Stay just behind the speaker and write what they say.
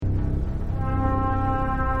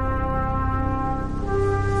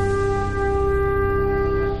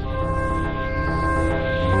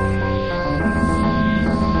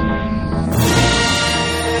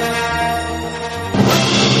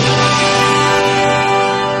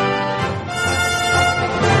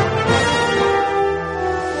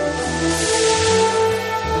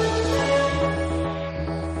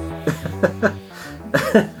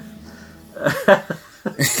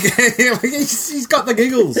He's got the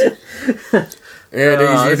giggles. Easy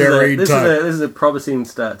to read this is a promising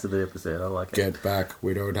start to the episode. I like it. Get back.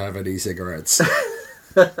 We don't have any cigarettes.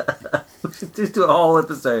 We should just do a whole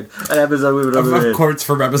episode. An episode Women on the Moon. Of quotes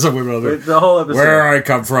from episode Women on the Moon. The whole episode. Where I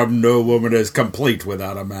come from, no woman is complete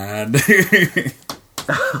without a man.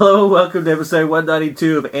 Hello, welcome to episode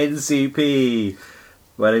 192 of NCP.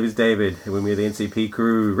 My name is David, and with me are the NCP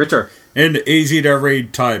crew. Richter. In easy to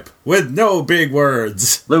read type, with no big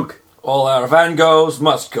words. Luke. All our Van Goghs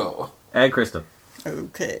must go. And Krista.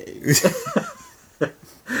 Okay.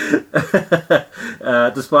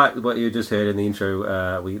 Despite what you just heard in the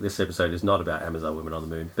intro, this episode is not about Amazon Women on the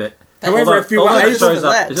Moon. But however, if you all want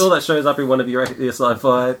that shows up in one of your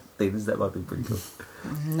sci-fi things, that might be pretty cool.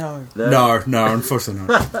 No, unfortunately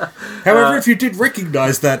not. However, if you did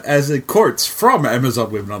recognise that as a quotes from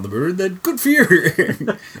Amazon Women on the Moon, then good for you.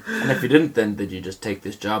 And if you didn't, then did you just take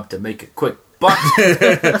this job to make a quick buck?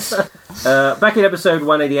 Back in episode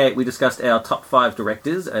 188, we discussed our top 5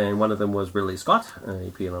 directors, and one of them was Ridley Scott. He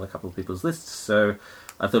appeared on a couple of people's lists, so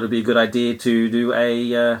I thought it'd be a good idea to do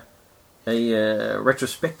a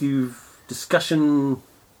retrospective discussion.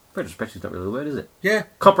 Retrospective's not really the word, is it? Yeah.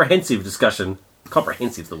 Comprehensive discussion.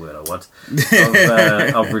 Comprehensive's the word I want.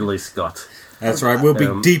 Of Ridley Scott. That's right. We'll be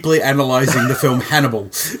deeply analysing the film Hannibal.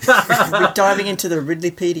 We're diving into the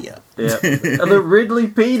Ridleypedia. Yeah, the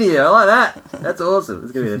Ridleypedia. I like that. That's awesome.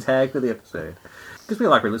 It's going to be the tag for the episode. Because we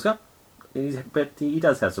like Ridley Scott, but he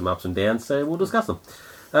does have some ups and downs, so we'll discuss them.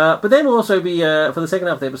 But then we'll also be for the second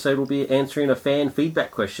half of the episode, we'll be answering a fan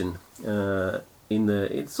feedback question.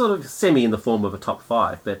 It's sort of semi in the form of a top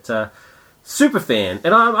 5, but. Superfan,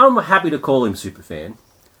 and I'm happy to call him Superfan.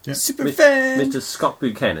 Yeah. Superfan! Mr. Scott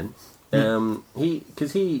Buchanan.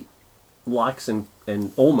 Because he likes and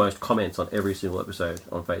almost comments on every single episode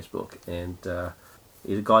on Facebook, and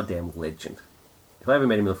he's a goddamn legend. If I ever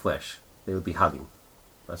met him in the flesh, they would be hugging.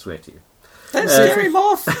 I swear to you. Let's scare him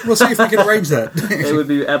off! We'll see if we can arrange that. It would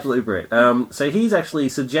be absolutely brilliant. So he's actually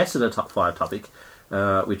suggested a top 5 topic,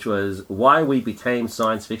 which was why we became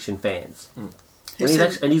science fiction fans.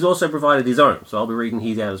 And he's also provided his own, so I'll be reading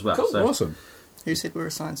his out as well. Cool, so. Awesome. Who said we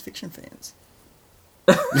were science fiction fans?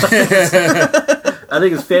 I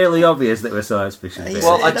think it's fairly obvious that we're science fiction fans.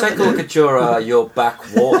 Well, I take a look at your back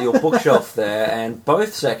wall, your bookshelf there, and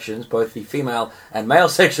both sections, both the female and male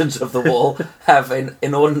sections of the wall, have an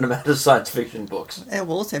inordinate amount of science fiction books. Our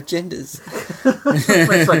walls have genders.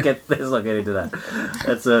 let's not get into that.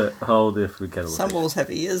 That's a whole different kettle of Some fish. walls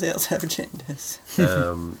have ears, ours have genders.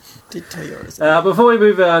 Did tell yours. Before we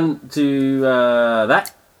move on to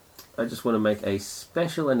that, I just want to make a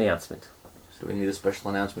special announcement. Do we need a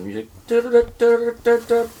special announcement music? That's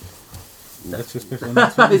your special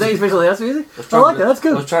announcement. Is that your special announcement music? I like that, that's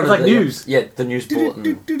good. It's like news. Yeah, the news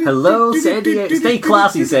bulletin. Hello, San Diego. Stay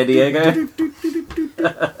classy, San Diego.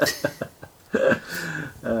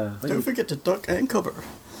 Don't forget to duck and cover.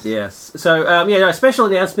 Yes. So, special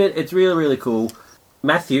announcement. It's really, really cool.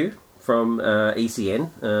 Matthew from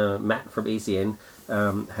ECN, Matt from ECN,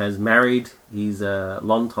 has married his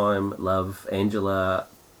longtime love, Angela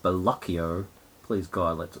Bellocchio. Please,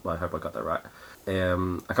 God, I hope I got that right.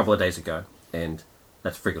 A couple of days ago, and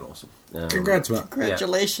that's freaking awesome. Congrats, Matt.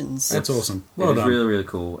 Congratulations. That's awesome. Well done. It's really, really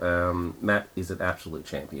cool. Matt is an absolute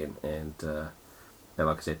champion, and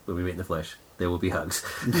like I said, when we meet in the flesh, there will be hugs.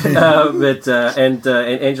 And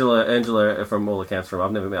Angela, from all accounts,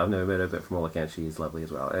 I've never met her, but from all accounts, she is lovely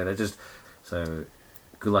as well. And so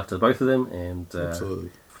good luck to both of them. And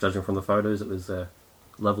judging from the photos, it was a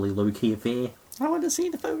lovely low-key affair. I want to see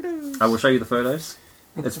the photos. I will show you the photos.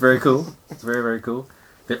 It's very cool. It's very, very cool.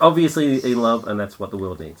 They're obviously in love, and that's what the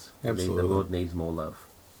world needs. Absolutely. The world needs more love.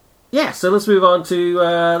 Yeah, so let's move on to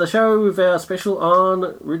the show with our special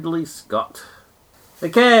on Ridley Scott.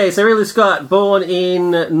 Okay, so Ridley Scott, born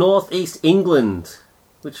in northeast England,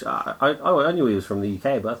 which I knew he was from the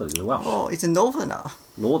UK, but I thought he was Welsh. Oh, he's a northerner.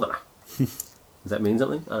 Northerner. Does that mean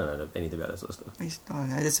something? I don't know anything about that sort of stuff. I don't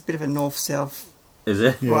know, there's a bit of a north-south Is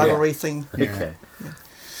it? rivalry thing. Yeah. Okay. Yeah.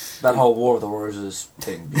 That whole War of the Roses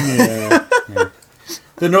thing. Yeah.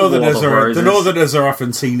 The Northerners are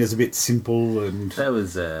often seen as a bit simple and That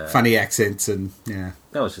was funny accents, and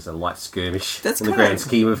that was just a light skirmish That's in the kinda- grand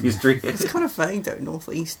scheme of history. It's kind of vague though,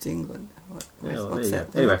 northeast England. What's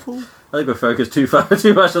that? Anyway, Liverpool? I think we're focused too much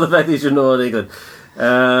on the fact that he's from Northern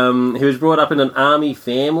England. He was brought up in an army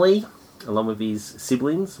family, along with his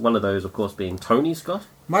siblings. One of those, of course, being Tony Scott.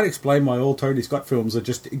 might explain why all Tony Scott films are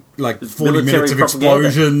just like It's 40 military minutes of propaganda.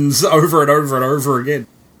 explosions over and over and over again.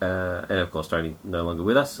 And of course, Tony no longer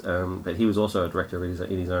with us, but he was also a director in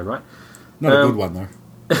his own right. Not a good one, though.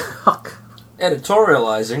 Fuck.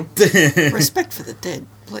 Editorializing. Respect for the dead.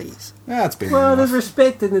 please. That's been Well, enough. there's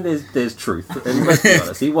respect and then there's truth. And let's be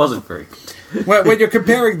honest, he wasn't very good. When you're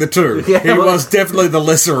comparing the two, Yeah, he well- was definitely the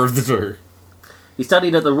lesser of the two. He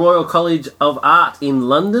studied at the Royal College of Art in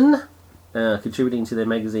London, contributing to their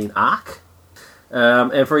magazine Arc.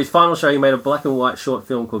 And for his final show, he made a black and white short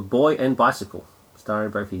film called Boy and Bicycle,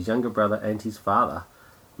 starring both his younger brother and his father,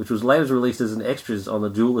 which was later released as an extras on the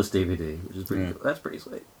Duelist DVD, which is pretty cool. That's pretty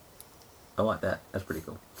sweet. I like that. That's pretty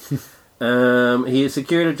cool. He has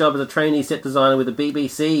secured a job as a trainee set designer with the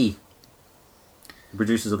BBC,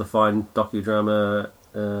 producers of the fine docudrama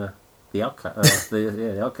The Outcast.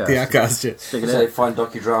 The Outcast. The Outcast, yeah. Check it Say out. fine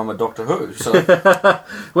docudrama Doctor Who. So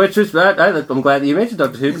Which was, I'm glad that you mentioned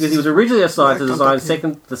Doctor Who, because he was originally assigned to design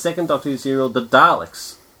the second Doctor Who serial, The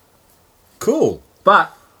Daleks. Cool.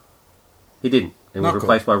 But he didn't, and was Not cool.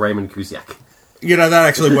 replaced by Raymond Kusiak. You know, that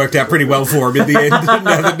actually worked out pretty well for him in the end, now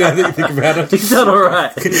that you think about it. He's done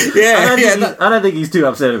alright. Yeah, I don't think he's too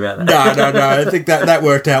upset about that. No. I think that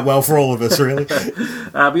worked out well for all of us, really.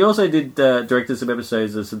 But he also did directed some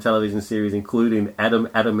episodes of some television series, including Adam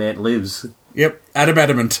Adamant Lives. Yep, Adam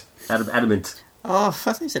Adamant. Adam Adamant. Oh, I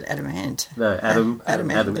thought you said Adamant. No, Adam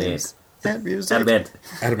Adamant. Ant. That music. Adamant.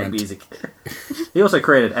 Adamant. Music. He also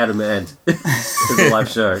created Adamant as a live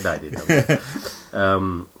show. No, he didn't.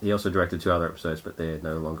 He also directed 2 other episodes, but they're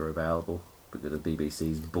no longer available because of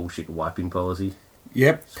BBC's bullshit wiping policy.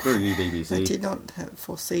 Yep. Screw you, They BBC. did not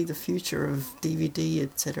foresee the future of DVD,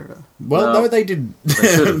 etc. Well, Well, no, they didn't.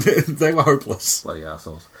 should've. They were hopeless. Bloody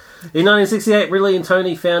arseholes. In 1968, Ridley and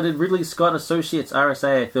Tony founded Ridley Scott Associates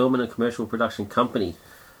RSA, a film and a commercial production company,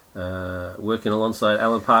 working alongside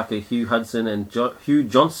Alan Parker, Hugh Hudson, and Hugh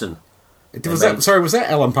Johnson. Was that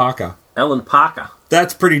Alan Parker? Alan Parker.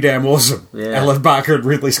 That's pretty damn awesome. Yeah. Alan Parker and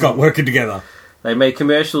Ridley Scott working together. They made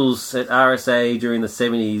commercials at RSA during the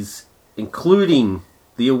 70s, including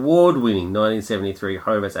the award-winning 1973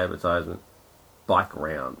 Hovis advertisement, Bike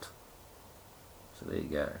Round. So there you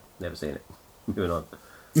go. Never seen it. Moving on.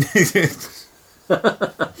 Let's just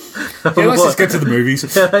get to the movies.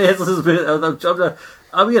 Yes, this is a bit,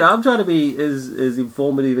 I'm trying to be as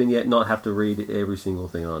informative and yet not have to read every single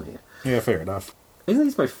thing on here. Yeah, fair enough. Isn't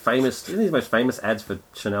these most famous ads for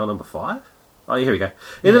Chanel No. 5? Oh, here we go.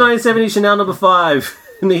 In the 1970s, Chanel No. 5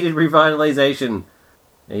 needed revitalization.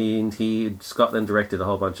 And Scott then directed a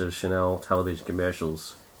whole bunch of Chanel television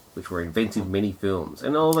commercials, which were invented many films.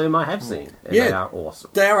 And all of them I have seen. And they are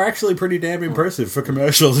awesome. They are actually pretty damn impressive for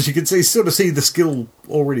commercials. You can sort of see the skill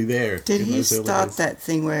already there. Did in he those early start days. that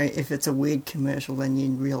thing where if it's a weird commercial, then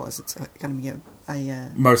you realise it's going to be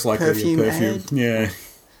a Most likely perfume a perfume. ad? Yeah.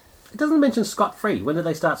 It doesn't mention Scott Free. When did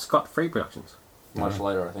they start Scott Free Productions? much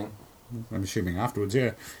later, I think. I'm assuming afterwards,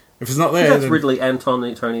 yeah. If it's not Because there, that's then... Ridley and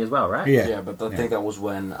Tony as well, right? Yeah. Yeah, but I think that was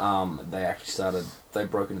when they actually started. They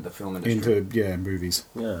broke into the film industry. Into, movies.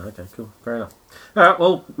 Yeah, okay, cool. Fair enough. Alright,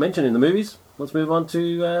 well, mentioning the movies, let's move on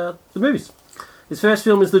to the movies. His first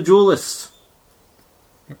film is The Duelist.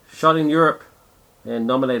 Shot in Europe and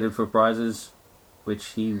nominated for prizes, which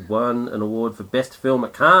he won an award for Best Film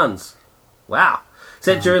at Cannes. Wow.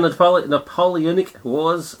 Set during the Napoleonic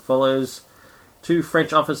Wars, follows 2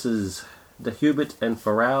 French officers, De Hubert and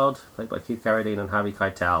Faraud, played by Keith Carradine and Harvey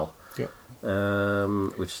Keitel. Yep.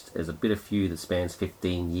 Which is a bit of feud that spans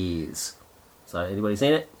 15 years. So, anybody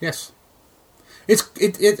seen it? Yes. It's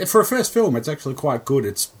for a first film, it's actually quite good.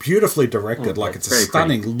 It's beautifully directed, like it's a very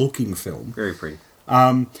stunning looking film. Very pretty.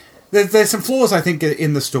 There's some flaws, I think,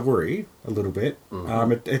 in the story a little bit.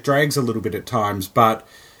 It drags a little bit at times, but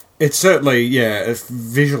it's certainly, it's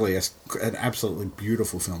visually an absolutely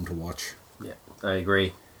beautiful film to watch. Yeah, I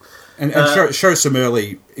agree. And shows some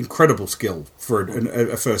early incredible skill for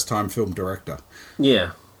a first-time film director.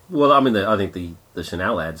 Yeah. Well, I mean, I think the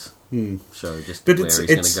Chanel ads show just But where he's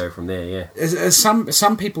going to go from there, yeah.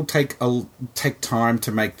 Some people take time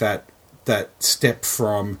to make that step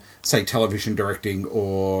from, say, television directing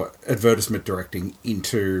or advertisement directing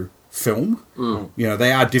into film. You know,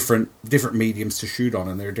 they are different mediums to shoot on,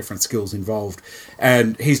 and there are different skills involved.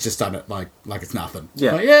 And he's just done it like it's nothing.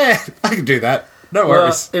 Yeah. Like, yeah, I can do that. No Well,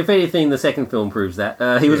 worries. if anything, the second film proves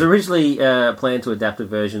that. He was originally planned to adapt a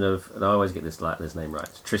version of, and I always get this name right,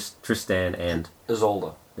 Tristan and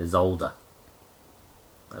Isolde. Isolde.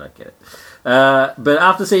 I don't get it. But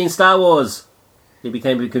after seeing Star Wars, he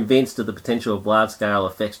became convinced of the potential of large-scale,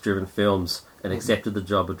 effects-driven films and accepted the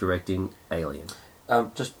job of directing Alien.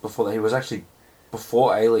 Just before that, he was actually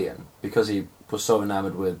before Alien, because he was so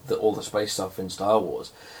enamoured with all the space stuff in Star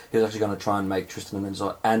Wars. He was actually going to try and make Tristan and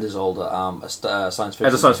Isolde a science fiction.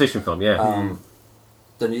 As a science fiction film, yeah.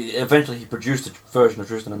 Then eventually he produced a version of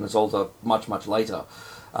Tristan and Isolde much, much later.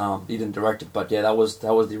 He didn't direct it, but yeah, that was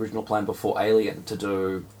the original plan before Alien, to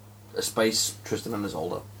do a space Tristan and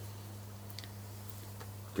Isolde.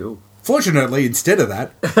 Cool. Fortunately, instead of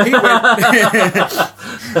that, he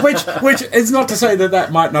went, which is not to say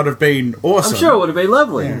that might not have been awesome. I'm sure it would have been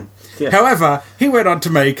lovely. Yeah. Yeah. However, he went on to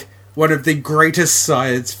make one of the greatest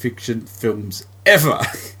science fiction films ever.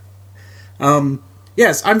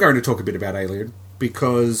 Yes, I'm going to talk a bit about Alien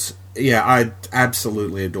because, yeah, I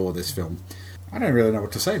absolutely adore this film. I don't really know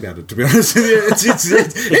what to say about it, to be honest with you.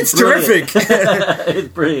 It's terrific. It's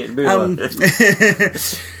brilliant. Move on.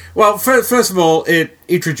 Well, first of all, it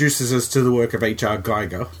introduces us to the work of H.R.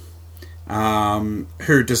 Geiger,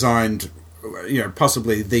 who designed,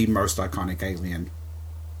 possibly the most iconic alien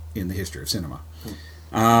in the history of cinema.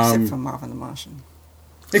 Except for Marvin the Martian.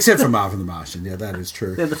 Except for Marvin the Martian, yeah, that is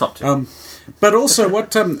true. They're the top two. But also, one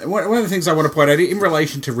of the things I want to point out in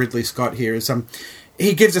relation to Ridley Scott here is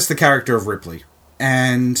he gives us the character of Ripley,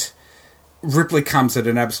 and Ripley comes at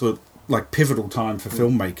an absolute pivotal time for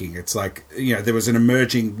filmmaking. It's there was an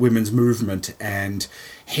emerging women's movement, and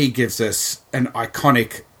he gives us an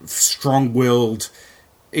iconic, strong-willed,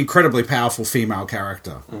 incredibly powerful female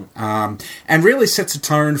character, and really sets a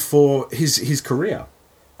tone for his career.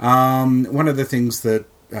 One of the things that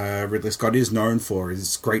Ridley Scott is known for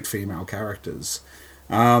is great female characters.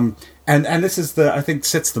 And this is I think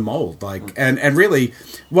sets the mold. And really,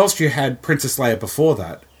 whilst you had Princess Leia before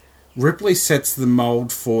that, Ripley sets the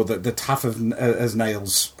mold for the tough as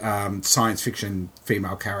nails science fiction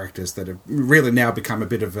female characters that have really now become a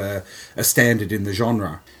bit of a standard in the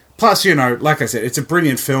genre. Plus, like I said, it's a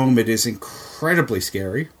brilliant film. It is incredibly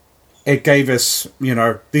scary. It gave us,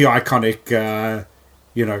 the iconic,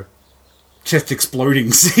 chest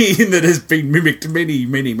exploding scene that has been mimicked many,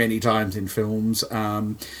 many, many times in films.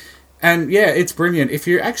 And yeah, it's brilliant. If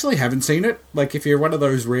you actually haven't seen it, if you're one of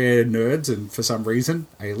those rare nerds and for some reason,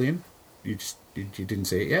 Alien, you didn't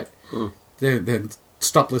see it yet, then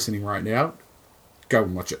stop listening right now. Go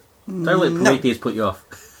and watch it. Don't let Prometheus put you off.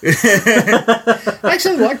 I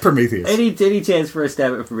actually like Prometheus. Any chance for a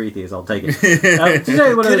stab at Prometheus, I'll take it. Could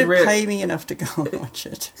it pay me enough to go and watch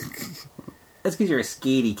it? That's because you're a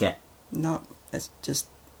scaredy cat. No, it's just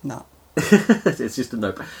not. It's just a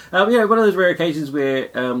nope. One of those rare occasions where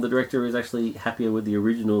the director is actually happier with the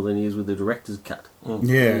original than he is with the director's cut.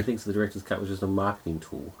 Yeah, he thinks the director's cut was just a marketing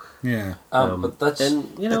tool. Yeah, but that's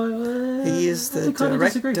he is the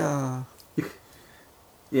director.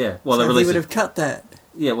 Yeah, well, so they released he would have cut that.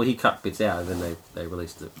 Yeah, well, he cut bits out, and then they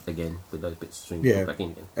released it again with those bits streamed back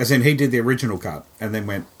in again. As in, he did the original cut, and then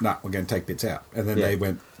went, nah, we're going to take bits out. And then they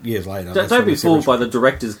went, years later... Don't be fooled by the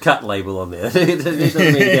director's cut label on there. It doesn't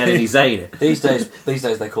mean he had any say in it. These days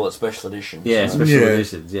they call it special editions. Yeah, special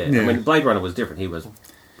editions, yeah. I mean, Blade Runner was different. He was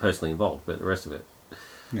personally involved, but the rest of it...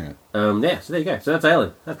 Yeah. So there you go. So that's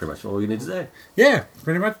Alien. That's pretty much all you need to say. Yeah,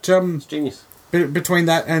 pretty much. It's genius. Between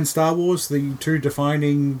that and Star Wars, the two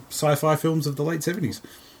defining sci-fi films of the late 70s.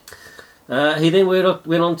 He then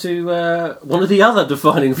went on to one of the other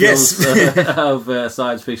defining films of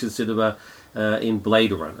science fiction cinema in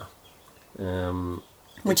Blade Runner.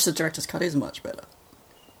 Which the director's cut is much better.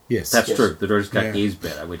 Yes. That's true. The director's cut is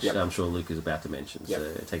better, which I'm sure Luke is about to mention.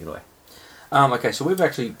 So take it away. Okay, so we've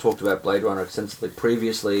actually talked about Blade Runner extensively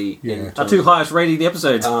previously. Our two highest rating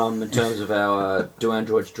episodes. In terms of our Do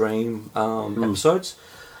Androids Dream episodes.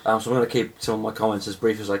 So I'm going to keep some of my comments as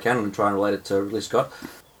brief as I can and try and relate it to Ridley Scott.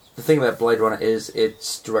 The thing about Blade Runner is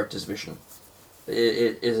its director's vision.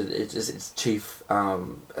 It's its chief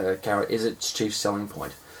character. Is its chief selling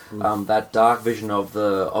point. That dark vision of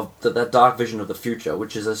that dark vision of the future,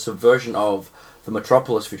 which is a subversion of the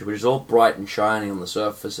Metropolis future, which is all bright and shiny on the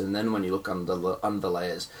surface, and then when you look under the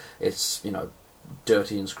layers, it's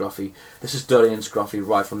dirty and scruffy. This is dirty and scruffy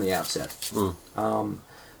right from the outset.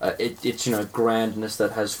 It's grandness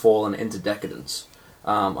that has fallen into decadence.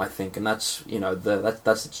 I think, and that's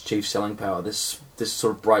that's its chief selling power. This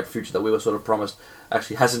sort of bright future that we were sort of promised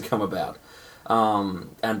actually hasn't come about,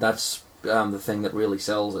 and that's the thing that really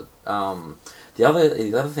sells it. The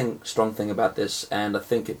other strong thing about this, and I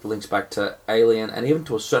think it links back to Alien, and even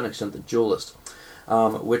to a certain extent The Duelist,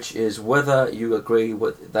 which is whether you agree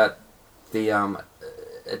with that the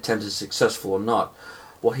attempt is successful or not.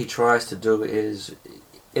 What he tries to do is,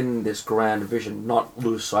 in this grand vision, not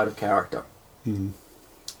lose sight of character.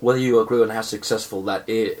 Whether you agree on how successful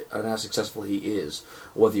he is,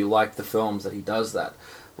 or whether you like the films that he does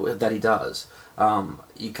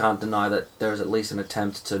you can't deny that there is at least an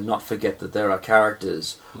attempt to not forget that there are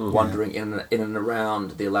characters wandering in and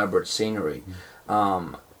around the elaborate scenery.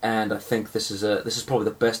 and I think this is probably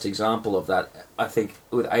the best example of that. I think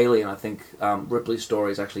with Alien, I think Ripley's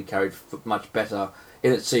story is actually carried much better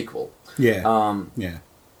in its sequel. Yeah.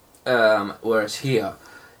 Whereas here,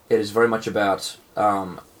 it is very much about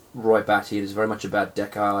Roy Batty. It is very much about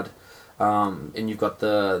Deckard. And you've got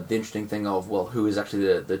the interesting thing of, well, who is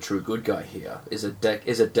actually the true good guy here? Is it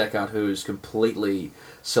Deckard who's completely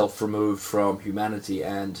self-removed from humanity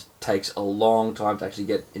and takes a long time to actually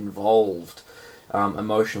get involved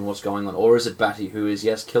emotionally in what's going on? Or is it Batty who is,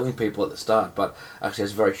 yes, killing people at the start, but actually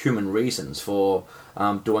has very human reasons for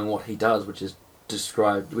doing what he does, which is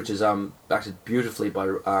acted beautifully by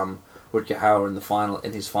Rutger Hauer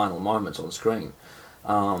in his final moments on screen.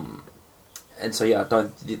 And so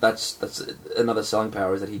that's another selling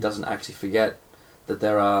power, is that he doesn't actually forget that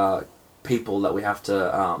there are people that we have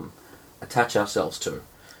to attach ourselves to.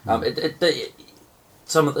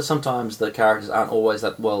 Sometimes the characters aren't always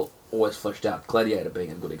always fleshed out. Gladiator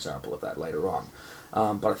being a good example of that later on.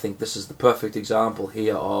 But I think this is the perfect example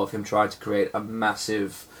here of him trying to create a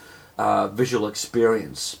massive visual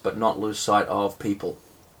experience, but not lose sight of people.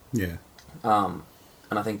 Yeah. And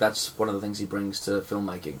I think that's one of the things he brings to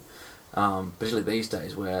filmmaking. Particularly these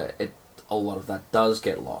days, where a lot of that does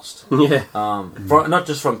get lost. Yeah. Not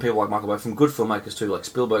just from people like Michael Bay, from good filmmakers too. Like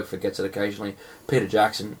Spielberg forgets it occasionally. Peter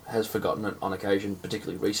Jackson has forgotten it on occasion,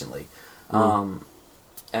 particularly recently.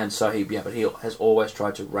 And so he has always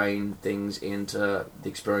tried to rein things into the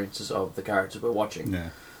experiences of the characters we're watching. Yeah.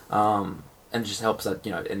 And it just helps that,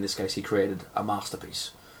 in this case, he created a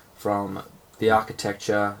masterpiece from the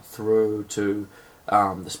architecture through to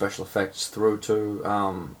the special effects, through to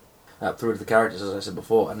the characters, as I said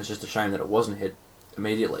before, and it's just a shame that it wasn't hit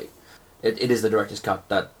immediately. It is the director's cut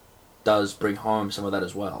that does bring home some of that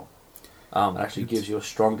as well. It actually gives you a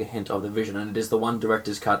stronger hint of the vision, and it is the one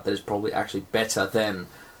director's cut that is probably actually better than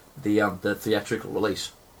the theatrical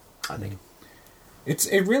release, I think.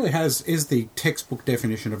 It really is the textbook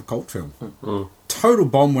definition of a cult film. Total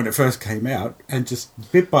bomb when it first came out, and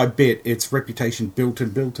just bit by bit, its reputation built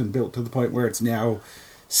and built and built to the point where it's now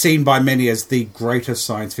seen by many as the greatest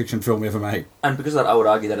science fiction film ever made. And because of that, I would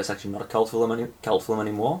argue that it's actually not a cult film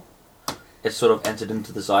anymore. It's sort of entered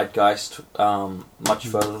into the zeitgeist much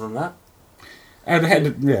further than that. And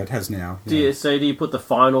it has now. Do you put the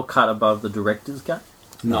final cut above the director's cut?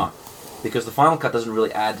 No, because the final cut doesn't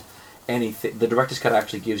really add anything. The director's cut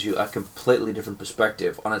actually gives you a completely different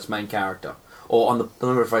perspective on its main character, or let me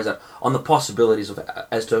rephrase that, on the possibilities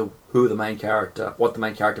as to what the main character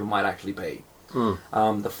might actually be.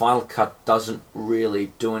 The final cut doesn't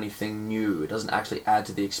really do anything new. It doesn't actually add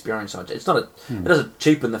to the experience. It doesn't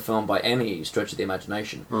cheapen the film by any stretch of the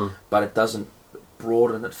imagination, but it doesn't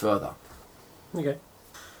broaden it further. Okay.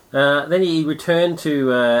 Then he returned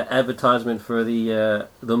to advertisement for the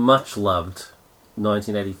much loved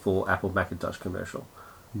 1984 Apple Macintosh commercial,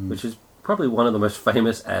 which is probably one of the most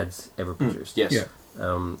famous ads ever produced. Yes. Yeah.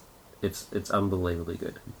 It's unbelievably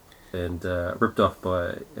good, and ripped off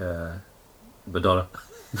by Madonna,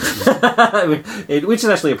 which is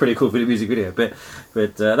actually a pretty cool music video. But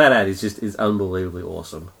that ad is unbelievably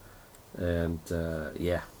awesome, and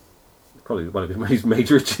probably one of his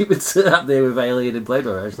major achievements up there with Alien and Blade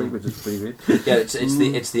Runner, actually, which is pretty good. Yeah,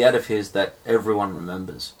 it's the ad of his that everyone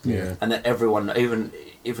remembers. Yeah. And that everyone,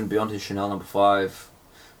 even beyond his Chanel No. 5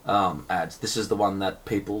 ads, this is the one that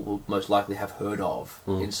people will most likely have heard of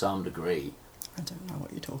in some degree. I don't know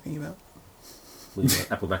what you're talking about.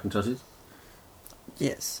 Apple Macintoshes?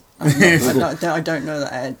 Yes. I don't know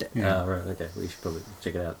the ad. Yeah. Right, okay. We should probably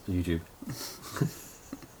check it out on YouTube.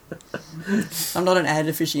 I'm not an ad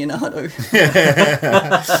aficionado.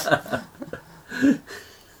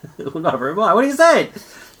 Well, not very much. What are you saying?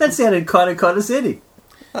 That sounded kind of condescending.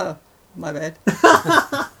 Oh, my bad.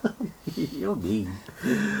 You're mean.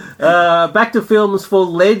 Back to films for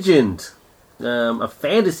Legend. A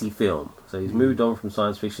fantasy film. So he's moved on from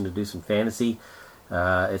science fiction to do some fantasy.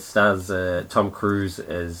 It stars Tom Cruise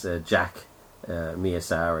as Jack, Mia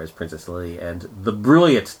Sara as Princess Lily, and the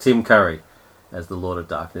brilliant Tim Curry as the Lord of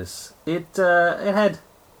Darkness. It had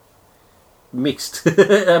mixed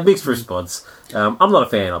response. I'm not a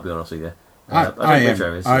fan, I'll be honest with you. I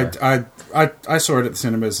am. I saw it at the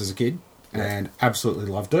cinemas as a kid and absolutely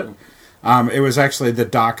loved it. It was actually the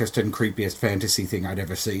darkest and creepiest fantasy thing I'd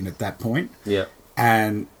ever seen at that point. Yeah.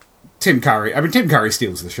 And Tim Curry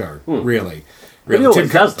steals the show, really. He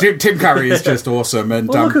always does that. Tim Curry is just awesome, and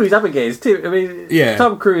Well, look who he's up against. I mean, Yeah.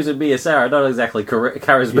 Tom Cruise and Mia Sarah are not exactly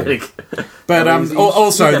charismatic. but I mean, he's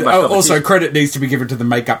also not much competition. credit needs to be given to the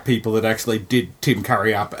makeup people that actually did Tim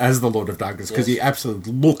Curry up as the Lord of Darkness, because Yes. he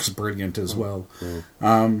absolutely looks brilliant as well.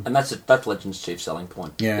 And that's Legend's chief selling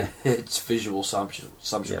point. Yeah. It's visual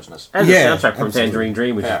sumptuousness. And Yeah, the soundtrack from absolutely. Tangerine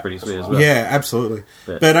Dream, which Yeah, is pretty sweet as as well. well. Yeah, absolutely.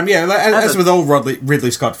 But- But as a- with all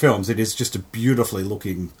Ridley Scott films, it is just a beautifully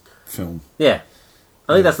looking film, Yeah.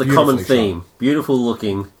 I think that's the Beautifully common theme. Beautiful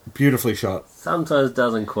looking. beautifully shot. Sometimes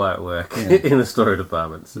doesn't quite work Yeah. in the story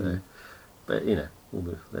department. So, but you know, we'll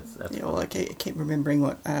move. That's Yeah, well, I keep remembering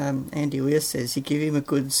what Andy Weir says. You give him a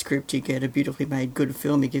good script, you get a beautifully made good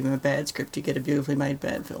film. You give him a bad script, you get a beautifully made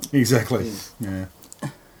bad film. Exactly. Yeah.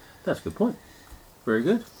 that's a good point. Very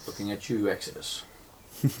good. Looking at you, Exodus.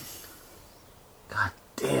 God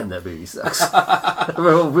damn, that movie sucks.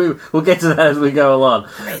 we'll get to that as we go along.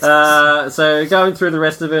 So going through the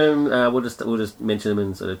rest of them, we'll just mention them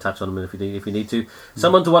and sort of touch on them if you need to.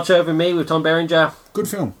 Someone to Watch Over Me with Tom Berenger. Good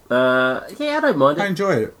film. Yeah, I don't mind I it.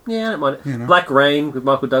 enjoyed it. Yeah, I don't mind it. You know. Black Rain with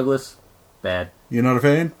Michael Douglas. Bad. You're not a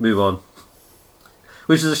fan? Move on.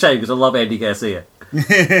 Which is a shame because I love Andy Garcia.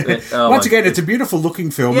 But, oh Once my- again, it's a beautiful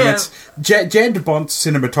looking film, Yeah. and it's Jan de Bont's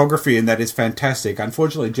cinematography in that is fantastic.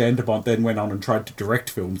 Unfortunately, Jan de Bont then went on and tried to direct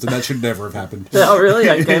films, and that should never have happened. Oh really?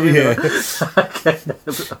 Okay, Yeah. okay.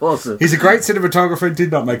 Awesome. He's a great cinematographer,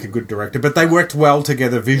 did not make a good director, but they worked well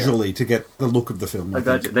together visually to get the look of the film. I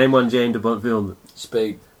got you. Name one Jane DeBont film.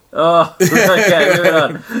 Speed. Oh, okay, moving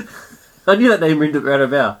on. I knew that name ringed right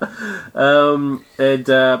about. And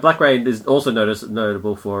Black Rain is also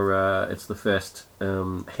notable for it's the first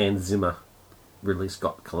Hans Zimmer Ridley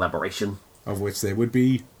Scott collaboration. Of which there would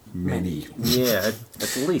be many. Yeah,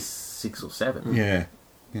 at least 6 or 7. Yeah.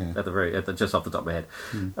 Yeah. Just off the top of my head.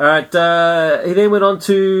 All right, he then went on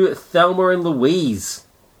to Thelma and Louise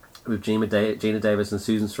with Gina Davis and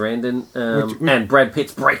Susan Sarandon, Which- and Brad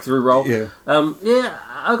Pitt's breakthrough role. Yeah. Yeah,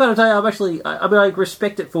 I've got to tell you, I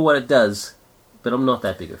respect it for what it does, but I'm not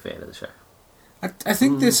that big a fan of the show. I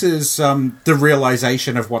think this is the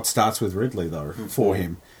realization of what starts with Ridley, though, for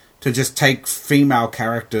him. To just take female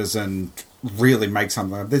characters and really make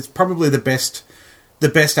something. There's probably the best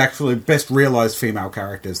realized female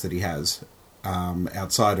characters that he has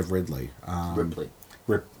outside of Ridley. Ripley.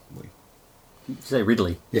 Ripley. Did you say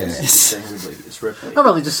Ridley? Yeah. Saying Ridley. It's Ripley. I've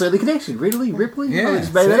only just said the connection. Ripley? Yeah, I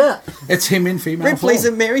just made that up. It's him in female Ripley's a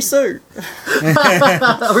form. Mary Sue.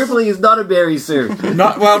 Ripley is not a Mary Sue.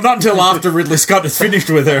 Not until after Ridley Scott is finished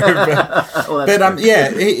with her. But, Well, that's yeah,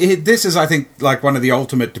 this is, I think, like one of the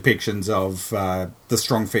ultimate depictions of the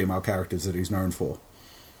strong female characters that he's known for.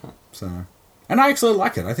 So, and I actually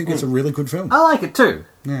like it. I think it's a really good film. I like it too,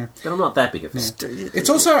 Yeah. but I'm not that big a fan. It's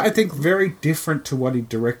also, I think, very different to what he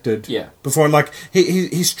directed Yeah. before. Like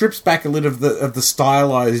he strips back a little of the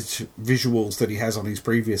stylized visuals that he has on his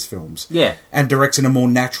previous films, Yeah. and directs in a more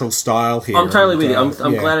natural style here. I'm totally with you.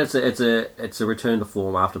 I'm yeah. glad it's a return to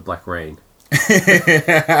form after Black Rain.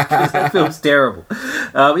 That film's terrible.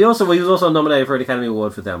 He was also nominated for an Academy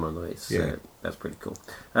Award for Thelma and Louise, so Yeah. that's pretty cool.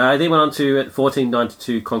 They went on to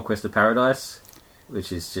 1492 Conquest of Paradise,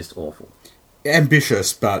 which is just awful.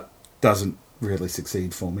 ambitious, but doesn't really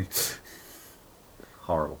succeed for me.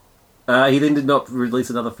 Horrible. He then did not release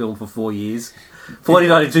another film for 4 years.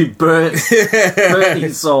 1492 burnt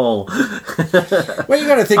his soul. Well, you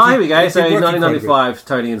got to think. Oh, here we go. he'd So been in working quite a bit. 1995,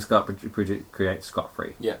 Tony and Scott create Scott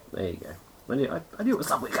Free. Yeah. There you go. I knew it was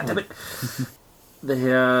somewhere. God damn it.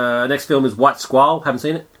 The next film is White Squall. Haven't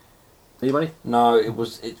seen it. Anybody? No, it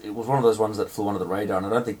was one of those ones that flew under the radar, and I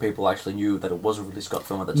don't think people actually knew that it was a Ridley Scott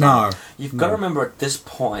film at the time. No, You've got to remember at this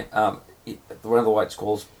point, one of the White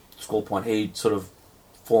Squall point, he'd sort of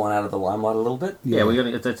fallen out of the limelight a little bit. Yeah,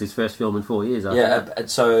 that's his first film in 4 years. Yeah,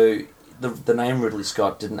 and so the name Ridley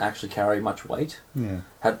Scott didn't actually carry much weight. Yeah.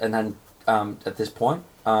 At this point,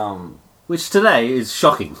 Which today is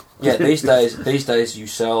shocking. yeah, these days you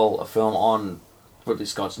sell a film on Ridley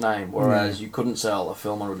Scott's name, whereas you couldn't sell a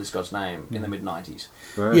film on Ridley Scott's name in the mid-90s.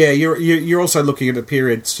 Right? Yeah, you're also looking at a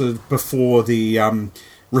period sort of before the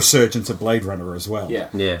resurgence of Blade Runner as well. Yeah.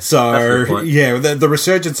 Yeah. That's a So good point. yeah, the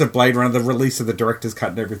resurgence of Blade Runner, the release of the director's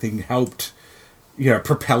cut, and everything helped,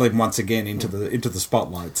 propel him once again into the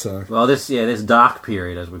spotlight. So Well, this dark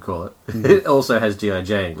period, as we call it, it also has G.I.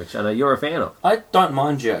 Jane, which I know you're a fan of. I don't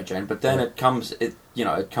mind G.I. Jane, but then it comes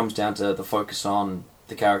down to the focus on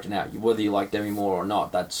the character now. Whether you like Demi Moore or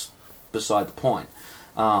not, that's beside the point.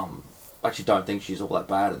 I actually don't think she's all that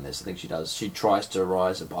bad in this. I think she tries to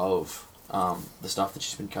rise above the stuff that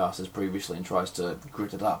she's been cast as previously and tries to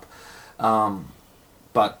grit it up.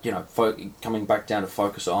 But coming back down to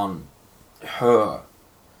focus on her,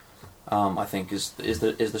 I think, is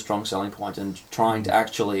the strong selling point, and trying to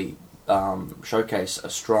actually showcase a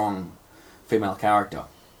strong female character,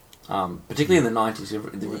 particularly in the 90s.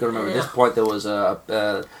 We've got to remember at this point there was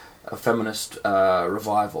a feminist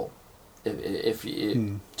revival,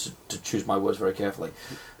 to choose my words very carefully,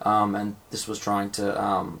 and this was trying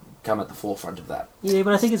to come at the forefront of that. Yeah,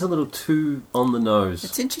 but I think it's a little too on the nose.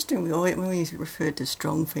 It's interesting, when we refer to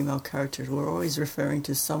strong female characters, we're always referring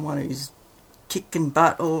to someone who's kicking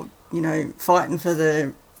butt or, fighting for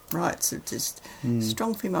the rights. It's just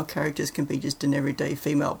strong female characters can be just an everyday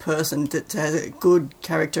female person that has a good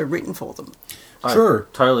character written for them. Sure.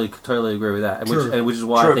 I totally agree with that. And which is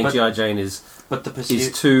why I think G.I. Jane is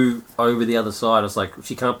too over the other side. It's like,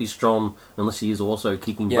 she can't be strong unless she is also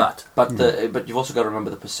kicking butt. But you've also got to remember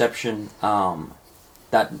the perception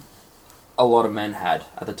that a lot of men had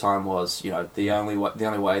at the time was, the only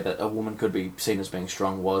way that a woman could be seen as being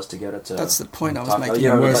strong was to get her to... That's the point I was making.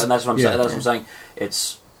 And that's what I'm saying. That's what I'm saying.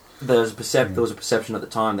 There was a perception at the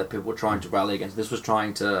time that people were trying to rally against. This was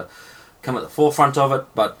trying to come at the forefront of it,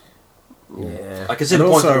 but... Yeah, I can see the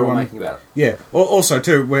point that we're making about it. Yeah. Also,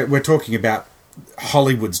 too, we're talking about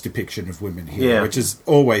Hollywood's depiction of women here, which has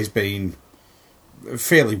always been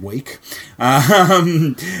fairly weak,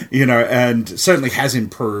 and certainly has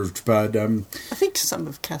improved. But I think some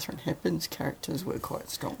of Katharine Hepburn's characters were quite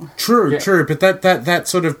strong. True. But that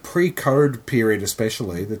sort of pre-code period,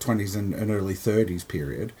 especially the 20s and early 30s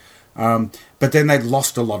period, but then they'd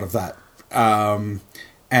lost a lot of that, what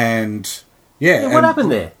happened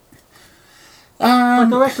there?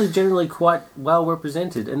 They're actually generally quite well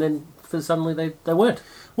represented, and then suddenly they weren't.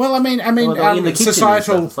 Well, I mean,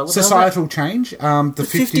 societal change. The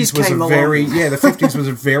 50s was the 50s was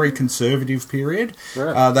a very conservative period.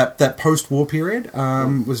 Right. That post-war period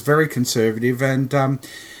was very conservative, and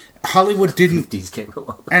Hollywood didn't. 50s came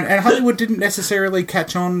along. and Hollywood didn't necessarily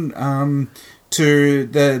catch on to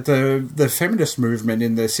the feminist movement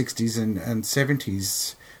in the 60s and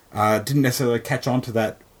 70s. Didn't necessarily catch on to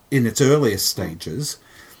that in its earliest stages,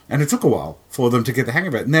 and it took a while for them to get the hang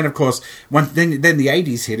of it. And then, of course, then the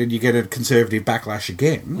 80s hit, and you get a conservative backlash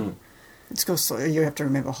again. It's because you have to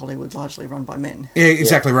remember Hollywood largely run by men. Yeah,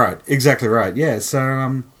 exactly right. Exactly right. Yeah,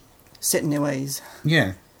 so set in their ways.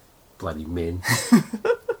 Yeah, bloody men.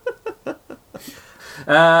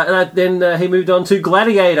 And then he moved on to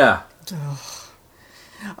Gladiator.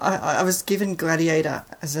 I was given Gladiator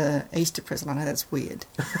as an Easter present. I know that's weird.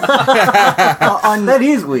 That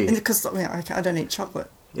is weird. Because I don't eat chocolate.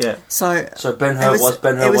 Yeah. So Ben-Hur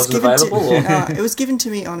wasn't available? It was given to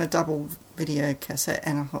me on a double video cassette,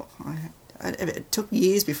 and I thought it took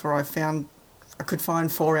years before I could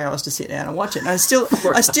find 4 hours to sit down and watch it. And I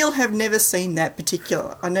still have never seen that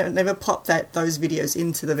particular. I never popped those videos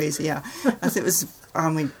into the VCR. I think it was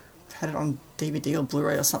we had it on DVD or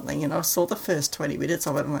Blu-ray or something, and I saw the first 20 minutes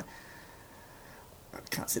of it, and I'm like, I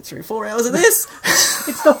can't sit through 4 hours of this.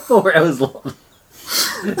 It's not 4 hours long.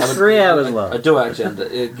 It's 3 hours long. I do actually.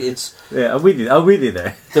 It's I'm with you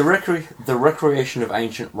there. The recreation of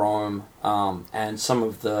ancient Rome, and some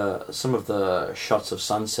of the shots of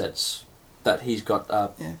sunsets that he's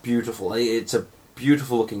got beautiful. It's a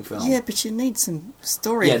beautiful looking film. Yeah, but you need some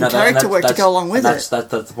story and character work to go along with it. That's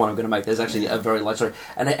the point I'm going to make. There's actually a very light story,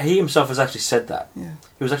 and he himself has actually said that. Yeah.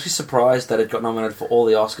 He was actually surprised that it got nominated for all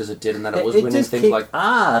the Oscars it did, and that it was winning things like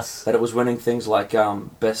ass. That it was winning things like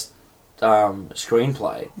best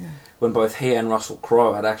screenplay. Yeah. When both he and Russell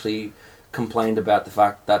Crowe had actually complained about the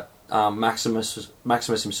fact that Maximus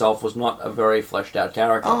himself was not a very fleshed out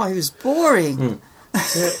character. Oh, he was boring.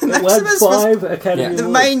 Maximus was Academy the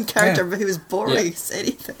main character, but he was boring as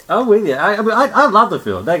anything. I'm with you. I love the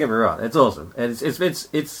film. Don't get me wrong; it's awesome, and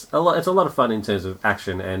it's a lot. It's a lot of fun in terms of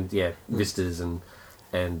action and vistas and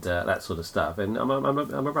that sort of stuff. And I'm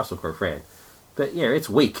a Russell Crowe fan, but it's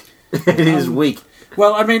weak. It is weak.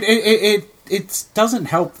 Well, I mean, it doesn't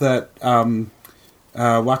help that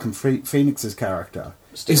Joaquin Phoenix's character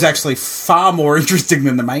is actually far more interesting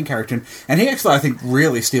than the main character, and he actually, I think,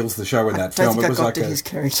 really steals the show in that film. It was like his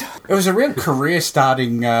character. It was a real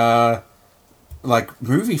career-starting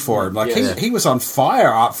movie for him. He was on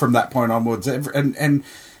fire from that point onwards, and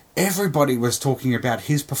everybody was talking about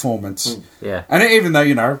his performance. Yeah, and even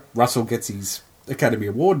though Russell gets his Academy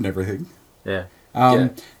Award and everything. Yeah.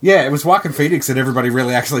 It was Joaquin Phoenix that everybody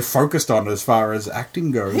really actually focused on as far as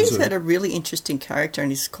acting goes. He's had a really interesting character,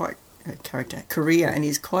 and he's quite career, and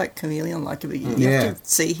he's quite chameleon-like. You have to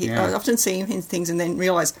see him. I often see him in things, and then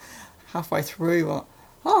realise halfway through,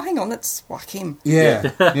 oh, hang on, that's Joaquin.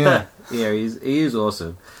 Yeah. He is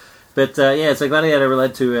awesome. But so Gladiator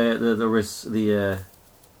related to the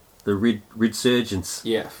The Resurgence.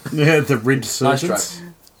 Yeah. Yeah, the Rid Nice Surgeons. try.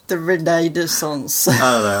 The Renaissance. I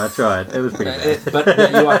don't know. I tried. It was pretty bad. But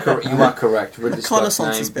yeah, you are correct. Ridley Scott's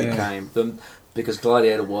Reconnaissance name is better. became them because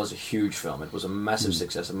Gladiator was a huge film. It was a massive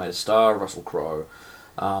success. It made a star, Russell Crowe,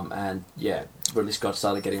 and yeah, Ridley Scott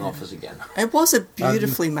started getting offers again. It was a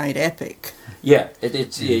beautifully made epic. Yeah,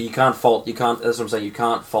 it's you can't fault. You can't. That's what I'm saying. You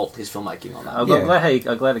can't fault his filmmaking on that. I'm Yeah.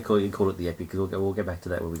 glad you called it the epic, because we'll get back to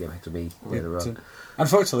that when we get back to me later on.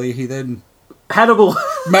 Unfortunately, he then Hannibal.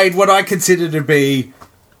 made what I consider to be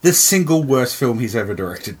the single worst film he's ever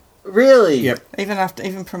directed. Really? Yep.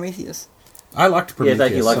 Even Prometheus. I liked Prometheus.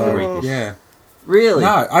 thank you, like so, Prometheus. Yeah. Really?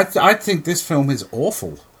 No, I think this film is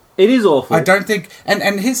awful. It is awful. I don't think...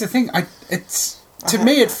 And here's the thing. To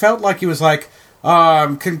me, it felt like he was like,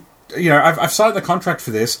 I've signed the contract for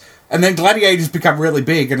this, and then Gladiator's become really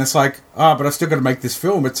big, and it's like, but I've still got to make this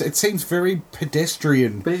film. It seems very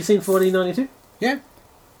pedestrian. But have you seen 1492? Yeah.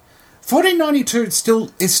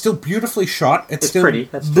 1492 is still beautifully shot. It's still pretty,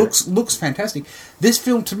 that's true. looks fantastic. This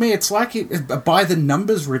film, to me, it's like by the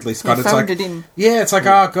numbers Ridley Scott. He It's phoned like, it in. yeah, it's like,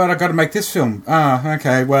 oh god, I got to make this film.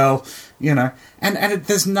 Okay, well,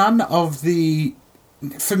 there's none of the,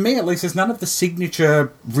 for me at least, there's none of the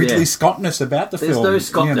signature Ridley Yeah. Scottness about the There's film. no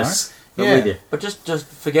Scottness. I'm Yeah. with you. But just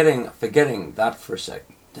forgetting that for a sec.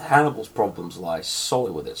 Hannibal's problems lie solely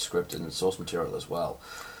with its script and its source material as well.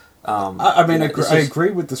 I mean, this I is-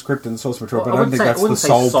 agree with the script and the source material, Well, but I don't think that's the wouldn't say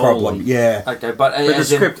sole solely. problem. Yeah. Okay, but, But the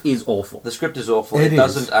as in- script is awful. The script is awful. It It is.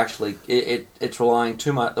 doesn't actually. It's relying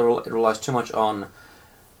too much. It relies too much on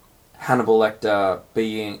Hannibal Lecter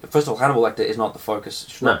being. First of all, Hannibal Lecter is not the focus.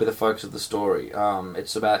 It should not No. be the focus of the story. It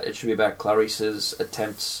should be about Clarice's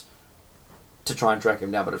attempts to try and track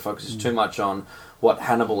him down, but it focuses too much on what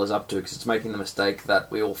Hannibal is up to, because it's making the mistake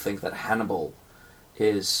that we all think that Hannibal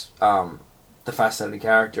is the fascinating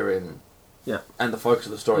character Yeah. and the focus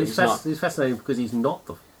of the story. He's not. He's fascinating because he's not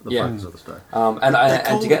the Yeah. focus of the story. And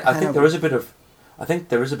call to get, it I think Hannibal. there is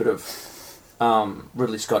a bit of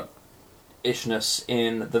Ridley Scott ishness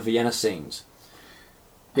in the Vienna scenes.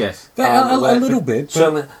 Yes. A Where- little bit.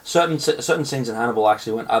 But certain scenes in Hannibal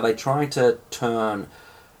actually went. Are they trying to turn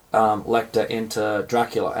Lecter into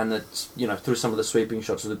Dracula? And it's through some of the sweeping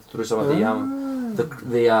shots, through some of the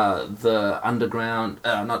underground,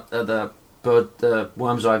 the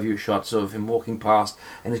worm's eye view shots of him walking past,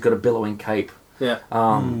 and he's got a billowing cape. Yeah.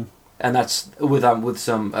 And that's with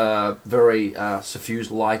some very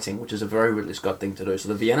suffused lighting, which is a very Ridley Scott thing to do. So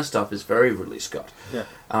the Vienna stuff is very Ridley Scott. Yeah.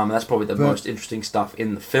 That's probably the most interesting stuff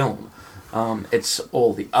in the film. It's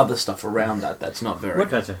all the other stuff around that's not very.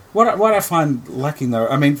 Gotcha. What I find lacking, though,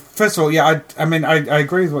 I mean, first of all, yeah, I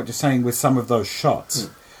agree with what you're saying with some of those shots,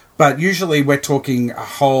 but usually we're talking a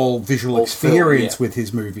whole visual Whole film, experience yeah. with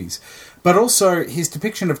his movies. But also, his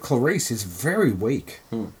depiction of Clarice is very weak.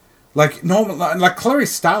 Like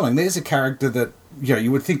Clarice Starling, there's a character that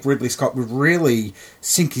you would think Ridley Scott would really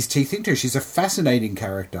sink his teeth into. She's a fascinating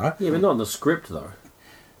character. Yeah, but not in the script, though.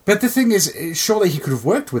 But the thing is, surely he could have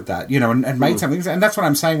worked with that, and made something. And that's what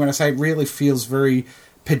I'm saying when I say it really feels very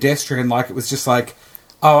pedestrian, like it was just like,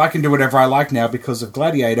 oh, I can do whatever I like now because of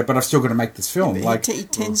Gladiator, but I've still got to make this film. He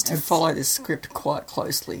tends to follow the script quite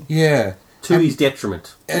closely. Yeah. To his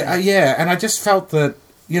detriment. Yeah, and I just felt that,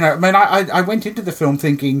 I went into the film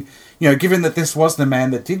thinking, given that this was the man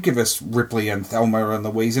that did give us Ripley and Thelma and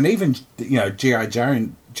Louise, and even, G.I.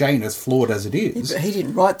 Jane, as flawed as it is. But he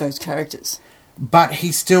didn't write those characters. But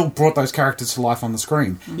he still brought those characters to life on the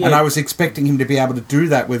screen. Yeah. And I was expecting him to be able to do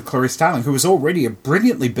that with Clarice Starling, who was already a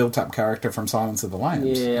brilliantly built-up character from Silence of the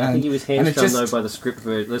Lambs. Yeah, I think he was and it hamstrung, just- though, by the script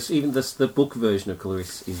version. Even the book version of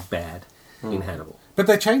Clarice is bad in Hannibal. But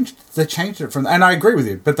they changed it from... And I agree with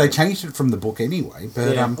you, but they changed it from the book anyway.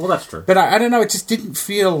 But, Yeah, well, that's true. But I don't know, it just didn't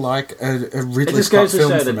feel like a It Ridley just Scott goes to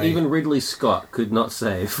film show for that me. even Ridley Scott could not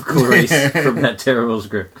save Clarice from that terrible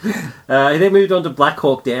script. He then moved on to Black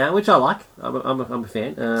Hawk Down, which I like. I'm a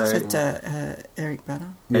fan. Is it Eric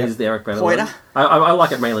Bana? It is the Eric Bana Poiter. one. I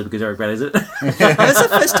like it mainly because Eric Bana is it. That's the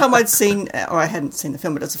first time I'd seen, or I hadn't seen the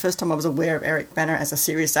film, but it's the first time I was aware of Eric Bana as a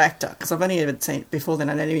serious actor, because I've only ever seen, before then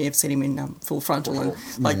I'd only ever seen him in Full Frontal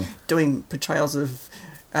and doing portrayals of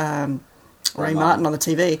Ray Martin on the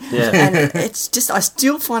TV. Yeah. And it's just, I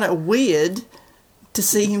still find it weird to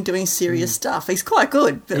see him doing serious stuff. He's quite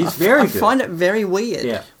good, but He's very I good. find it very weird.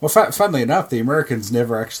 Yeah. Well, funnily enough, the Americans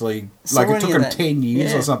never actually... Saw it any took of them that. 10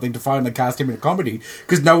 years Yeah. or something to finally cast him in a comedy,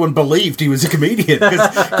 because no one believed he was a comedian.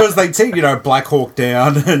 Because they'd seen, Black Hawk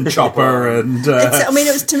Down and Chopper and... It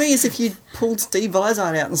was to me as if you'd pulled Steve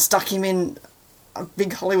Izard out and stuck him in a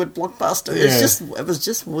big Hollywood blockbuster. Yeah. It was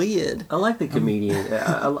just weird. I like the comedian.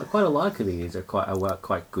 Quite a lot of comedians are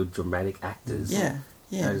quite good dramatic actors. Yeah.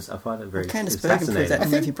 Yeah. I find it very Candice it's Bergen proved fascinating. that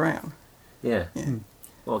in Murphy Brown. Yeah. Yeah.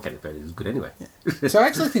 Well, Candice Bergen is good anyway. So I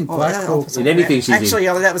actually think Oh, Black that Hawk. opposite In way anything around. she's in. Actually,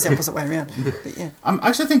 that was the opposite way around. But yeah. I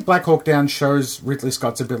actually think Black Hawk Down shows Ridley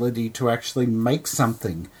Scott's ability to actually make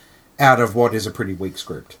something out of what is a pretty weak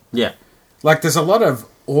script. Yeah. Like, there's a lot of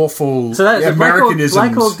awful So that's Americanisms.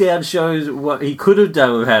 Black Hawk Down shows what he could have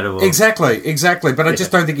done with Hannibal. Exactly. But I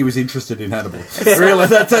just don't think he was interested in Hannibal. Really,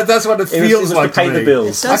 that's what it It was feels to like pay to the me.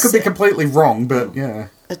 bills. It I does could be sound- completely wrong, but yeah.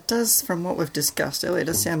 It does, from what we've discussed earlier, it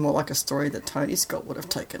does sound more like a story that Tony Scott would have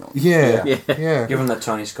taken on. Yeah. Yeah. Yeah. Given that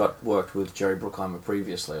Tony Scott worked with Jerry Bruckheimer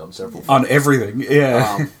previously on several On everything,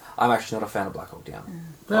 yeah. I'm actually not a fan of Black Hawk Down.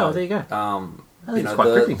 Oh, there you go. I think You it's know,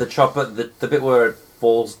 quite pretty. the chopper, the bit where it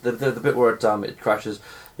falls, the bit where it crashes.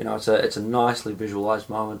 You know, it's a nicely visualized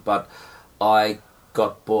moment, but I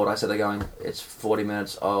got bored. I said, "They're going. It's 40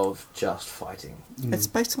 minutes of just fighting." It's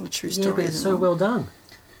based on a true Yeah, story. but it's isn't so it? well done.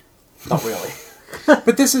 Not really.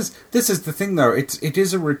 But this is the thing, though. It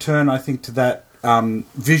is a return, I think, to that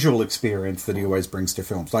visual experience that he always brings to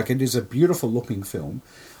films. Like, it is a beautiful looking film.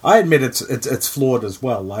 I admit it's flawed as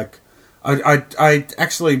well. Like, I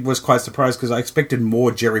actually was quite surprised because I expected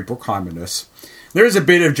more Jerry Bruckheimer-ness. There is a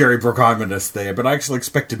bit of Jerry Bruckheimer-ness there, but I actually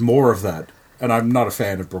expected more of that. And I'm not a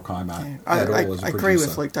fan of Bruckheimer at all as a I agree producer.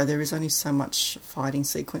 with Luke, though. There is only so much fighting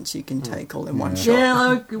sequence you can take all in one shot.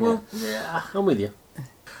 Yeah, I'm with you.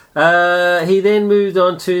 He then moved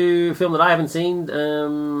on to a film that I haven't seen.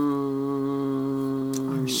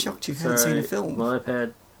 I'm shocked you haven't seen a film. My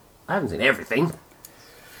iPad. I haven't seen everything.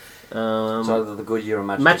 So the Goodyear and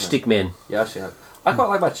Matchstick Men. Yeah, I've seen it. I quite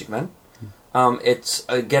like Matchstick Men. It's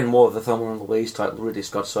again more of the Thelma and Louise type Ridley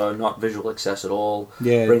Scott, so not visual excess at all.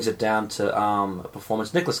 Yeah. Brings it down to a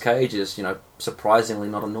performance. Nicolas Cage is, surprisingly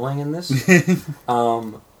not annoying in this.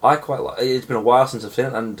 I quite like. It's been a while since I've seen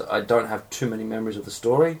it, and I don't have too many memories of the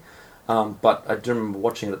story. But I do remember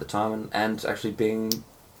watching it at the time and actually being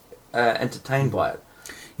entertained by it.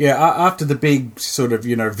 Yeah, after the big sort of,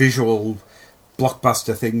 visual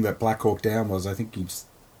blockbuster thing that Black Hawk Down was, I think he just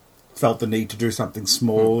felt the need to do something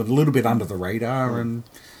small and a little bit under the radar, and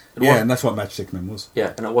and that's what Matchstick Men was.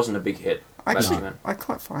 Yeah, and it wasn't a big hit. Actually, Matchstick Men. I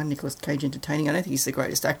quite find Nicolas Cage entertaining. I don't think he's the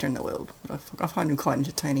greatest actor in the world, but I find him quite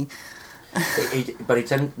entertaining.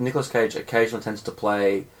 Nicolas Cage occasionally tends to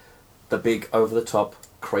play the big, over-the-top,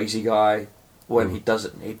 crazy guy when he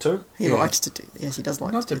doesn't need to. He Yeah. likes to do. Yes, he does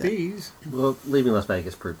like Not to the do that. bees. Well, Leaving Las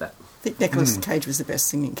Vegas proved that. I think Nicolas Cage was the best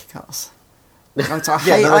thing in Kick-Ass. I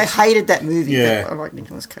that's- hated that movie. Yeah. But I like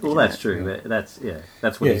Nicolas Cage. Well, in that's that. true. That's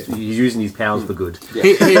what Yeah. he's using his powers for good.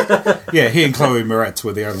 He and Chloe Moretz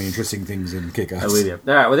were the only interesting things in Kick-Ass. I'm with you.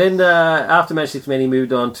 All right. Well, then after Matchstick Men, he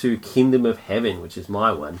moved on to Kingdom of Heaven, which is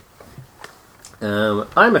my one.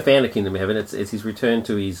 I'm a fan of Kingdom of Heaven. It's his return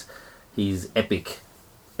to his epic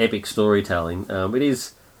storytelling. It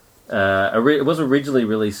was originally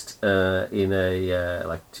released in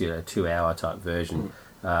a 2-hour type version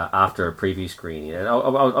after a preview screening. And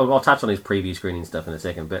I'll touch on his preview screening stuff in a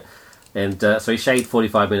second. So he shaved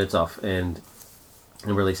 45 minutes off and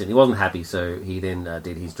released it. He wasn't happy, so he then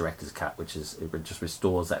did his director's cut, it just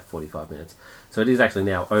restores that 45 minutes. So it is actually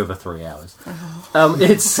now over 3 hours.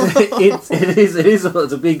 It's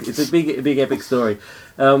a big epic story.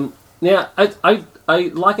 Now I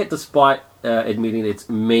like it despite admitting its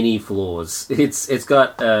many flaws. It's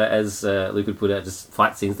got as Luke would put it, just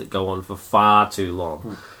fight scenes that go on for far too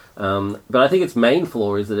long. But I think its main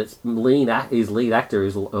flaw is that its lead actor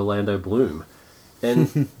is Orlando Bloom.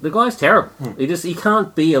 And the guy's terrible. He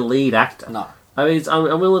can't be a lead actor. No. I mean,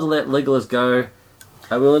 I'm willing to let Legolas go.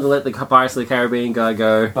 I'm willing to let the Pirates of the Caribbean guy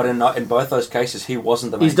go. But in both those cases, he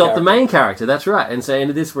wasn't the main He's not character. the main character, that's right. And so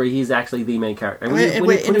in this where he's actually the main character. And We're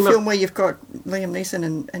when you in put a him up- film where you've got Liam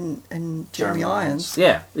Neeson and Jeremy Irons.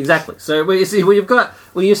 Yeah, exactly. So when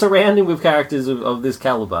you surround him with characters of this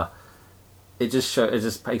caliber, it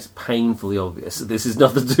makes painfully obvious that this is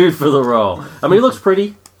not the dude for the role. I mean, he looks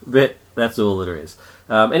pretty, but that's all there is.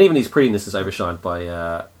 And even his prettiness is overshined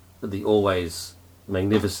by the always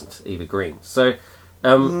magnificent Eva Green. So,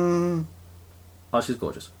 she's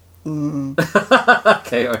gorgeous.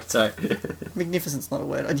 Okay, all right, sorry. Magnificent's not a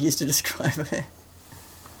word I'd use to describe her.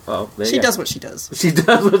 Well, there you She go. does what she does. She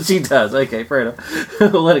does what she does. Okay, fair enough.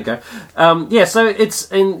 We'll let it go. So it's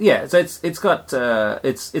got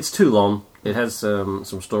it's too long. It has some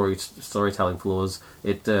storytelling flaws.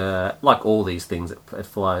 It like all these things, it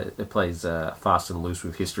plays fast and loose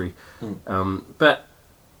with history. But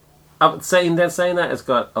I would say in saying that, it's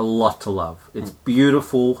got a lot to love. It's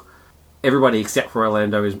beautiful. Everybody except for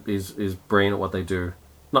Orlando is brilliant at what they do.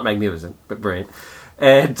 Not magnificent, but brilliant.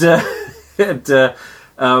 And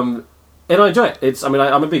And I enjoy it. It's. I mean,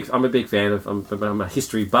 I'm a big fan of. I'm a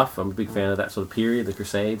history buff. I'm a big fan of that sort of period, the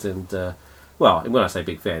Crusades, and well, when I say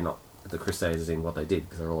big fan, not the Crusaders in what they did,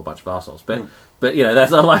 because they're all a bunch of arseholes. But you know,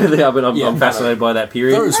 that's not like I'm fascinated by that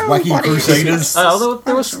period. Those wacky Crusaders.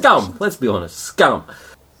 They were scum. Let's be honest, scum.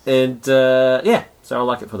 And yeah, so I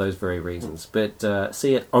like it for those very reasons. But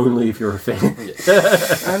see it only if you're a fan.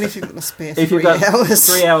 Only if you've got a spare If you've 3 got hours.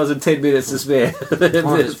 3 hours and 10 minutes to spare.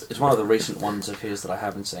 It's one of the recent ones of his that I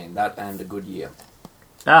haven't seen. That and A Good Year.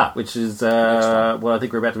 Which is what I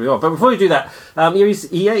think we're about to move on. But before we do that,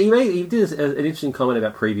 he did an interesting comment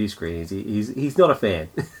about preview screenings. He's not a fan.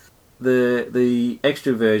 the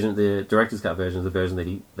extra version, the director's cut version, is the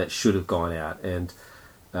version that should have gone out. And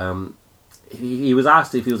he was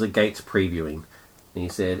asked if he was against previewing. And he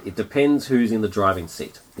said, it depends who's in the driving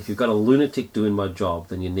seat. If you've got a lunatic doing my job,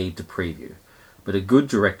 then you need to preview. But a good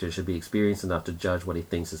director should be experienced enough to judge what he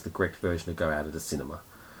thinks is the correct version to go out at the cinema.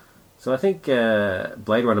 So I think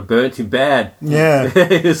Blade Runner burnt him bad. Yeah.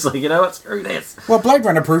 It's like, you know what, screw this. Well, Blade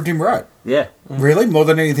Runner proved him right. Yeah. Really, more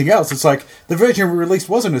than anything else. It's like, the version we released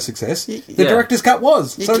wasn't a success. The director's cut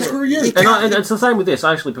was. So screw you. And it's the same with this.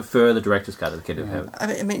 I actually prefer the director's cut of the Kid of Heaven.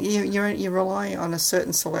 I mean, you're relying on a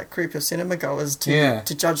certain select group of cinema goers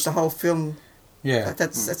to judge the whole film. Yeah.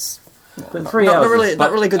 That's But not 3 hours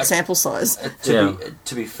not really good sample size.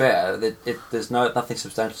 To be fair, there's nothing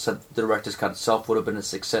substantial said the director's cut itself would have been a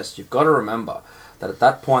success. You've got to remember that at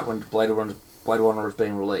that point when Blade Runner was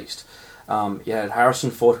being released, you had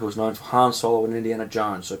Harrison Ford, who was known for Han Solo and Indiana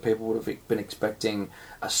Jones, so people would have been expecting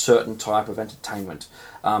a certain type of entertainment.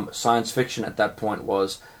 Science fiction at that point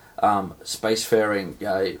was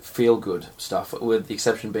spacefaring, feel-good stuff, with the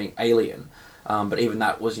exception being Alien. But even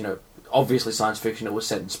that was, obviously science fiction. It was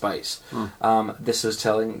set in space. This was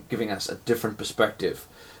giving us a different perspective.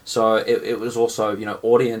 So it was also,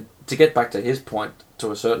 audience, to get back to his point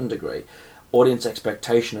to a certain degree, audience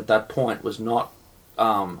expectation at that point was not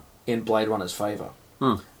in Blade Runner's favour.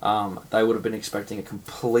 They would have been expecting a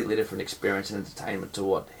completely different experience and entertainment to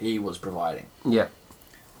what he was providing. Yeah.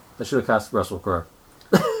 They should have cast Russell Crowe.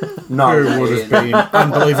 No, Who would have been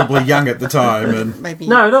unbelievably young at the time. And Maybe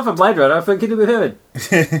No, not for Blade Runner, for Kid of Heaven.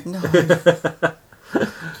 no.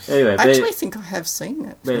 Anyway, I actually think I have seen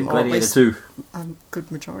it. Or at Gladiator least 2. a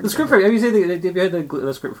good majority. The script of it. have you heard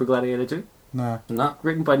the script for Gladiator 2? no. No.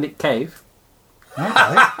 Written by Nick Cave.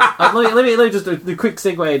 Okay. Let me just do the quick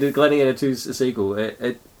segue into Gladiator 2's sequel.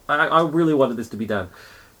 I really wanted this to be done.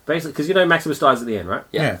 Basically, because Maximus dies at the end, right?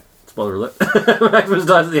 Yeah. Spoiler alert. Maximus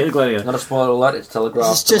dies at the end of Gladiator. Not a spoiler alert, it's telegraphed.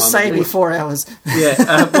 It's just say me 4 hours.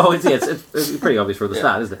 Yeah, well, it's pretty obvious from the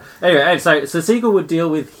start, isn't it? Anyway, so the sequel would deal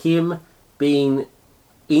with him being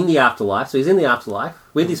in the afterlife. So he's in the afterlife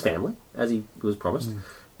with his family, as he was promised.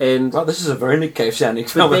 And Well, this is a very Nick Cave sounding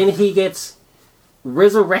but film. then he gets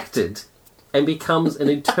resurrected and becomes an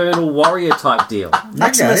eternal warrior type deal.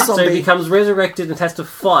 Maximus Okay. So zombie. he becomes resurrected and has to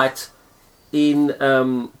fight in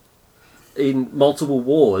multiple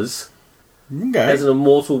wars Okay. as an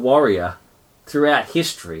immortal warrior throughout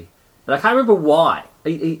history. And I can't remember why.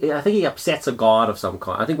 I think he upsets a god of some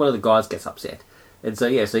kind. I think one of the gods gets upset. And so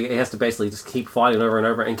he has to basically just keep fighting over and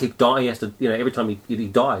over and keep dying. He has to, every time he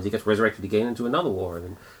dies, he gets resurrected again into another war. And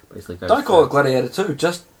then basically goes Don't call it Gladiator 2,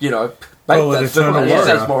 just, make Call it that film. Eternal It Warrior.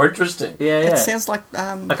 sounds more interesting. Yeah, yeah. It sounds like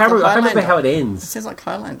I can't remember how it It ends. sounds like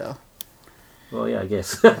Highlander. Well, yeah, I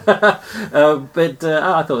guess. But I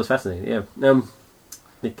thought it was fascinating. Yeah,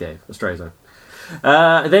 Nick Cave, Australia's own.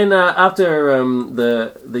 Then after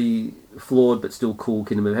the flawed but still cool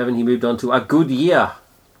Kingdom of Heaven, he moved on to A Good Year,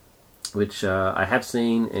 which I have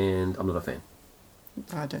seen and I'm not a fan.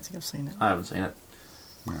 I don't think I've seen it. I haven't seen it.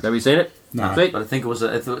 Have you seen it? No. Sweet. But I think it was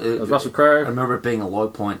It was Russell Crowe. I remember it being a low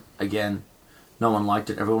point again. No one liked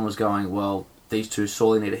it. Everyone was going, well, these two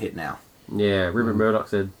sorely need a hit now. Yeah, Rupert Murdoch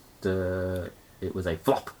said it was a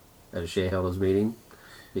flop at a shareholders meeting.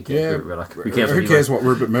 Who cares, Yeah. Rupert Murdoch? Who cares what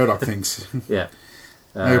Rupert Murdoch thinks? Yeah.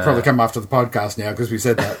 He'll probably come after the podcast now because we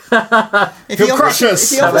said that. If He'll he crush offers,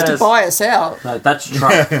 us. if he offers to Yes. buy us out, No, that's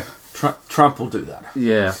Trump. Trump will do that.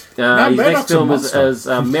 Yeah. No, His Murdoch's next a film was monster. as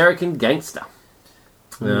American Gangster.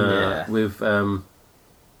 Yeah. With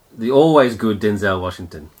the always good Denzel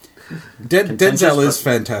Washington. Contentious, Denzel but- is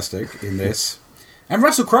fantastic in this. And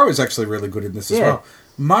Russell Crowe is actually really good in this as Yeah. well.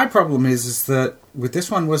 My problem is that with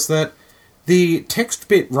this one was that the text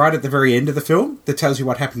bit right at the very end of the film that tells you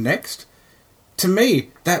what happened next, to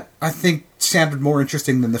me, that I think sounded more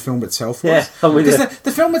interesting than the film itself was. Yeah, I'm with Because you.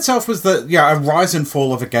 the film itself was a rise and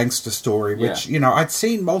fall of a gangster story, which I'd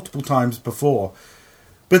seen multiple times before.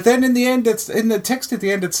 But then in the end, it's in the text at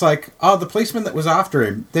the end, it's like, the policeman that was after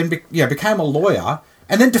him then became a lawyer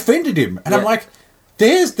and then defended him, and I'm Yeah. like,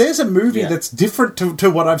 there's a movie Yeah. that's different to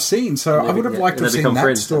what I've seen. So And they I would have be- liked to and have they seen become that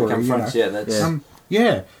friends. story. Become you know. friends. Yeah, that's Yeah.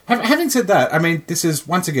 Yeah. Having said that, I mean, this is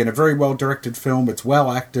once again a very well directed film. It's well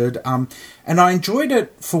acted, and I enjoyed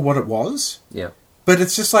it for what it was. Yeah. But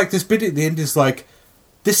it's just like this bit at the end is like,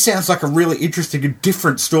 this sounds like a really interesting and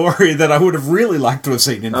different story that I would have really liked to have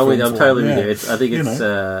seen in I film mean, I'm form. totally Yeah. with you. I think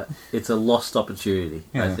You it's a lost opportunity.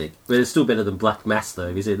 I Yeah. think, but it's still better than Black Mass, though.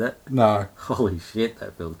 Have you seen that? No. Holy shit,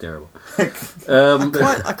 that film's terrible.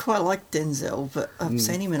 I quite like Denzel, but I've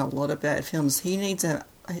seen him in a lot of bad films. He needs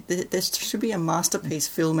there should be a masterpiece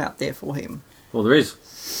film out there for him. Well, there is.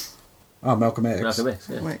 Oh, Malcolm X. Malcolm X.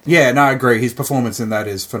 Yeah. Like, Yeah, no, I agree. His performance in that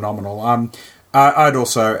is phenomenal. I'd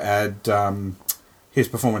also add his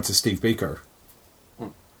performance as Steve Biko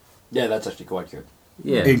Yeah, that's actually quite good.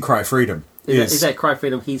 Yeah. in Cry Freedom. Is that Cry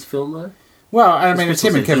Freedom his film though? Well, I mean, it's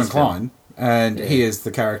him and It's Kevin his film. Kline, and Yeah. he is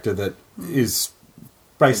the character that is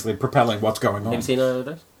basically propelling what's going on. Have you seen either of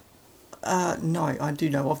those? no, I do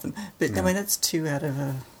know of them, but I mean that's 2 out of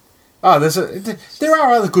a. Oh, there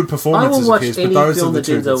are other good I performances will watch of his, but any those are film the that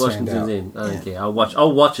two that Denzel stand Washington's out. in. I don't Yeah. care.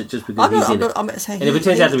 I'll watch it just because he's in it. I'm not saying And if it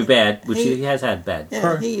turns out to be bad, which he has had bad. Yeah,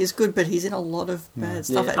 Correct. he is good, but he's in a lot of bad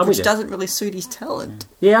stuff, Yeah, I'm with which you. doesn't really suit his talent.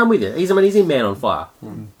 Yeah, I'm with you. He's in Man on Fire,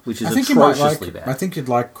 which is I think you might atrociously like. bad. I think you'd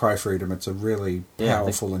like Cry Freedom. It's a really Yeah, I think-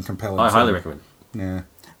 powerful and compelling. I highly film. recommend it. Yeah,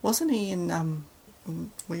 Wasn't he in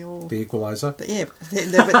we all? The Equalizer. Yeah,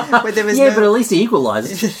 where there was Yeah, no, but at least he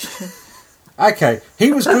equalised. Okay,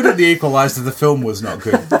 he was good at The Equalizer. The film was not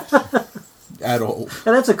good at all.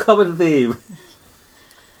 And that's a common theme.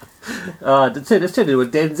 Let's turn into a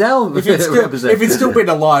Denzel episode. If it's still been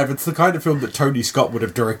alive, it's the kind of film that Tony Scott would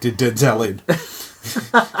have directed Denzel in.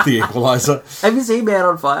 The Equalizer. Have you seen Man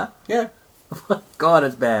on Fire? Yeah, God,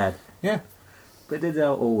 it's bad. yeah. But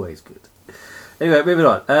Denzel always good. Anyway, moving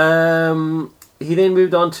on. He then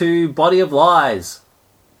moved on to Body of Lies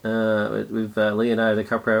with Leonardo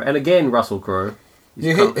DiCaprio and again Russell Crowe.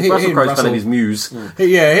 Yeah, Russell he Crowe's and kind Russell- of his muse.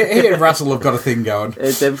 Yeah, he and Russell have got a thing going.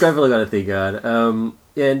 They've definitely got a thing going.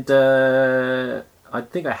 I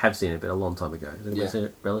think I have seen it, but a long time ago. Have you Yeah. seen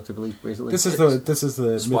it relatively recently? This is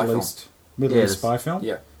the Spy Middle film. East Yeah, East spy film.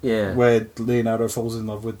 Yeah. yeah. Where Leonardo falls in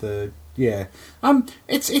love with the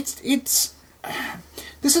it's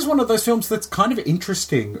this is one of those films that's kind of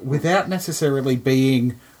interesting without necessarily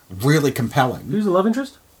being really compelling. Who's the love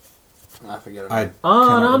interest? I forget it. I Oh cannot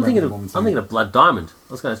no, I'm remember thinking the of woman's I'm name. thinking of Blood Diamond.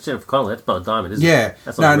 I was going to Jennifer Connelly. That's Blood Diamond, isn't Yeah, it?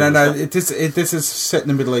 That's no. not really stuff. This is set in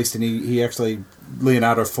the Middle East, and he actually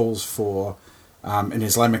Leonardo falls for an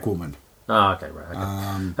Islamic woman. Oh, okay, right.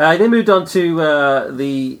 Okay. He then moved on to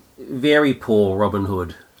the very poor Robin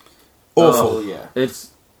Hood. Awful. Oh, yeah.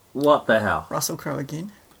 It's what the hell. Russell Crowe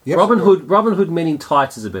again. Yep. Robin Hood Men in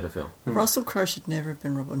Tights is a better film. Russell Crowe should never have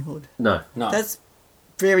been Robin Hood. No. No. That's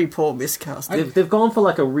very poor miscasting. They've gone for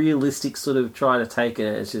like a realistic sort of try to take it.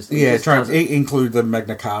 It's just Yeah, just try and doesn't- include the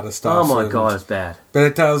Magna Carta stuff. Oh my and- god, it's bad. But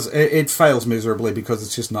it does. It fails miserably because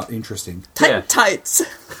it's just not interesting. Yeah. Tights.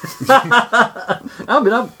 I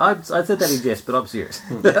mean, I said that in jest, but I'm serious.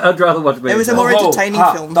 I'd rather watch Men It was in a more Tights. entertaining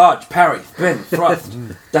Hart, film. Dodge, parry, spin, thrust.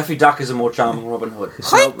 Daffy Duck is a more charming Robin Hood.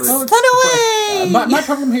 Heights, Well, run away! My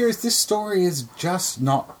problem here is this story is just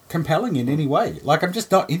not compelling in any way. Like I'm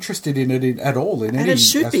just not interested in it at all. In And any it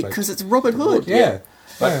should be aspect. because it's Robin Hood. Yeah.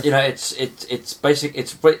 But you know, it's basic.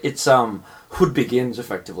 It's Hood Begins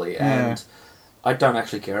effectively, and Yeah. I don't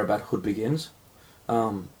actually care about Hood Begins.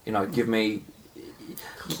 You know, give me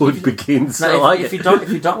Hood Begins. No, I like if it.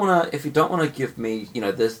 you don't want to give me, you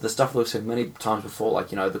know, there's the stuff that we've said many times before,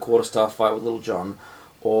 like, you know, the quarterstaff fight with Little John,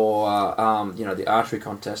 or you know, the archery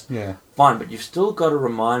contest. Yeah. Fine, but you've still got to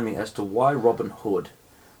remind me as to why Robin Hood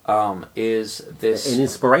is this An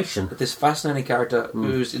inspiration. this fascinating character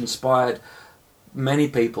who's inspired many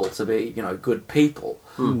people to be, you know, good people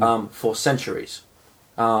for centuries.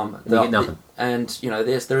 You get nothing. And you know,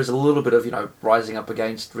 there is a little bit of, you know, rising up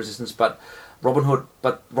against resistance, but Robin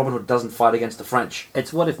Hood doesn't fight against the French.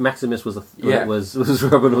 It's what if Maximus was Yeah. was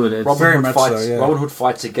Robin Hood. It's, Very much so, yeah. Robin Hood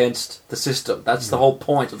fights against the system. That's the whole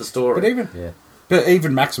point of the story. But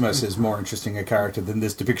even Maximus is more interesting a character than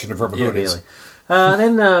this depiction of Robin Yeah, Hood is. really.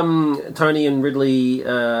 Then Tony and Ridley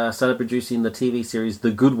started producing the TV series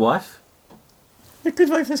The Good Wife, The Good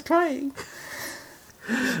Wife is crying.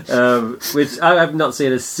 which I have not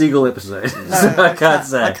seen a single episode, so I can't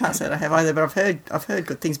say. I can't say that I have either, but I've heard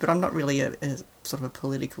good things. But I'm not really a sort of a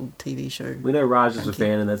political TV show. We know Raj is a Thank you.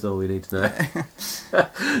 fan, and that's all we need to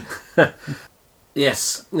know.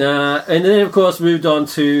 Yes, and then of course moved on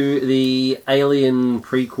to the Alien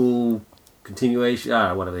prequel continuation,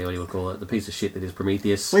 whatever you would call it, the piece of shit that is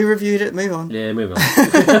Prometheus. We reviewed it. Move on. Yeah, move on.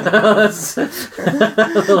 The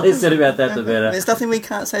less said about that, the better. There's nothing we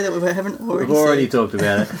can't say that we haven't already We've already said. talked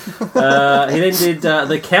about it. He then did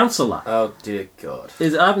The Counselor. Oh dear God! I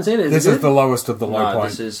haven't seen it. This it is the lowest of the low No, point.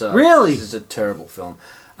 this is Really? This is a terrible film.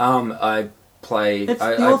 I play. It's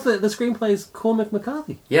I, the I- author. The screenplay is Cormac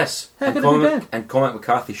McCarthy. Yes, How and could it be Cormac, bad? and Cormac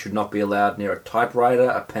McCarthy should not be allowed near a typewriter,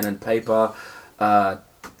 a pen and paper, a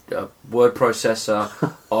word processor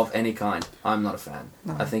of any kind. I'm not a fan.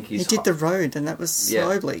 No. I think He he's did The Road, and that was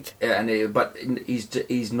so bleak. Yeah, but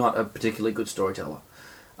he's not a particularly good storyteller,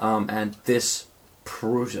 and this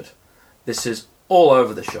proves it. This is all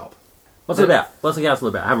over the shop. What's it about? What's The Counselor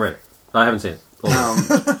about? I haven't read it. I haven't seen it.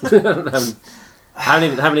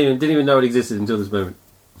 Didn't even know it existed until this moment.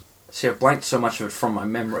 See, I've blanked so much of it from my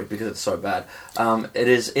memory because it's so bad. It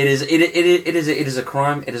is a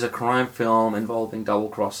crime. It is a crime film involving double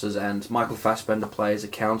crosses, and Michael Fassbender plays a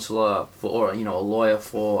counselor or a lawyer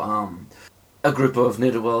for a group of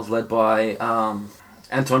ne'er-do-wells led by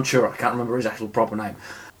Anton Chur. I can't remember his actual proper name,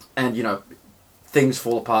 and things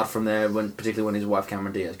fall apart from there particularly when his wife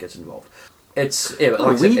Cameron Diaz gets involved. It's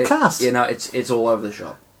weird cast. It's all over the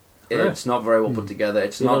shop. Yeah. It's not very well put together.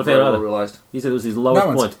 It's You're not not a fan very well either? realised. You said it was his lowest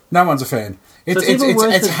point. No one's a fan. It's it's even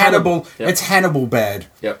worse it's than Hannibal. Yep. It's Hannibal bad.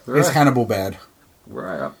 Yep. It's Right. Hannibal bad.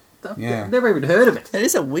 Right. I've Yeah. never even heard of it. It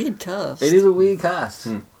is a weird cast. It is a weird cast.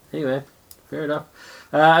 Anyway, fair enough.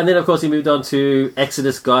 And then, of course, he moved on to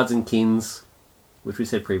Exodus, Gods and Kings, which we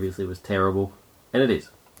said previously was terrible. And it is.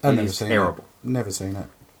 I've It never is seen terrible. it. Never seen it.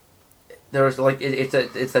 There is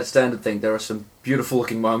it's that standard thing. There are some beautiful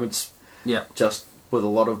looking moments, Yeah. just with a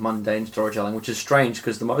lot of mundane storytelling, which is strange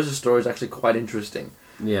because the Moses story is actually quite interesting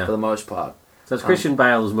Yeah. for the most part. So it's Christian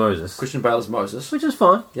Bale as Moses, Christian Bale is Moses. which is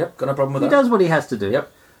fine. Yep, got no problem with He that. does what he has to do. Yep.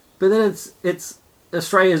 But then it's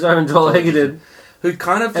Australia's own Joel Egerton Who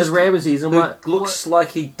kind of as just, Ramesses. And who what looks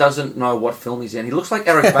like he doesn't know what film he's in. He looks like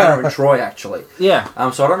Eric Banner in Troy, actually. Yeah.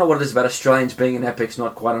 So I don't know what it is about Australians being in epics,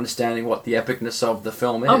 not quite understanding what the epicness of the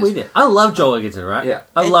film is. I'm with you. I love Joel Egerton, right? Yeah.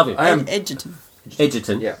 I love him. I am- Edgerton.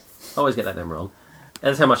 Egerton. Yeah, I always get that name wrong.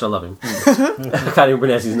 That's how much I love him. I can't even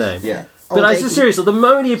pronounce his name. yeah. But Old I Eggy. just seriously, the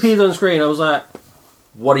moment he appears on screen, I was like,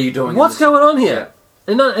 What are you doing? in what's this- going on here? Yeah.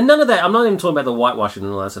 And none of that. I'm not even talking about the whitewashing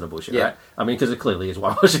and all that sort of bullshit, Yeah. right? I mean, because it clearly is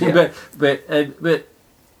whitewashing, Yeah. but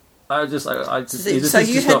I just it's So just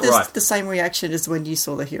you not had right. the same reaction as when you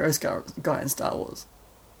saw the heroes guy in Star Wars.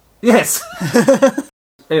 Yes.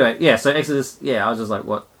 Anyway, yeah. So Exodus, yeah, I was just like,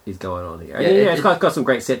 what is going on here? And Yeah, it's got some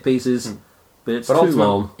great set pieces, but it's too ultimately-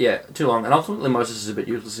 long. Yeah, too long. And ultimately, Moses is a bit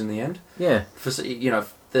useless in the end. Yeah.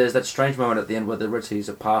 There's that strange moment at the end where the Red Seas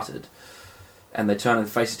are parted, and they turn and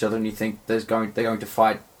face each other, and you think they're going to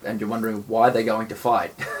fight, and you're wondering why they're going to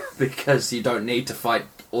fight, because you don't need to fight.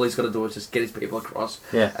 All he's got to do is just get his people across,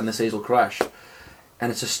 Yeah. and the seas will crash.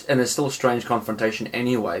 And it's still a strange confrontation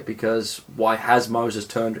anyway, because why has Moses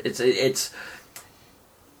turned? It's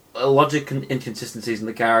a logic inconsistencies in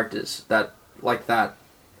the characters that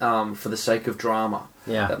for the sake of drama.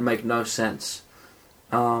 Yeah. That make no sense.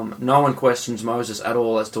 No one questions Moses at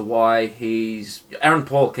all as to why he's... Aaron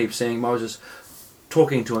Paul keeps seeing Moses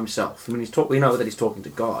talking to himself. I mean, we know that he's talking to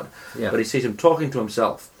God, Yeah. but he sees him talking to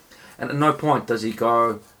himself. And at no point does he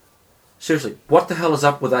go, seriously, what the hell is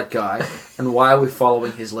up with that guy, and why are we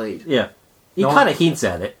following his lead? Yeah. He No kind one- of hints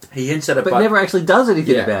at it, He hints at it, but but never actually does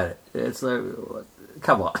anything Yeah. about it. It's like,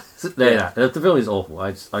 come on. Yeah. The film is awful.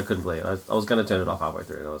 I couldn't believe it. I was going to turn it off halfway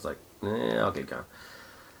through, and I was like, I'll keep going.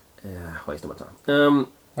 Yeah, wasting my time.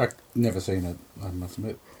 I've never seen it, I must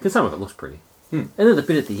admit. Because some of it looks pretty. And then the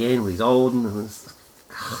bit at the end where he's old, and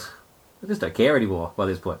I just don't care anymore by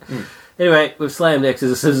this point. Anyway, we've slammed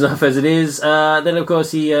Exodus enough as it is. Then, of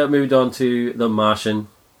course, he moved on to The Martian.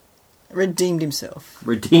 Redeemed himself.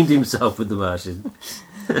 Redeemed himself with The Martian.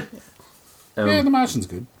 Yeah, The Martian's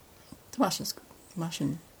good. The Martian's good.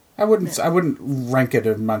 Martian. I wouldn't rank it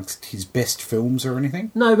amongst his best films or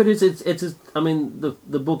anything. No, but it's I mean,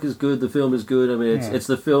 the book is good, the film is good. I mean, it's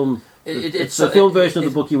the film... It's the film version of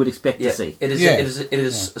the book you would expect to see. It is. Yeah. It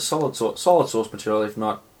is a solid source material, if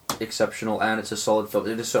not exceptional, and it's a solid film.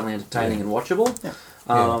 It is certainly entertaining and watchable. Yeah.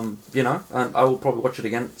 And I will probably watch it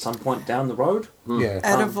again at some point down the road. Yeah.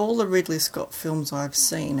 Out of all the Ridley Scott films I've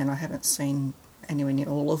seen, and I haven't seen anywhere near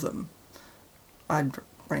all of them, I'd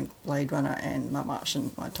rank Blade Runner and The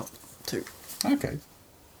Martian my top two. Okay.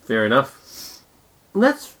 Fair enough. And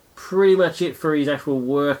that's pretty much it for his actual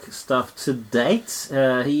work stuff to date.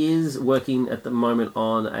 He is working at the moment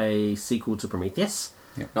on a sequel to Prometheus.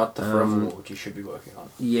 Not the Forever War, which you should be working on.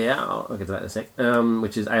 Yeah, I'll get to that in a sec.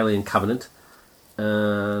 Which is Alien Covenant.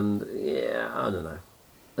 And, yeah, I don't know.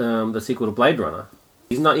 the sequel to Blade Runner.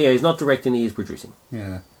 He's not. Yeah, he's not directing. He is producing.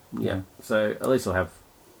 Yeah. Yeah. So at least I'll have.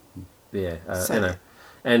 Yeah, So- you know,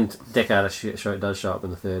 and Deckard does show up in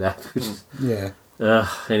the third act. Which is, Yeah.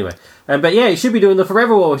 anyway, but yeah, he should be doing the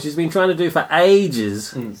Forever War, which he's been trying to do for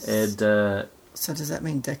ages. And So does that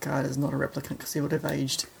mean Deckard is not a replicant because he would have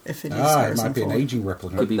aged if it is It Harrison might be an Ford? aging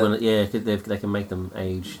replicant. could be one. Yeah, they can make them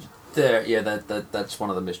aged. That's one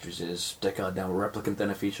of the mysteries. Is Deckard now a replicant? Then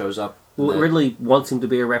if he shows up, Well, Then- Ridley wants him to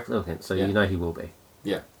be a replicant, so Yeah. you know he will be.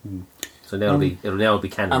 yeah. So now it'll be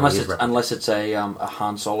canon. Unless it's a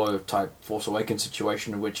Han Solo type Force Awakens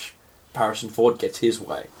situation in which Harrison Ford gets his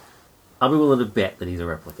way. I'll be willing to bet that he's a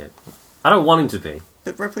replicant. I don't want him to be.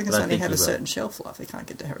 But replicants But I only think have he a will. certain shelf life. They can't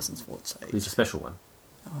get to Harrison Ford's He's age. a special one.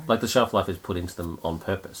 Oh, Like the shelf life is put into them on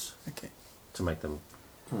purpose okay. to make them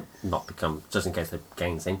not become, just in case they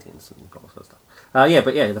gain sentience and all that sort of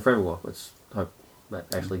stuff. The Forever War. Let's hope that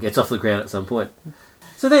actually gets off the ground at some point.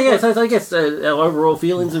 So there you go. So I guess our overall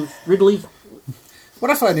feelings of Ridley.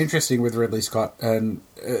 What I find interesting with Ridley Scott, and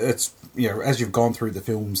it's, as you've gone through the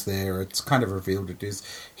films there, it's kind of revealed it is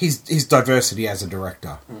his diversity as a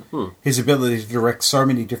director. His ability to direct so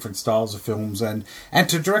many different styles of films and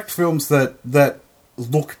to direct films that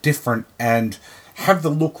look different and have the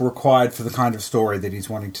look required for the kind of story that he's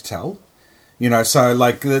wanting to tell. So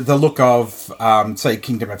like the look of, say,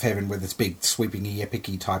 Kingdom of Heaven with its big sweeping-y,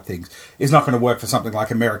 epic-y type things is not going to work for something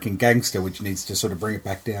like American Gangster, which needs to sort of bring it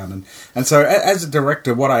back down. And so as a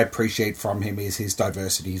director, what I appreciate from him is his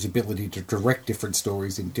diversity, his ability to direct different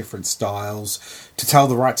stories in different styles to tell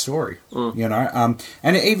the right story,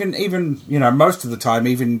 And even most of the time,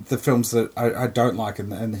 even the films that I don't like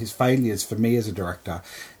and his failures for me as a director,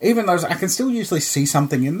 even those, I can still usually see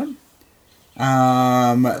something in them.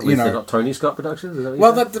 They're not Tony Scott Productions. Is that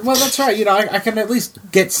what you said? That's right. I can at least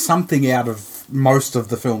get something out of most of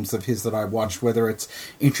the films of his that I watched, whether it's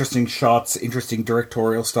interesting shots, interesting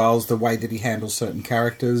directorial styles, the way that he handles certain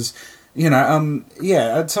characters.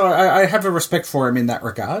 So I have a respect for him in that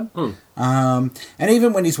regard. And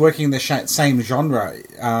even when he's working in the same genre,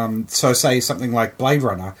 so say something like Blade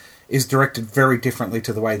Runner is directed very differently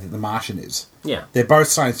to the way that The Martian is. Yeah. They're both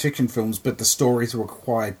science fiction films, but the stories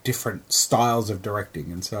require different styles of directing.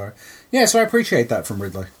 And so I appreciate that from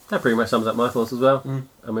Ridley. That pretty much sums up my thoughts as well.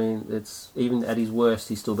 I mean, it's even at his worst,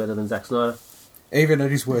 he's still better than Zack Snyder. Even at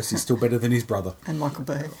his worst, he's still better than his brother. And Michael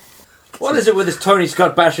Bay. What is it with this Tony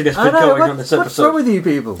Scott bashing that's been going on this What's episode? wrong with you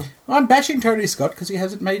people? I'm bashing Tony Scott because he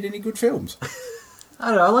hasn't made any good films. I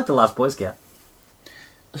don't know. I like The Last Boy Scout.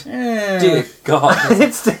 Dear God.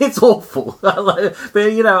 it's awful. But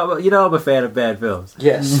I'm a fan of bad films.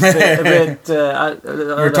 Yes.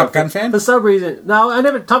 You're a Top Gun fan? For some reason,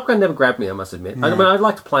 Top Gun never grabbed me. I must admit. I mean, I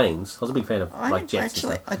liked planes. I was a big fan of jets.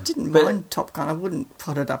 And stuff. I didn't But- mind Top Gun. I wouldn't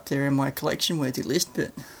put it up there in my collection-worthy list,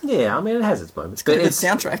 but Yeah, I mean, it has its moments. it's got a But good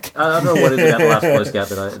soundtrack. I don't know what it is about The Last Boy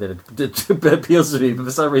Scout that appeals to me, but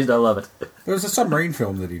for some reason I love it. There was a submarine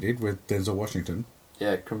film that he did with Denzel Washington.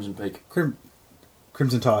 Yeah, Crimson Peak.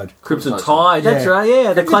 Crimson Tide. Crimson Tide, that's Yeah. right,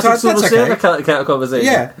 yeah. The Crimson classic Tide, Silver that's okay. Surfer conversation.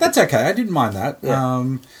 Yeah, that's okay. I didn't mind that. Yeah.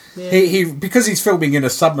 He because he's filming in a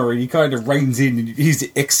submarine, he kind of reins in his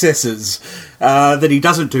excesses that he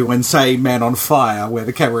doesn't do when, say, Man on Fire, where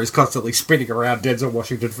the camera is constantly spinning around Denzel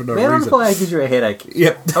Washington for no Man on reason. Fire gives you a headache.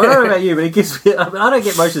 Yep. I don't know about you, but it gives me... I don't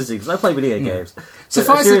get motion sickness. I play video games.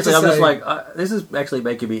 Suffice it Seriously, to I'm just say- like, this is actually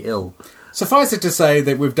making me ill. Suffice it to say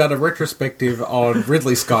that we've done a retrospective on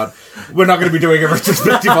Ridley Scott. We're not going to be doing a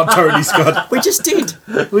retrospective on Tony Scott. We just did.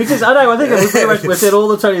 I think we pretty much we've said all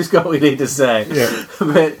the Tony Scott we need to say. Yeah.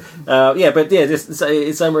 but just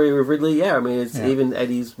in summary with Ridley, yeah, I mean, it's even at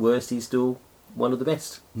his worst, he's still one of the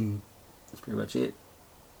best. That's pretty much it.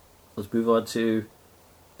 Let's move on to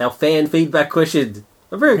our fan feedback question.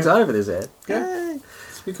 I'm very excited for this, Ed. Yeah,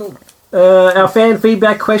 it's pretty cool. Our fan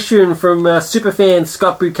feedback question from superfan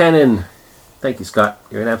Scott Buchanan. Thank you, Scott.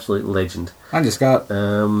 You're an absolute legend. I'm just Scott.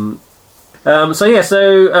 So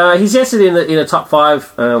he's yes in a top 5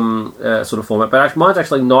 sort of format, but mine's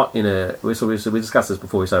actually not in a. We discussed this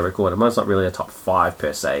before we started recording. Mine's not really a top 5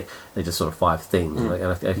 per se. They're just sort of 5 things, and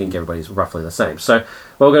I think everybody's roughly the same. So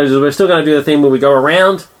what we're going to do is we're still going to do the thing where we go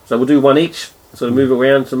around. So we'll do one each, sort of move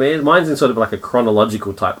around to me. Mine's in sort of like a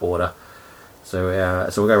chronological type order. So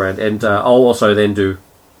we'll go around, and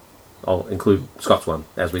I'll include Scott's one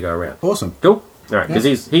as we go around. Awesome. Cool. All right, because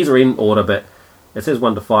he's in order, but it says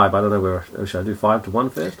 1 to 5. I don't know where should I do 5 to 1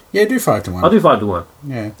 first? Yeah, do 5 to 1. I'll do 5 to 1.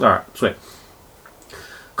 Yeah. All right, sweet.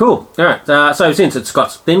 Cool. All right. So since it's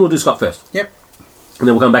Scott's, then we'll do Scott first, Yep. and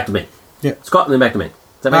then we'll come back to me. Yep. Scott, and then back to me. Does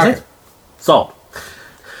that make Okay. sense? Sold.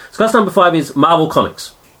 Scott's number 5 is Marvel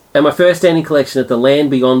Comics. And my first standing collection at the Land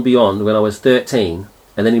Beyond when I was 13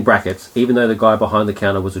 and then in brackets, even though the guy behind the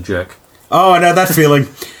counter was a jerk. Oh, I know that feeling.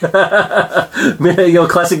 Your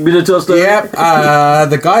classic Minotaur story? Yep.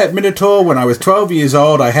 The guy at Minotaur, when I was 12 years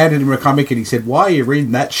old, I handed him a comic and he said, "Why are you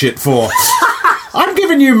reading that shit for?" I'm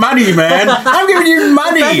giving you money, man. I'm giving you The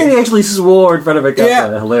fact that money. he actually swore in front of a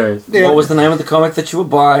customer, Yeah. hilarious. Yeah. What was the name of the comic that you were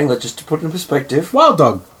buying? Just to put it in perspective. Wild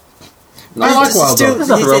Dog. I like Wild Still, Dog. There's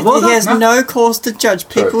nothing wrong with he has that. no cause to judge.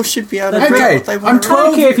 People should be able to Okay, read what they I'm want to I don't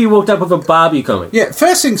 12. care if you walked up with a Barbie comic. Yeah,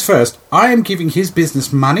 first things first, I am giving his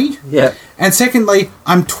business money. Yeah. And secondly,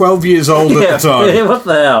 I'm 12 years old Yeah. at the time. What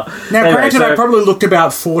the hell? Now, Anyway, granted, so- I probably looked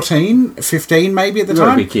about 14, 15 maybe at the You were a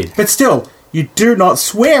time. big kid. But still, you do not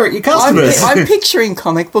swear at your I'm, customers. I'm picturing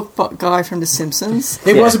comic book guy from The Simpsons.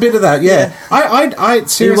 It Yeah. was a bit of that, yeah. I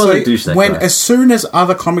seriously, a douchebag when guy. as soon as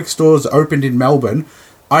other comic stores opened in Melbourne,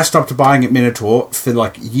 I stopped buying at Minotaur for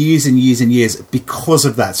like years and years and years because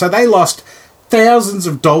of that. So they lost thousands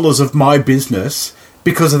of dollars of my business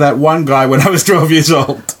because of that one guy when I was 12 years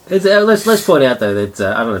old. It's, let's point out though that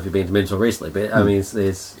I don't know if you've been to Minotaur recently, but I mean,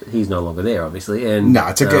 he's no longer there, obviously. And No,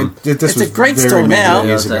 it's a good. This It's a was great very store many now.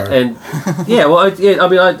 years ago. and yeah, well,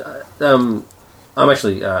 I'm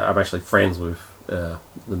actually friends with the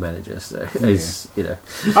manager, so he's Oh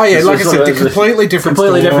yeah, it's like I sort said, of a completely different,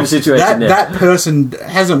 completely store. different situation That now. that person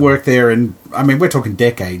hasn't worked there, and I mean, we're talking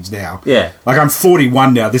decades now. Yeah. like I'm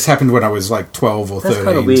 41 now. This happened when I was like 12 or That's 13.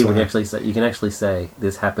 kind of weird so- when you can actually say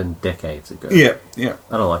this happened decades ago. Yeah, yeah.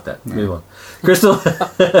 I don't like that. Move on, Crystal.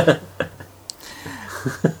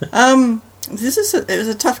 It was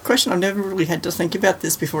a tough question. I've never really had to think about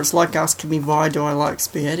this before. It's like asking me why do I like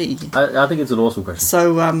spaghetti. I think it's an awesome question.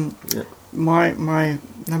 So Yeah. my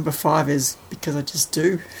number 5 is because I just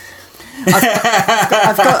do.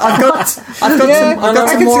 I've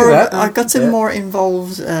got some more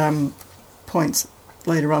involved points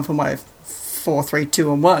later on for my 4, 3,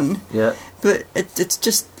 2, and 1. Yeah, But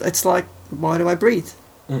it's like, why do I breathe?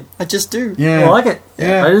 I just do. Yeah, I like it.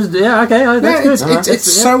 Yeah. Okay, that's Yeah, good. it's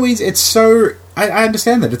so easy. It's so. I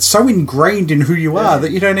understand that it's so ingrained in who you are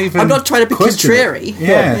that you don't even. I'm not trying to be question it. contrary.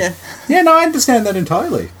 Yeah. Yeah. Yeah, no, I understand that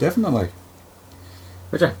entirely. Definitely.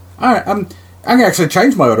 Okay. All right, I'm going to actually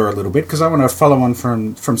change my order a little bit because I want to follow on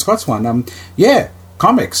from Scott's one.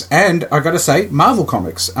 Comics, and I got to say, Marvel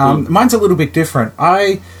comics. Mine's a little bit different.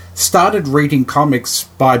 I started reading comics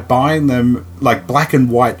by buying them like black and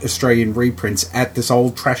white Australian reprints at this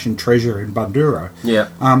old Trash and Treasure in Bundoora. Yeah.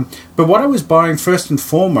 But what I was buying first and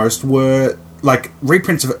foremost were like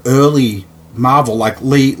reprints of early Marvel, like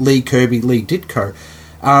Lee Kirby, Lee Ditko.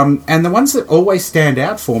 And the ones that always stand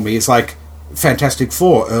out for me is like Fantastic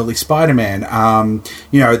Four, early Spider-Man,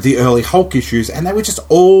 the early Hulk issues, and they were just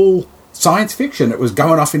all science fiction. It was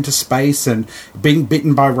going off into space and being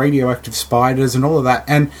bitten by radioactive spiders and all of that.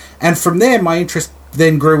 And from there, my interest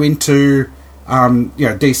then grew into,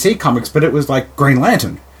 DC comics, but it was like Green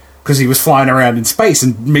Lantern, because he was flying around in space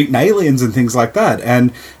and meeting aliens and things like that.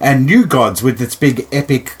 And New Gods with its big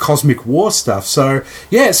epic cosmic war stuff. So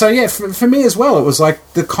for me as well, it was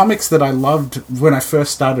like the comics that I loved when I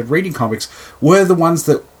first started reading comics were the ones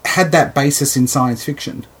that had that basis in science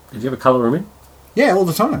fiction. Did you ever colour them in? Yeah, all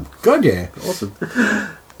the time. God, yeah. Awesome.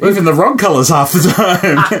 Even the wrong colours half the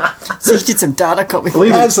time. So you did some data copy.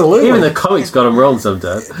 Absolutely. Even the comics got them wrong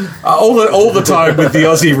sometimes. all the time with the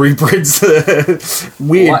Aussie reprints.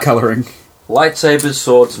 Weird What? colouring. Lightsabers,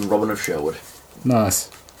 swords, and Robin of Sherwood. Nice.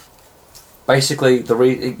 Basically,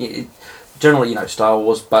 generally, Star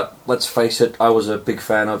Wars, but let's face it, I was a big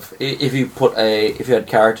fan of. If you had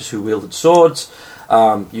characters who wielded swords,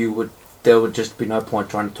 there would just be no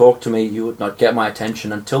point trying to talk to me. You would not get my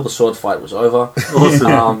attention until the sword fight was over.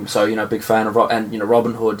 Awesome. Big fan of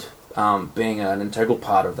Robin Hood being an integral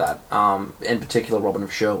part of that. In particular, Robin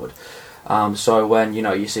of Sherwood. So when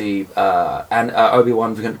you see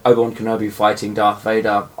Obi-Wan Kenobi fighting Darth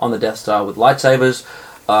Vader on the Death Star with lightsabers,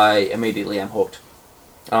 I immediately am hooked.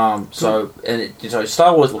 Star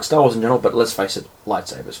Wars in general, but let's face it,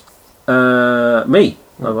 lightsabers. Me.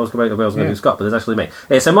 I was going to do Scott, but it's actually me.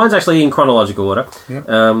 Yeah, so mine's actually in chronological order. Yep.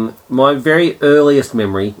 My very earliest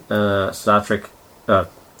memory, Star Trek.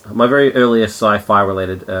 My very earliest sci-fi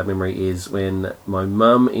related memory is when my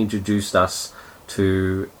mum introduced us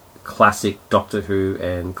to classic Doctor Who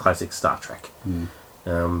and classic Star Trek.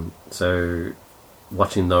 So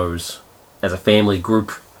watching those as a family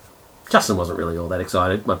group, Justin wasn't really all that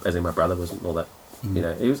excited. As in, my brother wasn't all that.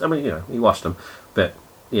 He was. He watched them, but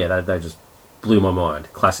yeah, they just blew my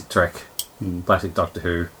mind. Classic Trek, classic Doctor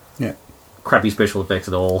Who. Yeah. Crappy special effects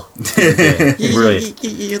and all. Brilliant.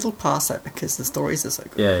 You'll pass that because the stories are so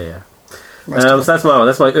good. Yeah. So that's my one.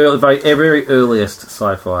 That's my very earliest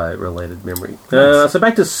sci-fi related memory. Nice. So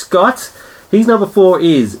back to Scott. His number 4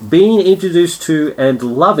 is being introduced to and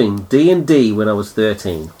loving D&D when I was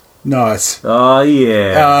 13. Nice. Oh,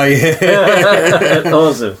 yeah. Oh, yeah.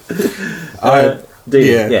 Awesome.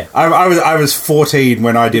 Yeah. I was 14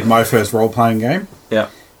 when I did my first role-playing game. Yeah.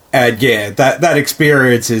 And yeah, that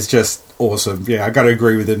experience is just awesome. Yeah, I got to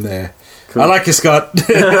agree with him there. Cool. I like you, Scott.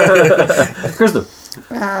 Crystal.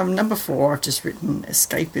 Number 4, I've just written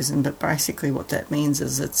escapism, but basically what that means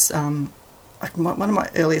is it's like one of my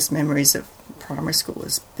earliest memories of primary school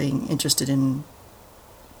is being interested in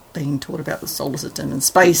being taught about the solar system and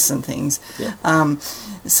space and things. Yeah.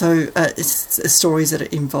 So it's stories that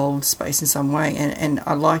involved space in some way, and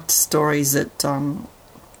I liked stories that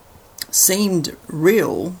seemed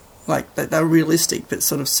real, like that they're realistic but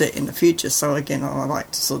sort of set in the future. So again, I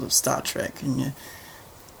liked sort of Star Trek and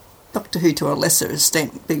Doctor Who to a lesser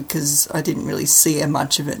extent because I didn't really see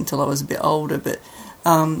much of it until I was a bit older, but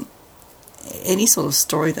any sort of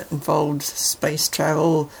story that involved space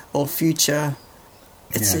travel or future,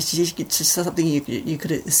 it's just something you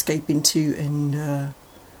could escape into and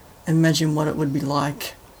imagine what it would be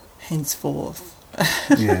like henceforth.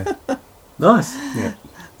 Yeah. Nice. Yeah.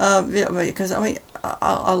 Because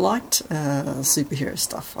I liked superhero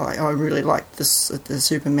stuff. I really liked the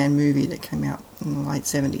Superman movie that came out in the late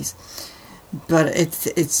 70s. But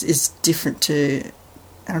it's different to,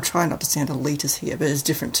 and I'm trying not to sound elitist here, but it's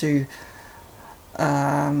different to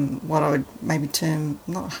what I would maybe term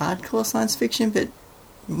not hardcore science fiction, but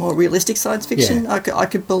more realistic science fiction. Yeah. I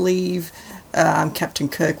could believe Captain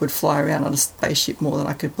Kirk would fly around on a spaceship more than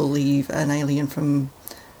I could believe an alien from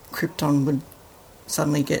Krypton would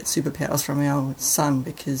suddenly get superpowers from our sun,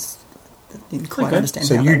 because I didn't quite understand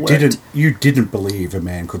so how you that worked. you didn't believe a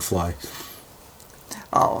man could fly.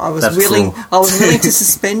 Oh, I was That's willing. cool. I was willing to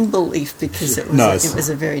suspend belief because it was Nice. it was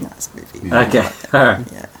a very nice movie. Yeah. Okay. All right.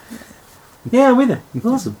 Yeah. Yeah, I'm with it.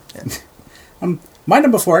 Awesome. My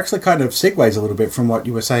number 4 actually kind of segues a little bit from what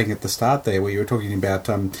you were saying at the start there, where you were talking about,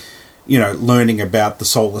 learning about the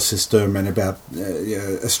solar system and about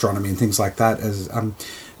astronomy and things like that. As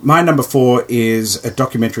my number 4 is a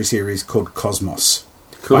documentary series called Cosmos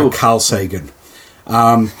by Carl Sagan.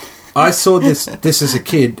 I saw this as a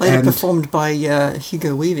kid. Later and performed by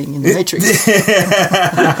Hugo Weaving in The Matrix.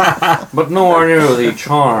 But nowhere near the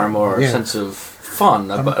charm or Yeah. sense of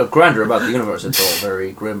fun, a grandeur about the universe. It's all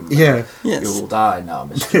very grim. Yeah. Yes. You will die now,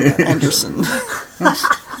 Mr. Anderson.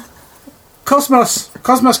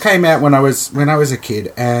 Cosmos came out when I was a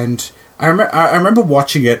kid, and I remember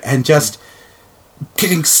watching it and just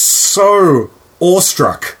getting so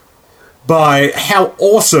awestruck by how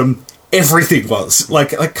awesome everything was.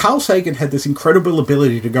 Like Carl Sagan had this incredible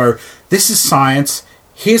ability to go, this is science,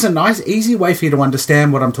 here's a nice easy way for you to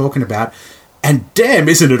understand what I'm talking about, and damn,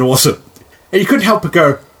 isn't it awesome? And you couldn't help but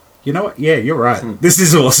go, you know what, yeah, you're right, this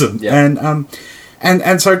is awesome. Yeah.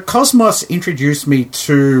 And so Cosmos introduced me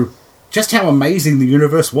to just how amazing the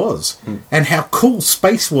universe was, and how cool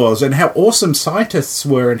space was, and how awesome scientists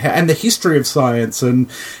were, and the history of science, and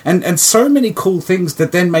so many cool things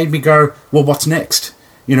that then made me go, well, what's next?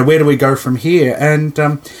 Where do we go from here? And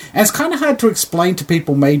it's kind of hard to explain to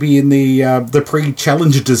people maybe in the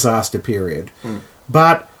pre-Challenger disaster period,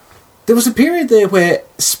 but there was a period there where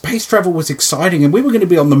space travel was exciting, and we were going to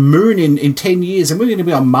be on the moon in 10 years, and we were going to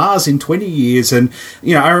be on Mars in 20 years. And,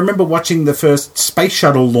 I remember watching the first space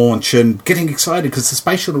shuttle launch and getting excited because the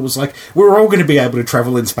space shuttle was like, we were all going to be able to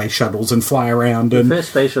travel in space shuttles and fly around. And The first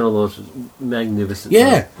space shuttle launch was magnificent.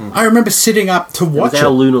 yeah, I remember sitting up to It watch was our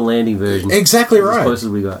lunar landing version. Exactly As right. close as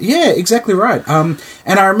we got. Yeah, exactly right. And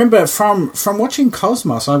I remember from watching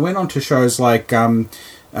Cosmos, I went on to shows like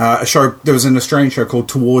a show. There was an Australian show called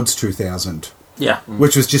Towards 2000, Yeah.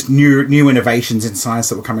 which was just new innovations in science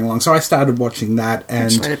that were coming along. So I started watching that, and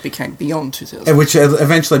Which later became Beyond 2000. which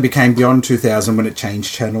eventually became Beyond 2000 when it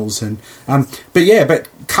changed channels. And but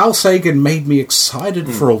Carl Sagan made me excited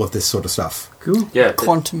for all of this sort of stuff. Cool. Yeah.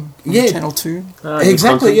 Quantum on Yeah. Channel 2.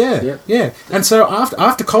 Exactly, Quantum. yeah, Yep. yeah. And so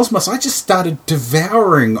after Cosmos, I just started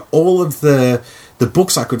devouring all of the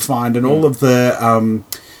books I could find, and all of the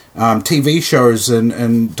TV shows and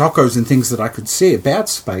docos and things that I could see about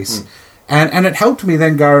space, and it helped me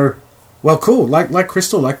then go, well, cool, like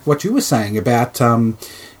Crystal, like what you were saying about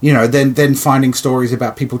then finding stories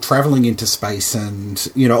about people traveling into space,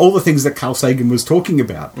 and all the things that Carl Sagan was talking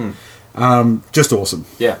about. Just awesome.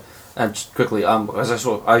 Yeah, and just quickly, as I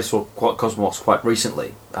saw Cosmos quite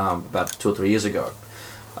recently, about 2 or 3 years ago,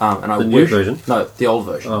 and I The new wish version? no, the old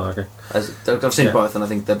version. Oh, okay. I've seen Yeah. both, and I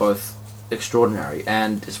think they're both extraordinary.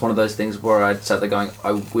 And it's one of those things where I'd sat there going,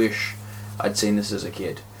 I wish I'd seen this as a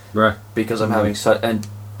kid, Right. because I'm having so. And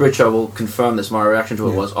Richo will confirm this. My reaction to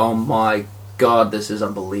it was, oh my God, this is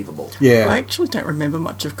unbelievable. I Yeah. actually don't remember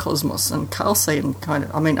much of Cosmos, and Carl Sagan kind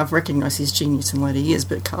of... I mean, I've recognised his genius in later years,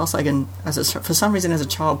 but Carl Sagan, for some reason as a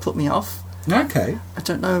child, put me off. Okay. I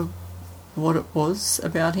don't know what it was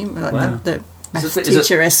about him. Like Wow. the math Is it-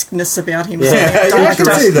 teacher-esqueness about him. Yeah, I can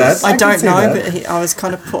see that. I can don't see know, that. but I was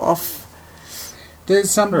kind of put off. There's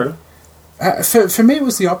some... Fair enough. For me, it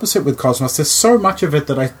was the opposite with Cosmos. There's so much of it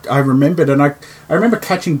that I remembered, and I remember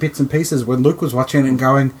catching bits and pieces when Luke was watching it and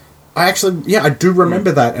going, I do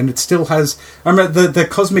remember that, and it still has... I remember the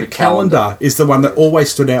Cosmic The calendar. Calendar is the one that always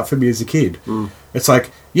stood out for me as a kid. It's like,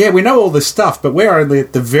 yeah, we know all this stuff, but we're only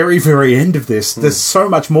at the very, very end of this. There's so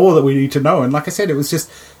much more that we need to know, and like I said, it was just,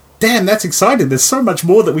 damn, that's exciting. There's so much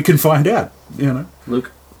more that we can find out, you know?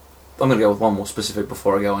 Luke? I'm going to go with one more specific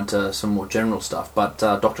before I go into some more general stuff, but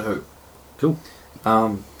Doctor Who. Cool.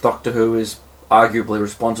 Doctor Who is arguably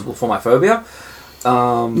responsible for my phobia.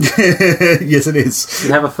 Yes, it is.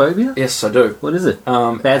 You have a phobia? Yes, I do. What is it?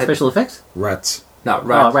 Bad had- special effects? Rats. No,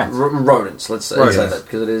 rats. rodents. Let's say Rodents. that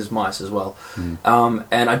because it is mice as well. And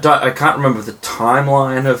I can't remember the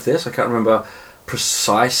timeline of this. I can't remember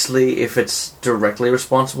precisely if it's directly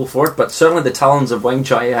responsible for it, but certainly the talons of Wang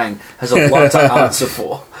Chiang has a lot to answer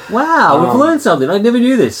for. Wow, we've learned something. I never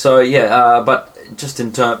knew this. So yeah, but just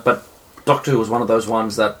in term, but Doctor Who was one of those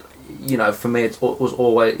ones that, you know, for me it was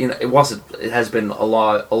always, you know, it has been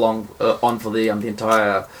on for the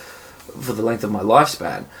entire, for the length of my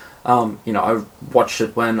lifespan. You know, I watched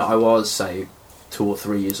it when I was, say, 2 or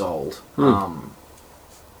 3 years old.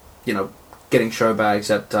 You know, getting show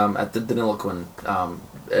bags at the Daniloquin You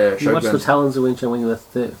watched the showgrounds. Talons of Winter when you were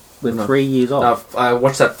 3 years old. I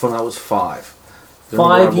watched that when I was 5.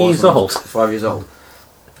 5 years old? 5 years old.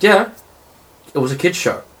 Yeah, it was a kids'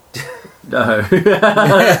 show. No. Now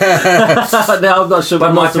I'm not sure, but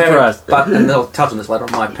I'm not surprised. And they'll touch on this later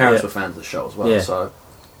on. My parents Yeah. were fans of the show as well. Yeah. So,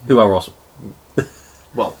 Who are awesome.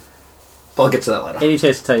 well, I'll get to that later. Any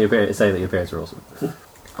chance to tell your parents, say that your parents are awesome?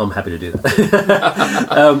 I'm happy to do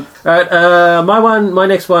that. Alright, my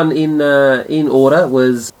next one in order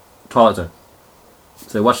was Twilight Zone.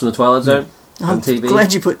 So watching the Twilight Zone on I'm TV.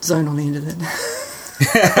 glad you put Zone on the end of that.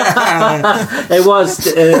 It was.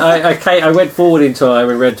 I went forward in time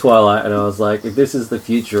and read Twilight, and I was like, if this is the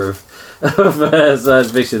future of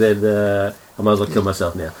science fiction, then I might as well kill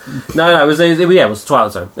myself now. No, it was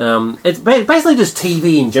Twilight Zone. It's basically just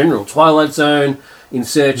TV in general. Twilight Zone, in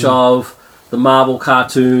search of the Marvel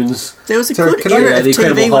cartoons. There was a So good can I- era of The TV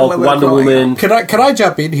Incredible when Hulk, we were Wonder growing Woman. up. Can I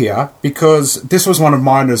jump in here, because this was one of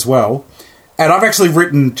mine as well, and I've actually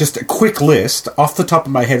written just a quick list off the top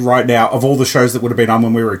of my head right now of all the shows that would have been on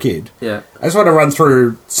when we were a kid. Yeah. I just want to run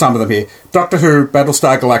through some of them here. Doctor Who,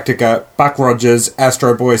 Battlestar Galactica, Buck Rogers,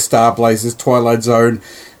 Astro Boy, Star Blazers, Twilight Zone,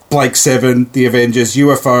 Blake 7, The Avengers,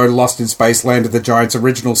 UFO, Lost in Space, Land of the Giants,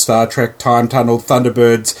 Original Star Trek, Time Tunnel,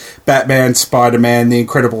 Thunderbirds, Batman, Spider-Man, The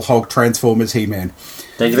Incredible Hulk, Transformers, He-Man.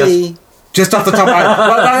 Danger Mouse? The Just off the top of my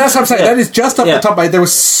well, no, that's what I'm saying. Yeah. That is just off Yeah. the top of my head. There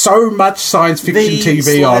was so much science fiction The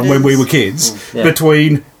TV on when we were kids, Yeah.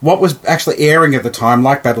 between what was actually airing at the time,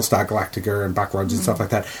 like Battlestar Galactica and Buck Rogers and stuff like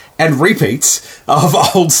that, and repeats of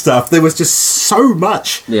old stuff. There was just so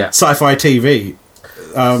much Yeah. sci-fi TV.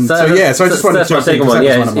 So I just wanted to that's my jump in second because one.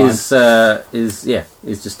 that was one of mine.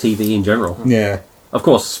 Is just TV in general. Yeah, Of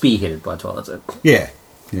course, spearheaded by Twilight Zone. yeah,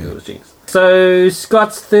 It yeah. was genius. So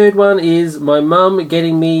Scott's third one is my mum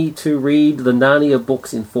getting me to read the Narnia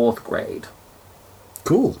books in 4th grade.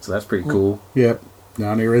 Cool. So that's pretty cool. Yep,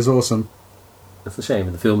 Narnia is awesome. It's a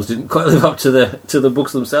shame the films didn't quite live up to the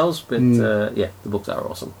books themselves, but the books are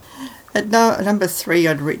awesome. At number 3,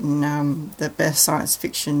 I'd written the best science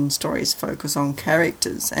fiction stories focus on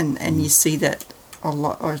characters, and you see that a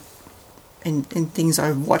lot in things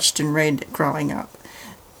I've watched and read growing up.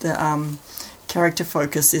 The character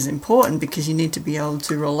focus is important because you need to be able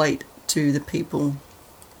to relate to the people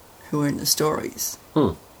who are in the stories.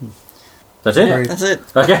 That's it? Great. That's it.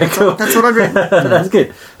 Okay, cool. That's what I'd written. That's good.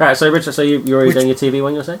 All right, so Richard, so you're already doing your TV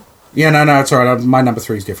one, you're saying? Yeah, no, it's all right. My number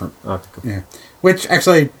 3 is different. Okay, cool. Yeah, which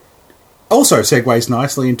actually also segues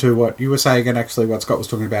nicely into what you were saying, and actually what Scott was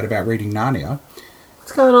talking about reading Narnia.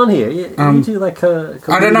 What's going on here? You two like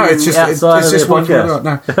I don't know. It's just outside it's of just the one.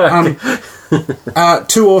 podcast. No,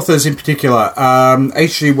 2 authors in particular: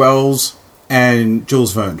 H.G. Wells and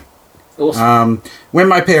Jules Verne. Awesome. When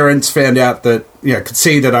my parents found out that, could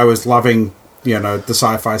see that I was loving, the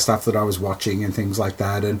sci-fi stuff that I was watching and things like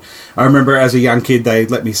that, and I remember as a young kid they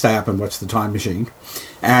let me stay up and watch The Time Machine,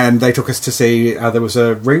 and they took us to see. There was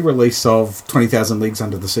a re-release of 20,000 Leagues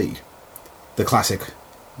Under the Sea, the classic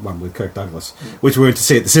one with Kirk Douglas, which we went to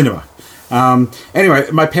see at the cinema. Anyway,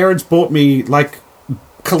 my parents bought me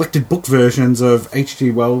collected book versions of H.G.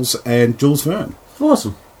 Wells and Jules Verne.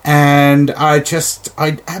 Awesome. And I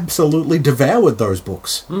absolutely devoured those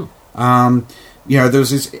books. There was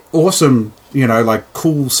this awesome, like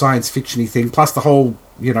cool science fiction-y thing, plus the whole,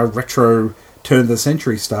 retro turn of the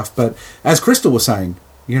century stuff. But as Crystal was saying,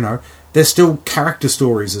 there's still character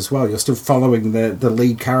stories as well. You're still following the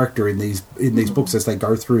lead character in these books as they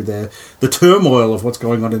go through the turmoil of what's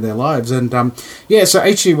going on in their lives. And so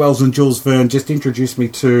H.G. Wells and Jules Verne just introduced me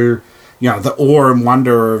to the awe and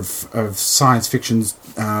wonder of science fiction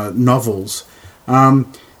novels, and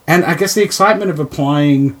I guess the excitement of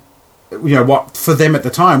applying what for them at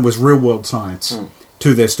the time was real world science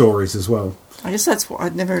to their stories as well. I guess that's what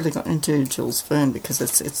I'd never really got into Jules Verne, because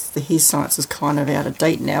his science is kind of out of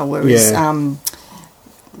date now. Whereas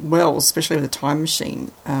Wells, especially with the Time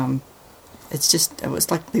Machine, it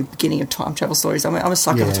was like the beginning of time travel stories. I'm a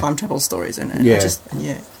sucker for time travel stories, and I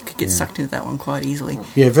could get sucked into that one quite easily.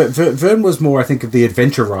 Yeah, Verne was more, I think, of the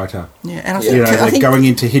adventure writer. Yeah, and I think going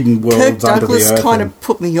into hidden worlds Kirk under the earth. Douglas kind of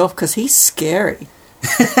put me off because he's scary.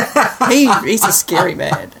 He's a scary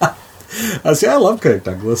man. I love Kirk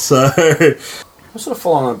Douglas. So I'm sort of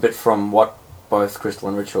following a bit from what both Crystal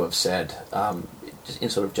and Richard have said, just in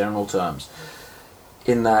sort of general terms,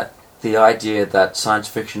 in that the idea that science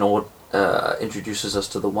fiction introduces us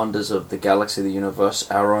to the wonders of the galaxy, the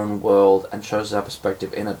universe, our own world, and shows our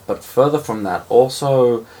perspective in it. But further from that,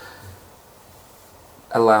 also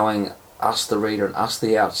allowing us, the reader, and us,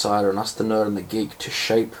 the outsider, and us, the nerd and the geek, to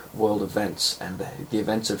shape world events and the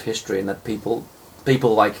events of history, and that people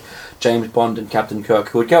like James Bond and Captain Kirk,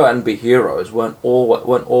 who would go out and be heroes, weren't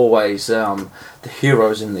always the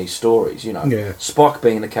heroes in these stories. Spock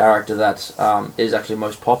being the character that is actually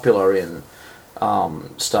most popular in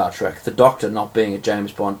Star Trek, the Doctor not being a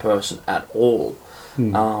James Bond person at all.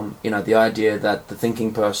 The idea that the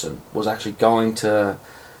thinking person was actually going to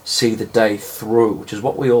see the day through, which is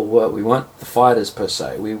what we all were. We weren't the fighters per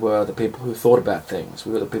se. We were the people who thought about things.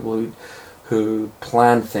 We were the people who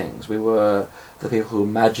planned things. We were the people who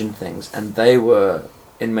imagined things, and they were,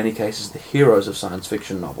 in many cases, the heroes of science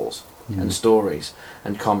fiction novels and stories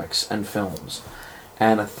and comics and films.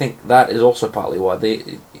 And I think that is also partly why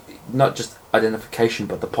not just identification,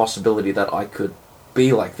 but the possibility that I could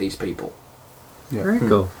be like these people. Yeah. Very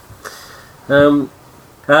cool.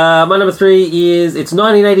 My number 3 is, it's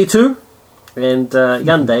 1982, and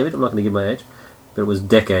young David, I'm not going to give my age, but it was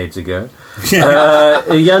decades ago.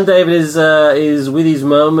 Young David is with his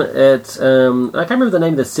mum at, I can't remember the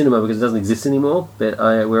name of the cinema because it doesn't exist anymore, but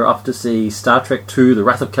we're off to see Star Trek II, The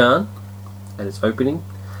Wrath of Khan, at its opening.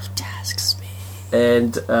 He asks me.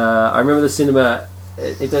 And I remember the cinema,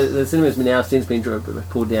 the cinema's now since been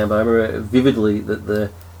pulled down, but I remember vividly that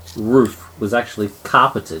the roof was actually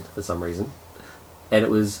carpeted for some reason, and it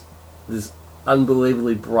was this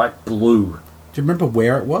unbelievably bright blue. Do you remember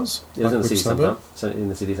where it was? It was in the city somewhere. In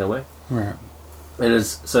the city somewhere. Right. And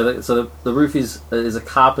it's the roof is a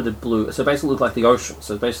carpeted blue. So it basically looked like the ocean.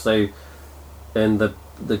 So basically, and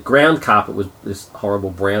the ground carpet was this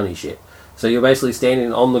horrible browny shit. So you're basically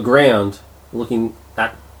standing on the ground looking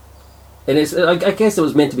at, and I guess it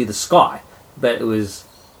was meant to be the sky, but it was,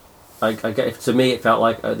 to me it felt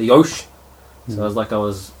like the ocean. So I was like, I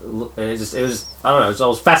was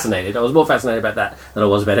fascinated. I was more fascinated about that than I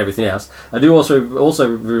was about everything else. I do also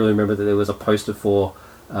really remember that there was a poster for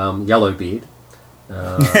Yellowbeard,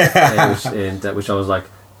 which I was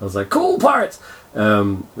like, cool pirates,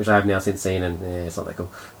 which I have now since seen, and it's not that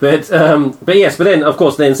cool. But then of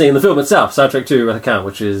course seeing the film itself, Star Trek II: Wrath of Khan,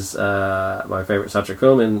 which is my favourite Star Trek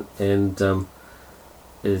film, and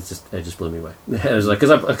it just blew me away. It was like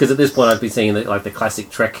because at this point I'd been seeing the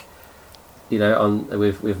classic Trek,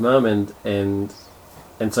 with Mum, and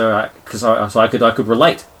so I could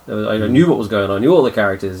relate. I knew what was going on. I knew all the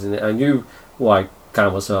characters, and I knew why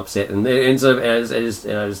Khan was so upset, and I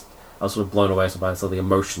was sort of blown away by some of the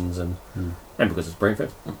emotions and because it's brain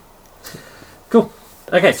food. Cool.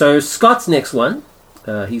 Okay, so Scott's next one,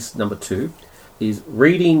 he's number 2, is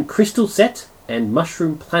reading Crystal Set and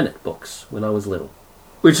Mushroom Planet books when I was little.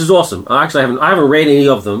 Which is awesome. I haven't read any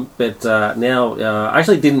of them, but now I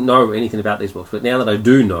actually didn't know anything about these books. But now that I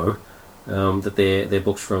do know that they're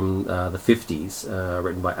books from the 50s,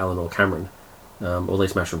 written by Eleanor Cameron, or at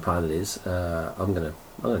least Mushroom Planet is, I'm gonna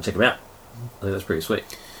check them out. I think that's pretty sweet.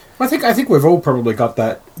 I think we've all probably got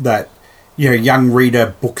that young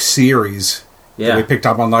reader book series that we picked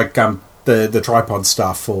up on, like the Tripod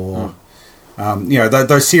stuff, or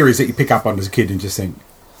those series that you pick up on as a kid and just think,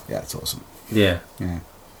 yeah, it's awesome. Yeah.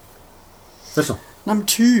 Number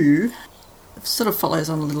 2 sort of follows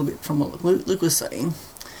on a little bit from what Luke was saying.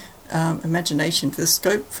 imagination, the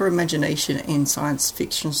scope for imagination in science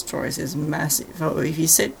fiction stories is massive. Oh, if you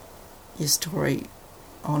set your story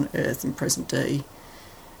on Earth in present day,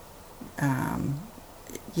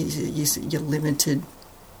 you're limited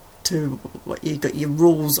to what you've got, your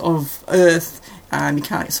rules of Earth. You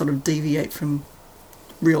can't sort of deviate from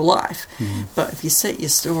real life. Mm. But if you set your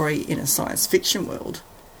story in a science fiction world,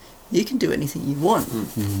 you can do anything you want.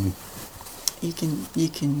 Mm. You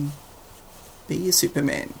can be a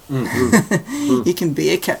Superman. Mm. You can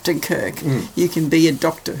be a Captain Kirk. Mm. You can be a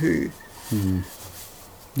Doctor Who. Mm.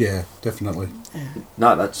 Yeah, definitely. Yeah.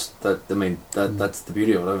 No, that's the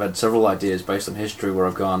beauty of it. I've had several ideas based on history where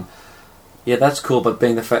I've gone, yeah, that's cool, but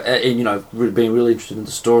being being really interested in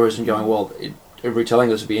the stories and going, well, retelling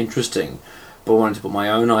this would be interesting, but wanting to put my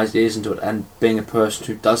own ideas into it, and being a person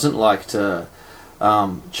who doesn't like to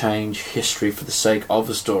change history for the sake of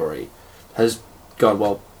a story, has gone,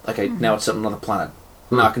 well, okay, now it's set on another planet.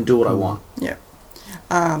 Now I can do what I want. Yeah.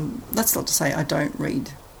 That's not to say I don't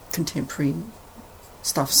read contemporary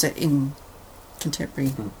stuff set in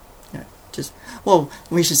contemporary,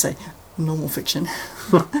 we should say normal fiction.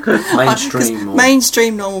 Mainstream.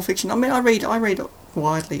 Mainstream normal fiction. I mean, I read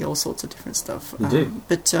widely all sorts of different stuff. You do?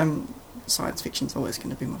 But science fiction's always going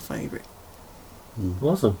to be my favourite.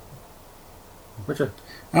 Awesome. Richard?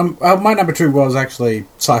 My number 2 was actually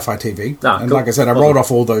sci-fi TV. And cool. like I said, I rolled off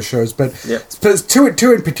all those shows, but Yep.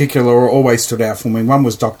 two in particular always stood out for me. One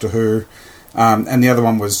was Doctor Who, and the other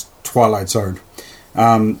one was Twilight Zone.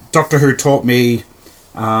 Doctor Who taught me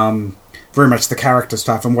very much the character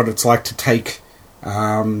stuff and what it's like to take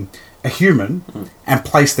a human and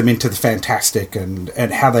place them into the fantastic and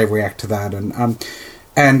how they react to that.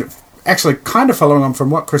 And actually, kind of following on from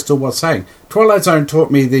what Crystal was saying, Twilight Zone taught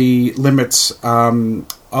me the limits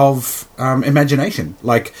of imagination,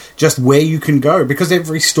 like just where you can go, because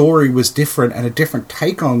every story was different and a different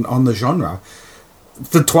take on the genre.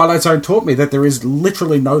 The Twilight Zone taught me that there is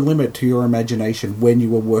literally no limit to your imagination when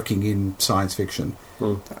you are working in science fiction.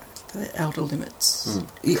 The outer limits.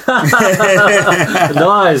 Nice,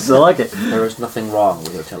 I like it. There is nothing wrong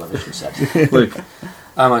with your television set. Luke? Okay,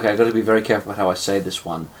 I've got to be very careful about how I say this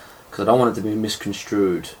one, because I don't want it to be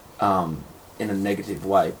misconstrued in a negative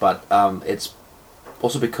way, but it's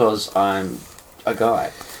also because I'm a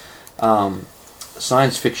guy.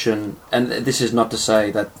 Science fiction, and this is not to say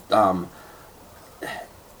that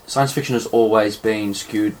science fiction has always been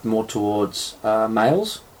skewed more towards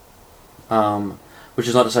males, which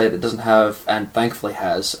is not to say that it doesn't have, and thankfully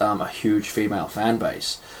has, a huge female fan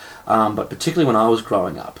base. But particularly when I was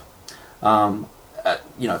growing up,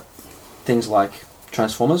 things like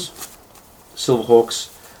Transformers, Silverhawks,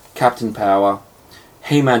 Captain Power,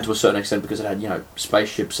 He-Man to a certain extent because it had,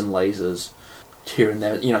 spaceships and lasers here and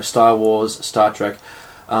there, Star Wars, Star Trek,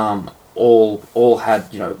 all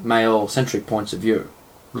had, male-centric points of view.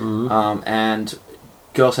 Mm-hmm. And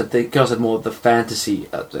girls had more of the fantasy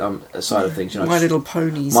side of things. My Little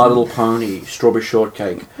Ponies. My Little Pony, Strawberry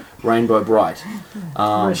Shortcake, Rainbow Bright.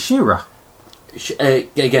 She-Ra.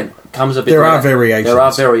 Again, comes a bit. There are variations. There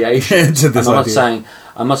are variations. to this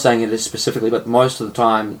I'm not saying it is specifically, but most of the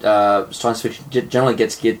time, science fiction generally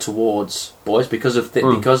gets geared towards boys because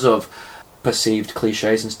of perceived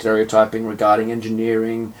cliches and stereotyping regarding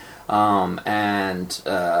engineering, and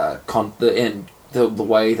the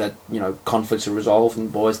way that conflicts are resolved in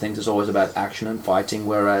boys' things is always about action and fighting,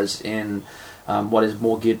 whereas in what is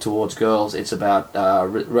more geared towards girls, it's about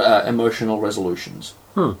emotional resolutions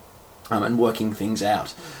and working things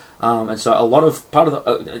out. And so a lot of part of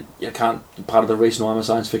the reason why I'm a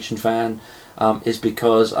science fiction fan is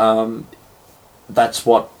because that's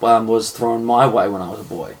what was thrown my way when I was a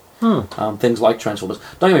boy. Things like Transformers.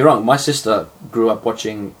 Don't get me wrong, my sister grew up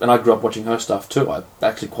watching, and I grew up watching her stuff too. I'm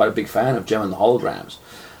actually quite a big fan of Gem and the Holograms.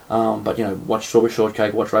 But watched Strawberry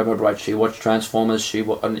Shortcake, watched Rainbow Bright. She watched Transformers. She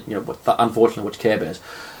unfortunately watched Care Bears.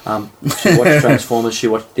 She watched Transformers. She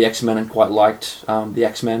watched the X-Men and quite liked the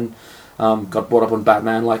X-Men. Got brought up on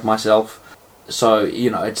Batman like myself. So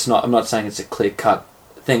it's not. I'm not saying it's a clear-cut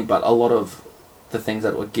thing, but a lot of the things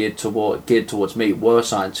that were geared towards me were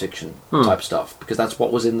science fiction type stuff, because that's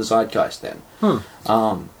what was in the zeitgeist then.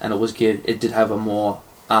 And it was geared. It did have a more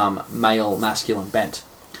male, masculine bent,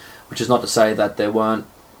 which is not to say that there wasn't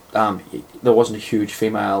a huge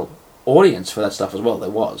female audience for that stuff as well. There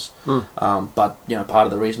was, but part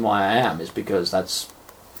of the reason why I am is because that's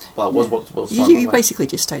Well, it was You're basically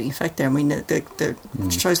just stating fact there. I mean, the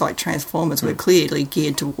shows like Transformers were clearly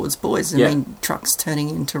geared towards boys. I mean, trucks turning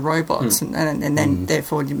into robots, and then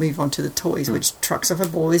therefore you move on to the toys, which trucks are for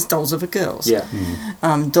boys, dolls are for girls. Yeah.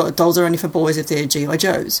 Dolls are only for boys if they're G.I.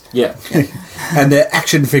 Joes. Yeah. And they're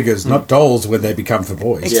action figures, not dolls when they become for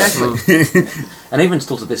boys. Exactly. And even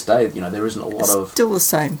still to this day, there isn't a lot It's still the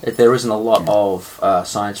same. There isn't a lot of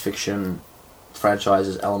science fiction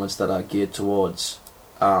franchises, elements that are geared towards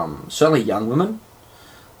certainly young women.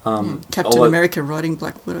 Captain America riding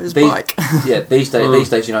Black Widow's bike. These days,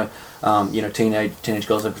 teenage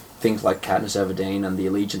girls have things like Katniss Everdeen and the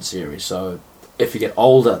Allegiant series. So if you get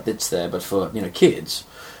older, it's there. But for kids,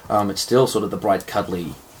 it's still sort of the bright,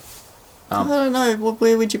 cuddly. I don't know.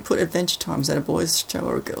 Where would you put Adventure Time? Is that a boys' show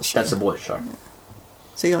or a girls' show? That's a boys' show.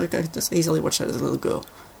 So you could just easily watch that as a little girl.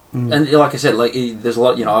 And like I said, there's a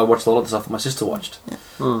lot. I watched a lot of the stuff that my sister watched.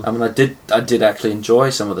 Yeah. I mean, I did actually enjoy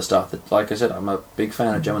some of the stuff that, like I said, I'm a big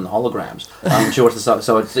fan of Gem and the Holograms. She watched the stuff,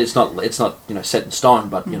 so it's not set in stone,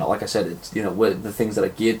 but like I said, it's where the things that are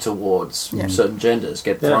geared towards certain genders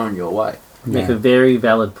get thrown your way. Make a very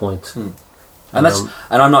valid point. And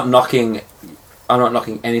I'm not knocking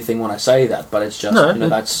anything when I say that, but it's just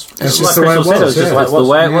that's It's just the way it was. It's just the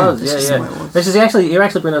way it was. It's just the way it was. This is actually you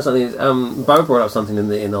actually bring up something. Bo brought up something in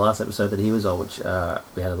the last episode that he was on, which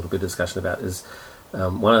we had a little bit of discussion about. Is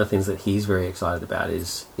one of the things that he's very excited about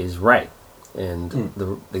is Rey and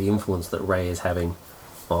the influence that Rey is having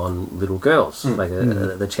on little girls, like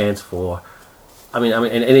the chance for. Even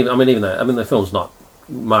though the film's not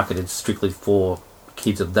marketed strictly for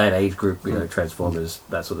kids of that age group, Transformers,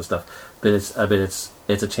 that sort of stuff. But it's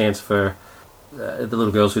a chance for the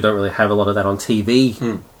little girls who don't really have a lot of that on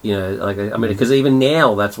TV. Because even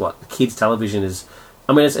now, that's what kids' television is.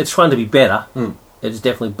 I mean, it's trying to be better. It's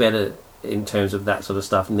definitely better in terms of that sort of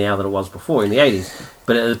stuff now than it was before in the 80s.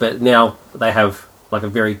 But now they have like a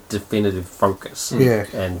very definitive focus. Yeah,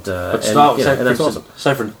 and that's awesome.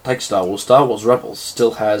 So take Star Wars. Star Wars Rebels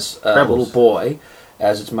still has a little boy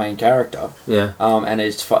as its main character. Yeah. And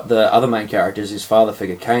the other main character is his father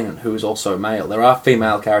figure, Kanan, who is also male. There are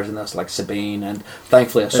female characters in this, like Sabine, and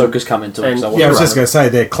thankfully Ahsoka's come into it. So I was just going to say,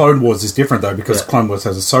 their Clone Wars is different, though, because Clone Wars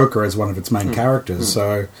has Ahsoka as one of its main characters,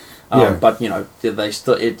 so... but,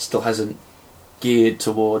 it still hasn't geared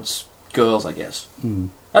towards girls, I guess.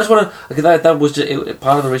 I just want to... That was just,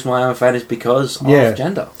 part of the reason why I'm a fan is because of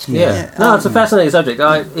gender. Yeah. No, it's a fascinating subject.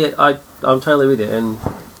 I'm totally with you, and...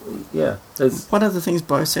 Yeah, one of the things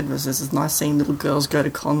Bo said was this is nice seeing little girls go to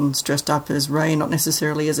cons dressed up as Rey, not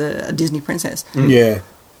necessarily as a Disney princess. Yeah.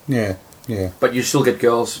 But you still get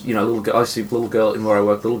girls, I see little girl in where I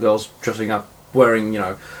work, little girls dressing up, wearing,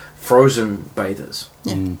 Frozen bathers.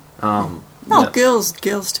 Yeah. Girls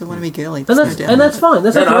still want to be girly. And that's fine.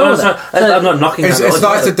 That's I'm not knocking that. It's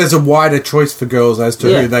nice that there's a wider choice for girls as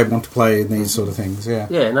to who they want to play in these sort of things. Yeah.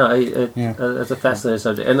 Yeah. No. It's a fascinating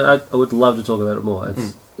subject, and I would love to talk about it more.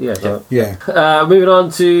 Moving on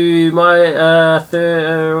to my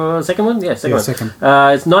second one. Yeah, second one.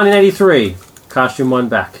 It's 1983. Cast your mind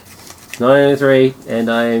back. 1983, and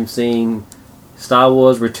I am seeing Star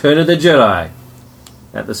Wars: Return of the Jedi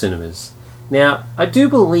at the cinemas. Now, I do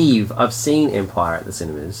believe I've seen Empire at the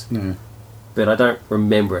cinemas, but I don't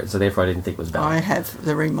remember it, so therefore I didn't think it was bad. I have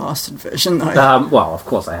the remastered version, though. Well, of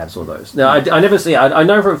course I have saw those. No, I never see... I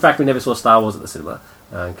know for a fact we never saw Star Wars at the cinema.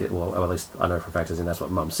 Well, at least I know for a fact, as in that's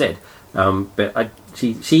what Mum said. But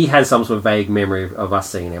she has some sort of vague memory of us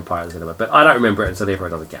seeing Empire at the cinema, but I don't remember it, so therefore it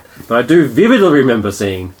doesn't count. But I do vividly remember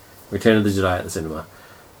seeing Return of the Jedi at the cinema.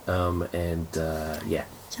 Yum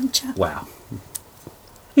cha. Wow.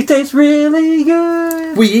 It tastes really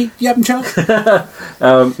good. We eat yum cha.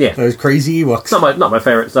 Those crazy Ewoks. Not my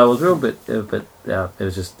favourite Star Wars film, but it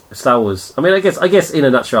was just Star Wars. I mean, I guess in a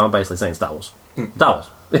nutshell, I'm basically saying Star Wars. Star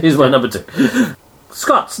Wars is my number 2.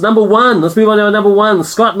 Scott's number 1. Let's move on to our number 1.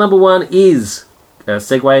 Scott number 1 is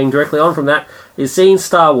segueing directly on from that. Is seeing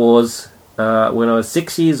Star Wars when I was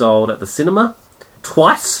 6 years old at the cinema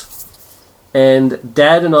twice. And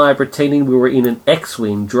Dad and I pretending we were in an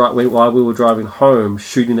X-Wing while we were driving home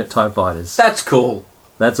shooting at TIE fighters. That's cool.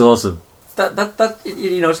 That's awesome.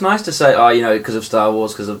 It's nice to say, because of Star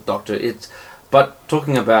Wars, because of Doctor. But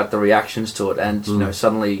talking about the reactions to it and,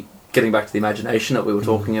 suddenly getting back to the imagination that we were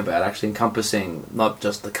talking about, actually encompassing not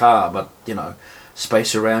just the car, but,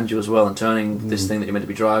 space around you as well, and turning this thing that you're meant to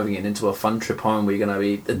be driving in into a fun trip home where you're going to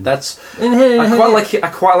be... I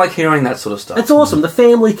quite like hearing that sort of stuff. It's awesome, the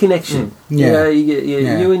family connection.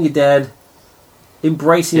 You and your dad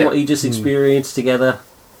embracing what you just experienced together.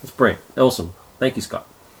 It's brilliant. Awesome. Thank you, Scott.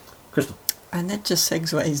 Crystal. And that just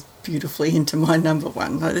segues beautifully into my number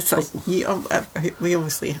one. It's like we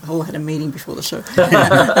obviously all had a meeting before the show.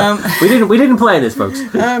 We didn't plan this, folks.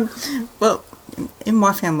 Well, in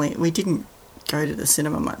my family, we didn't go to the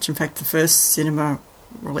cinema much. In fact, the first cinema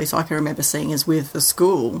release I can remember seeing is with the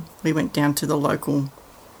school. We went down to the local,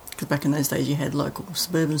 because back in those days you had local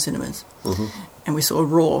suburban cinemas, and we saw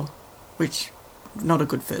Raw, which not a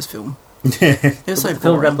good first film. It was so Film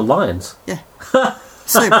boring. about the lions. Yeah.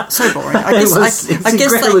 So boring.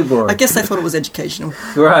 I guess they thought it was educational.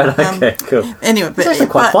 Right, okay, cool. Anyway, but It's actually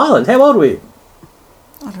quite violent. How old were you?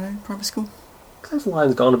 I don't know, primary school. Those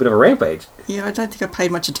lions go on a bit of a rampage. Yeah, I don't think I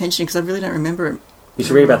paid much attention because I really don't remember it. You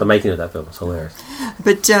should read about the making of that film. It's hilarious.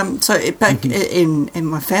 But back in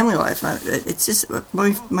my family life, it's just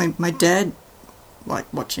my dad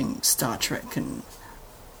liked watching Star Trek and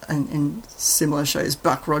similar shows,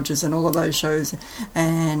 Buck Rogers and all of those shows,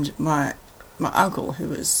 and my uncle, who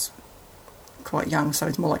was quite young, so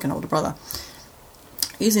he's more like an older brother,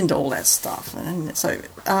 he's into all that stuff. And so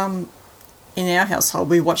in our household,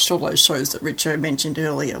 we watched all those shows that Richo mentioned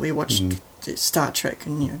earlier. We watched Star Trek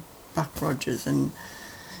and Buck Rogers and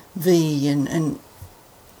V and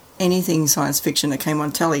anything science fiction that came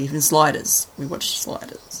on telly, even Sliders. We watched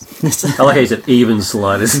Sliders. I like how you said even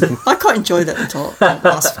Sliders. I quite enjoyed that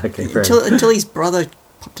until his brother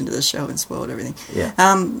popped into the show and spoiled everything. Yeah.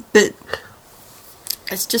 But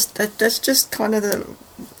it's just that's just kind of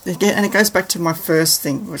and it goes back to my first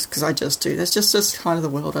thing, because I just do. That's just kind of the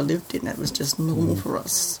world I lived in. That was just normal for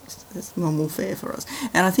us. It's normal fare for us.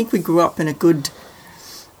 And I think we grew up in a good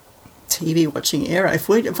TV watching era.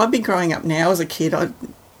 If I'd been growing up now as a kid,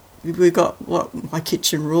 we got My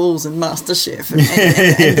Kitchen Rules and MasterChef and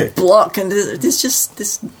The Block, and there's just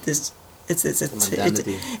this. It's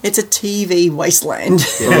a TV wasteland.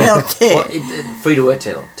 Free-to-air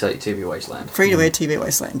TV wasteland. Free-to-air TV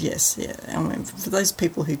wasteland, yes. Yeah. I mean, for those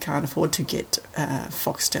people who can't afford to get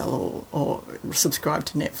Foxtel or subscribe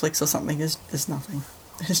to Netflix or something, there's nothing.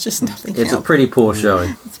 There's just nothing. It's a pretty poor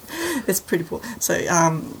showing. It's pretty poor. So,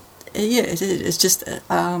 it's just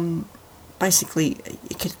basically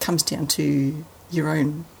it comes down to your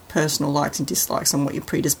own personal likes and dislikes and what you're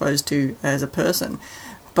predisposed to as a person.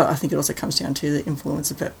 But I think it also comes down to the influence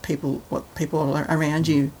of what people around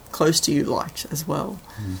you, close to you, liked as well.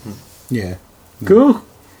 Mm-hmm. Yeah. Cool.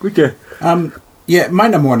 Okay. My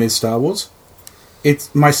number one is Star Wars.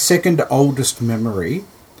 It's my second oldest memory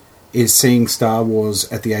is seeing Star Wars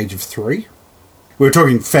at the age of 3. We were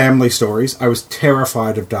talking family stories. I was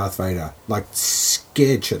terrified of Darth Vader, like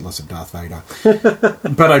scared shitless of Darth Vader.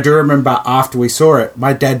 But I do remember after we saw it,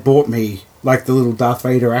 my dad bought me like the little Darth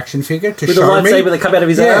Vader action figure to with show the lightsaber that come out of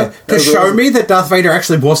his arm. To show me that Darth Vader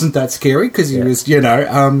actually wasn't that scary because he was,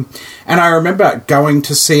 and I remember going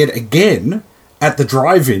to see it again at the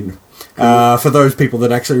drive-in. For those people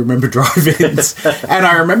that actually remember drive-ins, and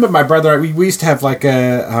I remember my brother. We used to have like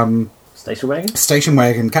a station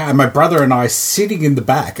wagon car, and my brother and I sitting in the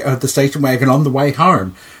back of the station wagon on the way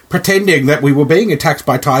home, pretending that we were being attacked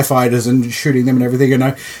by TIE fighters and shooting them and everything.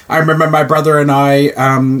 And I remember my brother and I,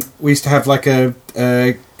 we used to have like a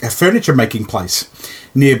furniture making place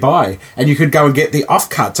nearby, and you could go and get the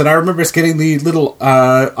offcuts. And I remember us getting the little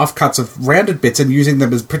offcuts of rounded bits and using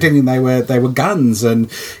them as pretending they were guns,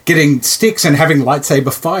 and getting sticks and having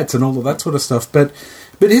lightsaber fights and all of that sort of stuff. But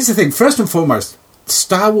here's the thing: first and foremost,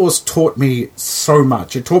 Star Wars taught me so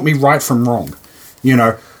much. It taught me right from wrong.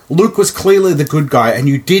 Luke was clearly the good guy, and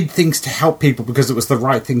you did things to help people because it was the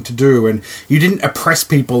right thing to do, and you didn't oppress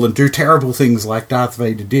people and do terrible things like Darth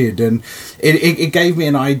Vader did. And it gave me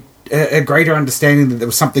a greater understanding that there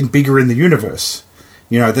was something bigger in the universe.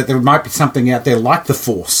 That there might be something out there like the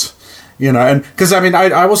Force. And because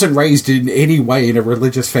I wasn't raised in any way in a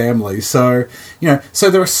religious family, so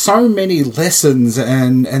so there are so many lessons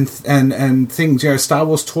and things. Star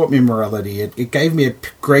Wars taught me morality. It gave me a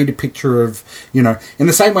greater picture of in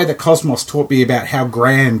the same way that Cosmos taught me about how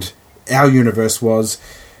grand our universe was.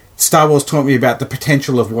 Star Wars taught me about the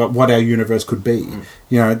potential of what our universe could be.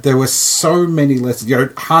 There were so many lessons.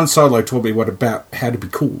 Han Solo taught me about how to be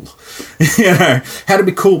cool. How to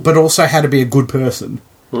be cool, but also how to be a good person.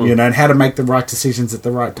 And how to make the right decisions at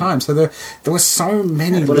the right time. So there were so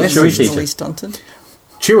many lessons. Chewie stunted.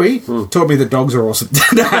 Chewie taught me that dogs are awesome. Well,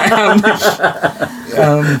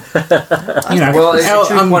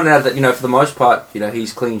 Chewie pointed out that for the most part,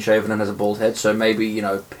 he's clean shaven and has a bald head. So maybe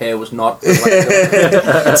hair was not.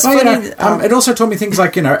 It also taught me things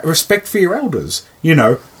like respect for your elders.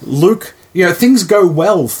 Luke. Things go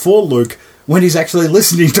well for Luke when he's actually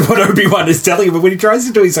listening to what Obi-Wan is telling him. But when he tries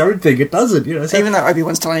to do his own thing, it doesn't. You know, so, Even though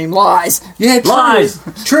Obi-Wan's telling him lies. yeah, true, Lies!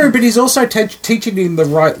 true. But he's also teaching him the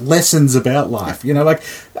right lessons about life. You know, like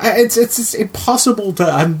it's impossible to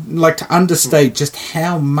to understate just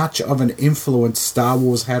how much of an influence Star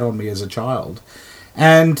Wars had on me as a child,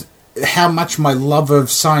 and how much my love of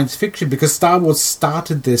science fiction, because Star Wars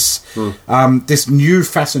started this this new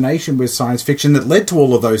fascination with science fiction that led to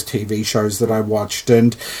all of those TV shows that I watched,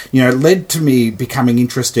 and led to me becoming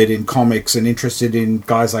interested in comics and interested in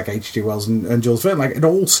guys like H.G. Wells and Jules Verne. Like, it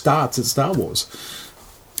all starts at Star Wars.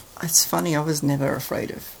 It's funny, I was never afraid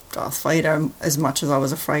of Darth Vader as much as I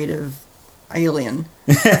was afraid of Alien.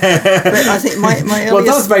 But I think my earliest... Well,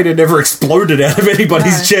 Darth Vader never exploded out of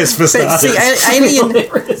anybody's chest, for But starters.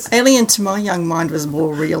 see, Alien to my young mind was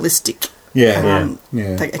more realistic. Yeah.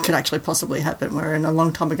 That it could actually possibly happen, where in a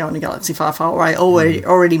long time ago in a galaxy far, far away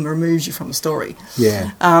already removes you from the story.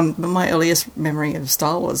 Yeah. But my earliest memory of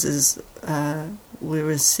Star Wars is we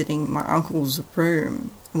were sitting in my uncle's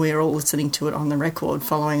room. We were all listening to it on the record,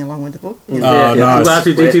 following along with the book. Nice. We'll have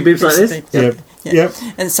to do 2 beeps like this. Yep. Yep.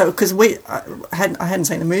 And so, because I hadn't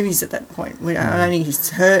seen the movies at that point,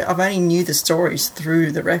 I've only knew the stories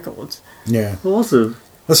through the records. Yeah. Awesome.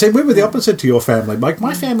 I see, we were the opposite to your family. Like,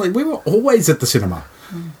 my family, we were always at the cinema.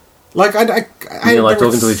 Like, You there like were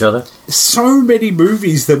talking to each other? so many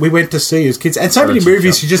movies that we went to see as kids, and so many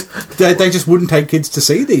movies they just wouldn't take kids to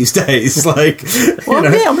see these days. Like, Well,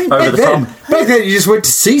 yeah, I mean, Over back then you just went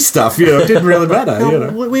to see stuff. It didn't really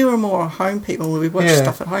matter. we were more home people. We watched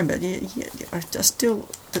stuff at home, but I just still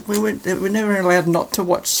we were never allowed not to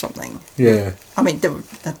watch something. Yeah. I mean,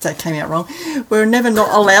 that came out wrong. We were never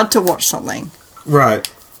not allowed to watch something. Right.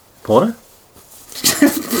 Porter?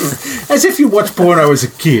 As if you watched porno as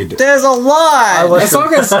a kid. There's a lie. As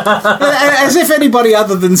long as if anybody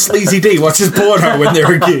other than Sleazy D watches porno when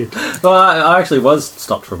they're a kid. Well, I actually was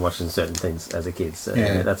stopped from watching certain things as a kid. So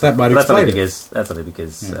Yeah, that's that might that's only explain it.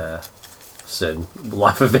 because certain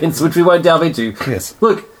life events, which we won't delve into. Yes.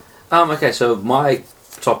 Look, Okay, so my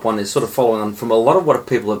top one is sort of following on from a lot of what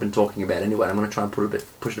people have been talking about anyway. I'm going to try and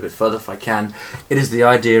push it a bit further if I can. It is the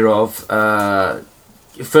idea of,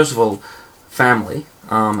 first of all, family,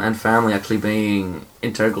 and family actually being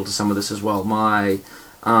integral to some of this as well. My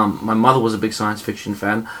mother was a big science fiction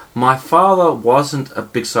fan. My father wasn't a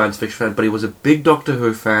big science fiction fan, but he was a big Doctor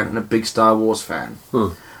Who fan and a big Star Wars fan.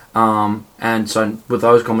 And so with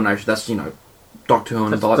those combinations, that's, Doctor Who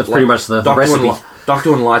and that's pretty much the recipe. Doctor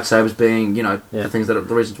Who and lightsabers being, Yeah. the things that are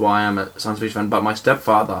the reasons why I am a science fiction fan. But my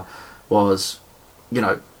stepfather was,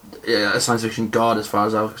 a science fiction god as far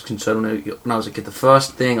as I was concerned when I was a kid. The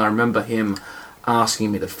first thing I remember him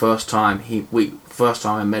asking me the first time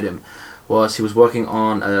I met him was he was working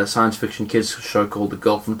on a science fiction kids show called The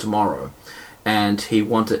Girl from Tomorrow, and he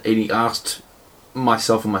asked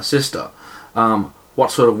myself and my sister,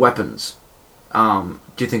 what sort of weapons do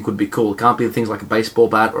you think would be cool? It can't be things like a baseball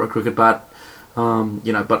bat or a cricket bat,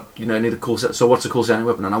 but need a cool set. So what's a cool sounding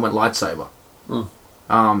weapon? And I went lightsaber.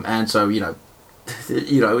 And so he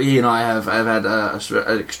and I have had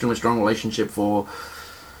an extremely strong relationship for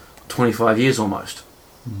 25 years almost.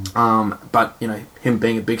 But him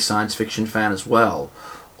being a big science fiction fan as well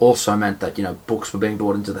also meant that books were being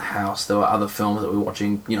brought into the house. There were other films that we were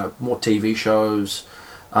watching. More TV shows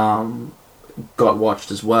got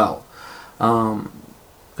watched as well.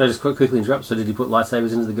 Can I just quickly interrupt? So did he put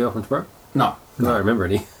lightsabers into The Girl from Tomorrow? No, I don't remember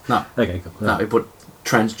any. no, Okay, cool. no. He put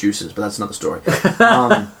transducers, but that's another story.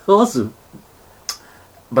 Awesome.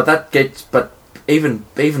 But even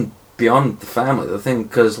beyond the family, the thing,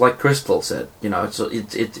 because like Crystal said,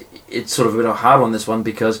 it's sort of a bit hard on this one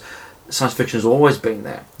because science fiction has always been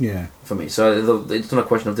there. Yeah. For me, so it's not a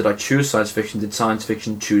question of did I choose science fiction? Did science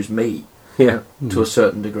fiction choose me? Yeah. To a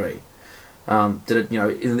certain degree. Did it,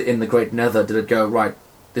 in the Great Nether, did it go right?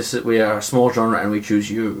 We are a small genre and we choose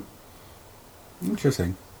you.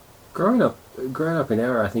 Interesting. Growing up in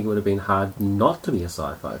era, I think it would have been hard not to be a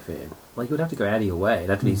sci-fi fan. Like, you would have to go out of your way. It'd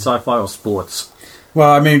have to be sci-fi or sports.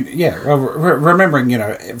 Well, I mean, yeah. Well,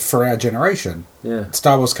 remembering, for our generation, Yeah.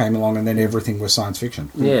 Star Wars came along and then everything was science fiction.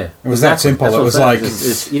 Yeah. It was that simple. That's It what was I'm saying.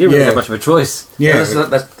 like... you didn't really yeah. have much of a choice. Yeah.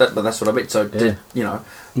 That's what I mean. So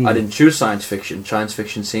I didn't choose science fiction. Science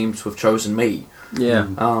fiction seems to have chosen me. Yeah.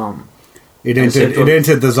 It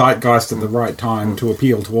entered the zeitgeist at the right time to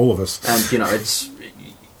appeal to all of us. And it's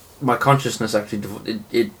my consciousness actually.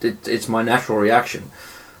 It's my natural reaction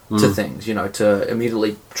to things. To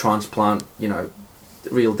immediately transplant.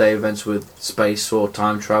 Real day events with space or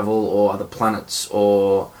time travel or other planets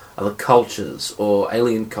or other cultures or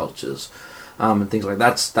alien cultures. and things like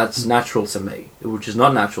that's natural to me, which is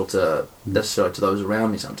not natural to necessarily to those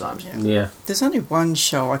around me sometimes. Yeah. There's only one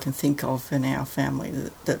show I can think of in our family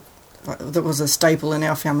that was a staple in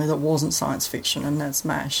our family that wasn't science fiction, and that's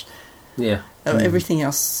MASH. Yeah. Everything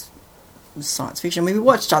else was science fiction. I mean, we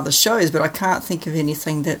watched other shows, but I can't think of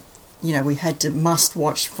anything that, we had to must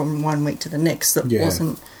watch from one week to the next that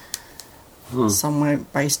wasn't somewhere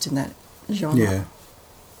based in that genre. Yeah.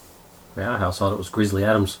 In our household, it was Grizzly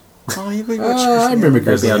Adams. Oh, yeah, we watched I remember That'd be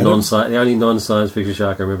Grizzly our Adams. the only non-science fiction show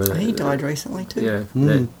I can remember. He died recently too. Yeah,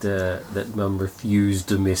 that Mum refused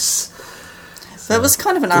to miss. So it was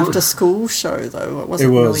kind of an after-school show, though. It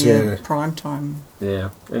wasn't was, really yeah. a prime time. Yeah.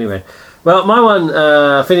 Anyway, well, my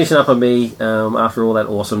one finishing up on me after all that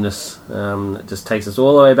awesomeness it just takes us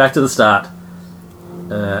all the way back to the start,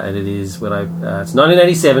 and it is when it's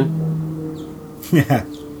 1987. Yeah.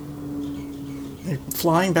 They're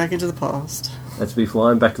flying back into the past. Let's be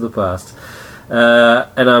flying back to the past,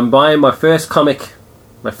 and I'm buying my first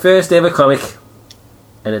ever comic,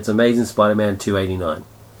 and it's Amazing Spider-Man 289.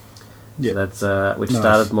 Yeah. So that's which Nice.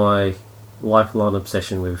 started my lifelong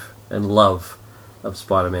obsession with and love of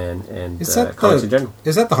Spider-Man and Is that comics in general.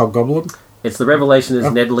 Is that the Hobgoblin? It's the revelation as Oh,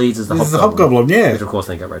 Ned Leeds as the this is Hobgoblin. the Hobgoblin, yeah. Which of course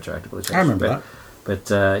then got retroactively changed. I remember that.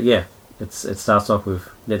 But yeah, it starts off with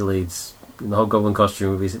Ned Leeds in the Hobgoblin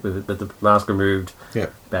costume with the mask removed, Yeah.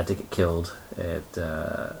 about to get killed. And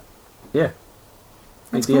yeah,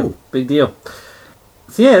 That's big deal. cool. Big deal.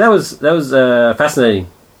 So yeah, that was fascinating.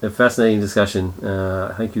 A fascinating discussion.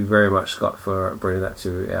 Thank you very much, Scott, for bringing that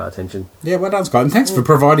to our attention. Yeah, well done, Scott. And thanks for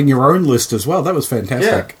providing your own list as well. That was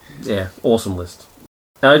fantastic. Yeah, awesome list.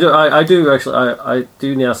 And I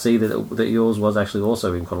do now see that yours was actually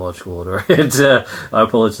also in chronological order. And I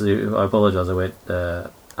apologize. I went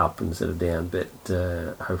up instead of down, but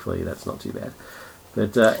hopefully that's not too bad.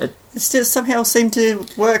 But It still somehow seemed to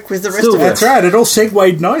work with the rest Still of works. it. That's right. It all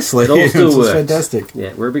segued nicely. It all still It's works. fantastic.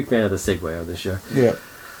 yeah, we're a big fan of the segue on this show. Yeah.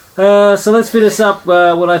 So let's finish up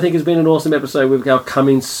what I think has been an awesome episode with our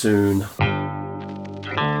coming soon.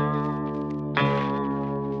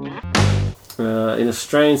 In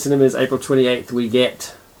Australian cinemas, April 28th, we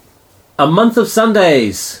get A Month of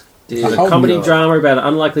Sundays. Yeah. It's a Oh, comedy no. drama about an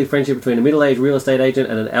unlikely friendship between a middle-aged real estate agent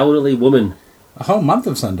and an elderly woman. A whole month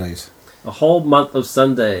of Sundays. A whole month of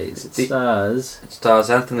Sundays. It The- stars It stars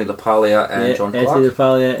Anthony LaPaglia and John Anthony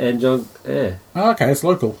Clark. LaPaglia and John. Yeah. Oh, okay, it's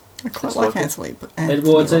local. I quite That's like local. Anthony. And,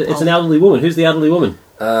 well, it's an elderly woman. Who's the elderly woman?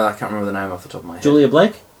 I can't remember the name off the top of my head. Julia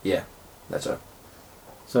Blake. Yeah, that's her.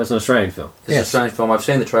 So it's an Australian film. It's Yes. a strange film. I've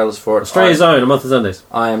seen the trailers for it. Australia's own, A Month of Sundays.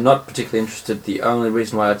 I am not particularly interested. The only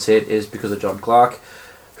reason why I'd see it is because of John Clark,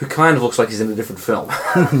 who kind of looks like he's in a different film.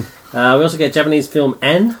 We also get Japanese film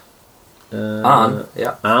Anne. Anne,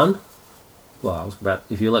 yeah. Anne. Well, I was about.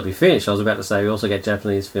 If you let me finish, I was about to say we also get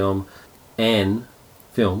Japanese film Anne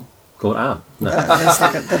film called Anne. No,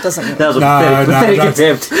 that doesn't work. that was a No, pathetic no,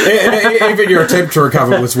 attempt. Even your attempt to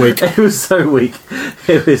recover was weak. It was so weak.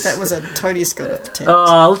 It was. That was a Tony Scott attempt.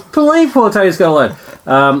 Oh, believe poor Tony Scott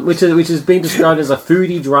alone. Which has been described as a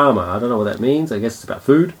foodie drama. I don't know what that means. I guess it's about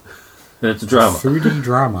food. And it's a drama. Foodie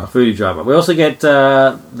drama. Foodie drama. We also get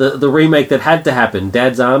the remake that had to happen,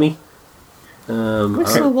 Dad's Army.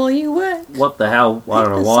 Whistle while you work. What the hell? I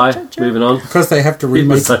don't know That's why. such a joke. Moving on. Because they have to It was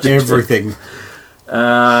remake such a joke. everything.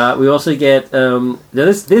 We also get now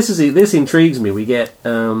this intrigues me. We get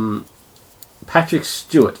Patrick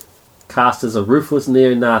Stewart cast as a ruthless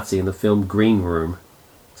neo-Nazi in the film Green Room.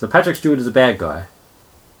 So Patrick Stewart is a bad guy,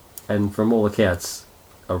 and from all accounts,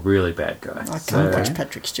 a really bad guy. I can't So, watch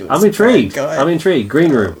Patrick Stewart. I'm intrigued. I'm intrigued.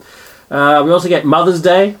 Green Room. We also get Mother's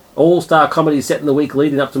Day, all-star comedy set in the week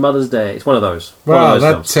leading up to Mother's Day. It's one of those. One Well, of those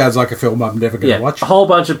that films. sounds like a film I'm never going to Yeah, watch. a whole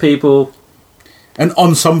bunch of people An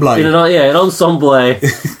ensemble. in an ensemble.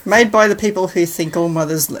 Made by the people who think all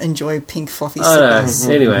mothers enjoy pink fluffy I don't slippers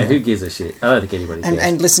know. Anyway, who gives a shit? I don't think anybody cares.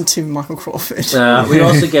 and listen to Michael Crawford. We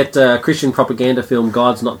also get Christian propaganda film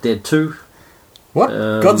God's Not Dead 2. What?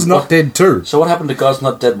 God's Not Dead too. So what happened to God's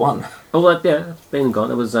Not Dead 1? Oh, yeah, it's been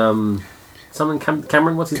gone. It was someone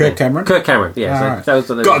Cameron. What's his Kurt name? Cameron? Kurt Cameron. Yeah, so Alright. that was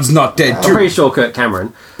the, God's Not Dead I'm too. pretty sure Kurt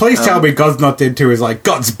Cameron. Please tell me God's Not Dead too is like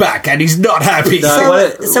God's back and he's not happy. No, so,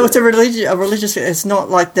 what- so it's a religious. It's not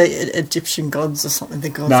like the Egyptian gods or something. The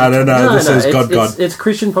gods. No. This is God. It's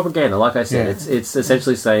Christian propaganda. Like I said, Yeah. it's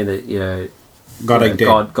essentially saying that God ain't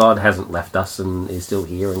dead. God hasn't left us and is still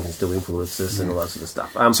here and can still influence us and all that sort of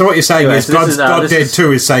stuff. So what you're saying Anyway, is so this God's is, Not this Dead is-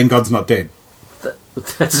 too is saying God's not dead.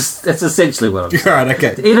 That's essentially what I'm saying. Right,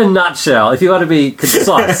 okay. In a nutshell, if you want to be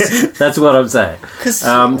concise, that's what I'm saying. 'Cause-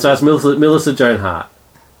 So it's Melissa Joan Hart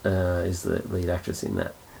is the lead actress in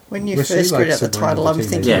that. When you Was she first like read out the Sabrina title, the I'm Teenage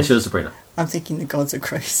thinking, Yeah, she was Sabrina. I'm thinking the gods are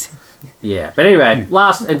crazy. Yeah, but anyway,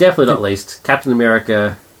 last and definitely not least, Captain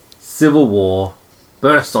America: Civil War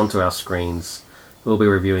burst onto our screens. We'll be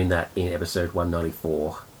reviewing that in episode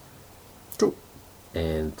 194. Cool.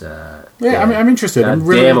 And Yeah, I'm interested. I'm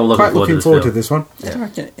really damn, I'm quite looking forward to film. this one. Yeah. I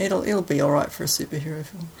reckon it'll be all right for a superhero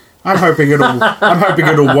film. I'm hoping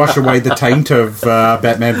it'll wash away the taint of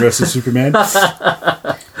Batman versus Superman.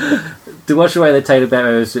 To wash away the taint of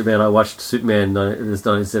Batman vs Superman, I watched Superman, this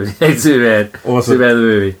 1978 Superman. Awesome. Superman the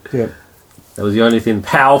movie. Yeah. That was the only thing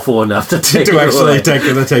powerful enough to take To it actually away. take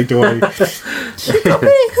the taint away. You got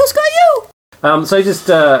me. Who's got you? So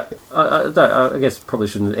just, I guess probably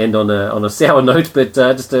shouldn't end on a sour note, but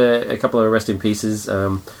just a couple of rest in pieces.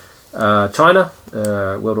 China,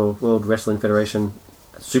 World Wrestling Federation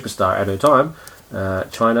superstar at her time.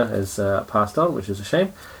 China has passed on, which is a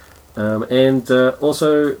shame. And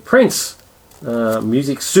also Prince,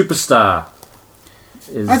 music superstar.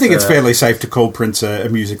 I think it's fairly safe to call Prince a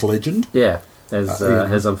music legend. Yeah,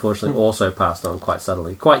 has unfortunately also passed on quite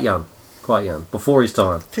suddenly. Quite young, before his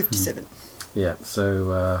time. 57. Yeah,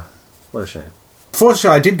 so what a shame.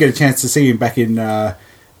 Fortunately, I did get a chance to see him back in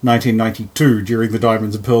 1992 during the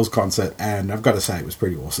Diamonds and Pearls concert, and I've got to say it was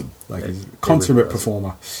pretty awesome. Like, he's a consummate really was.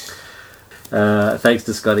 performer. Thanks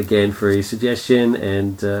to Scott again for his suggestion,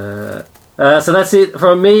 and so that's it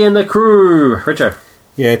from me and the crew. Richo,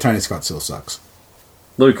 Yeah, Tony Scott still sucks.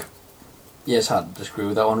 Luke, Yeah, it's hard to disagree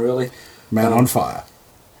with that one, really. Man on fire.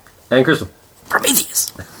 and Crystal.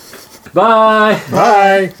 Prometheus. Bye!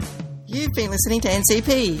 Bye! You've been listening to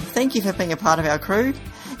NCP. Thank you for being a part of our crew.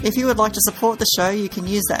 If you would like to support the show, you can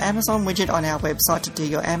use the Amazon widget on our website to do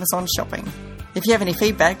your Amazon shopping. If you have any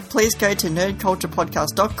feedback, please go to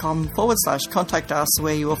nerdculturepodcast.com/contact us,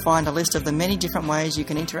 where you will find a list of the many different ways you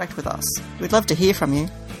can interact with us. We'd love to hear from you.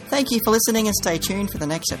 Thank you for listening and stay tuned for the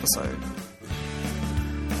next episode.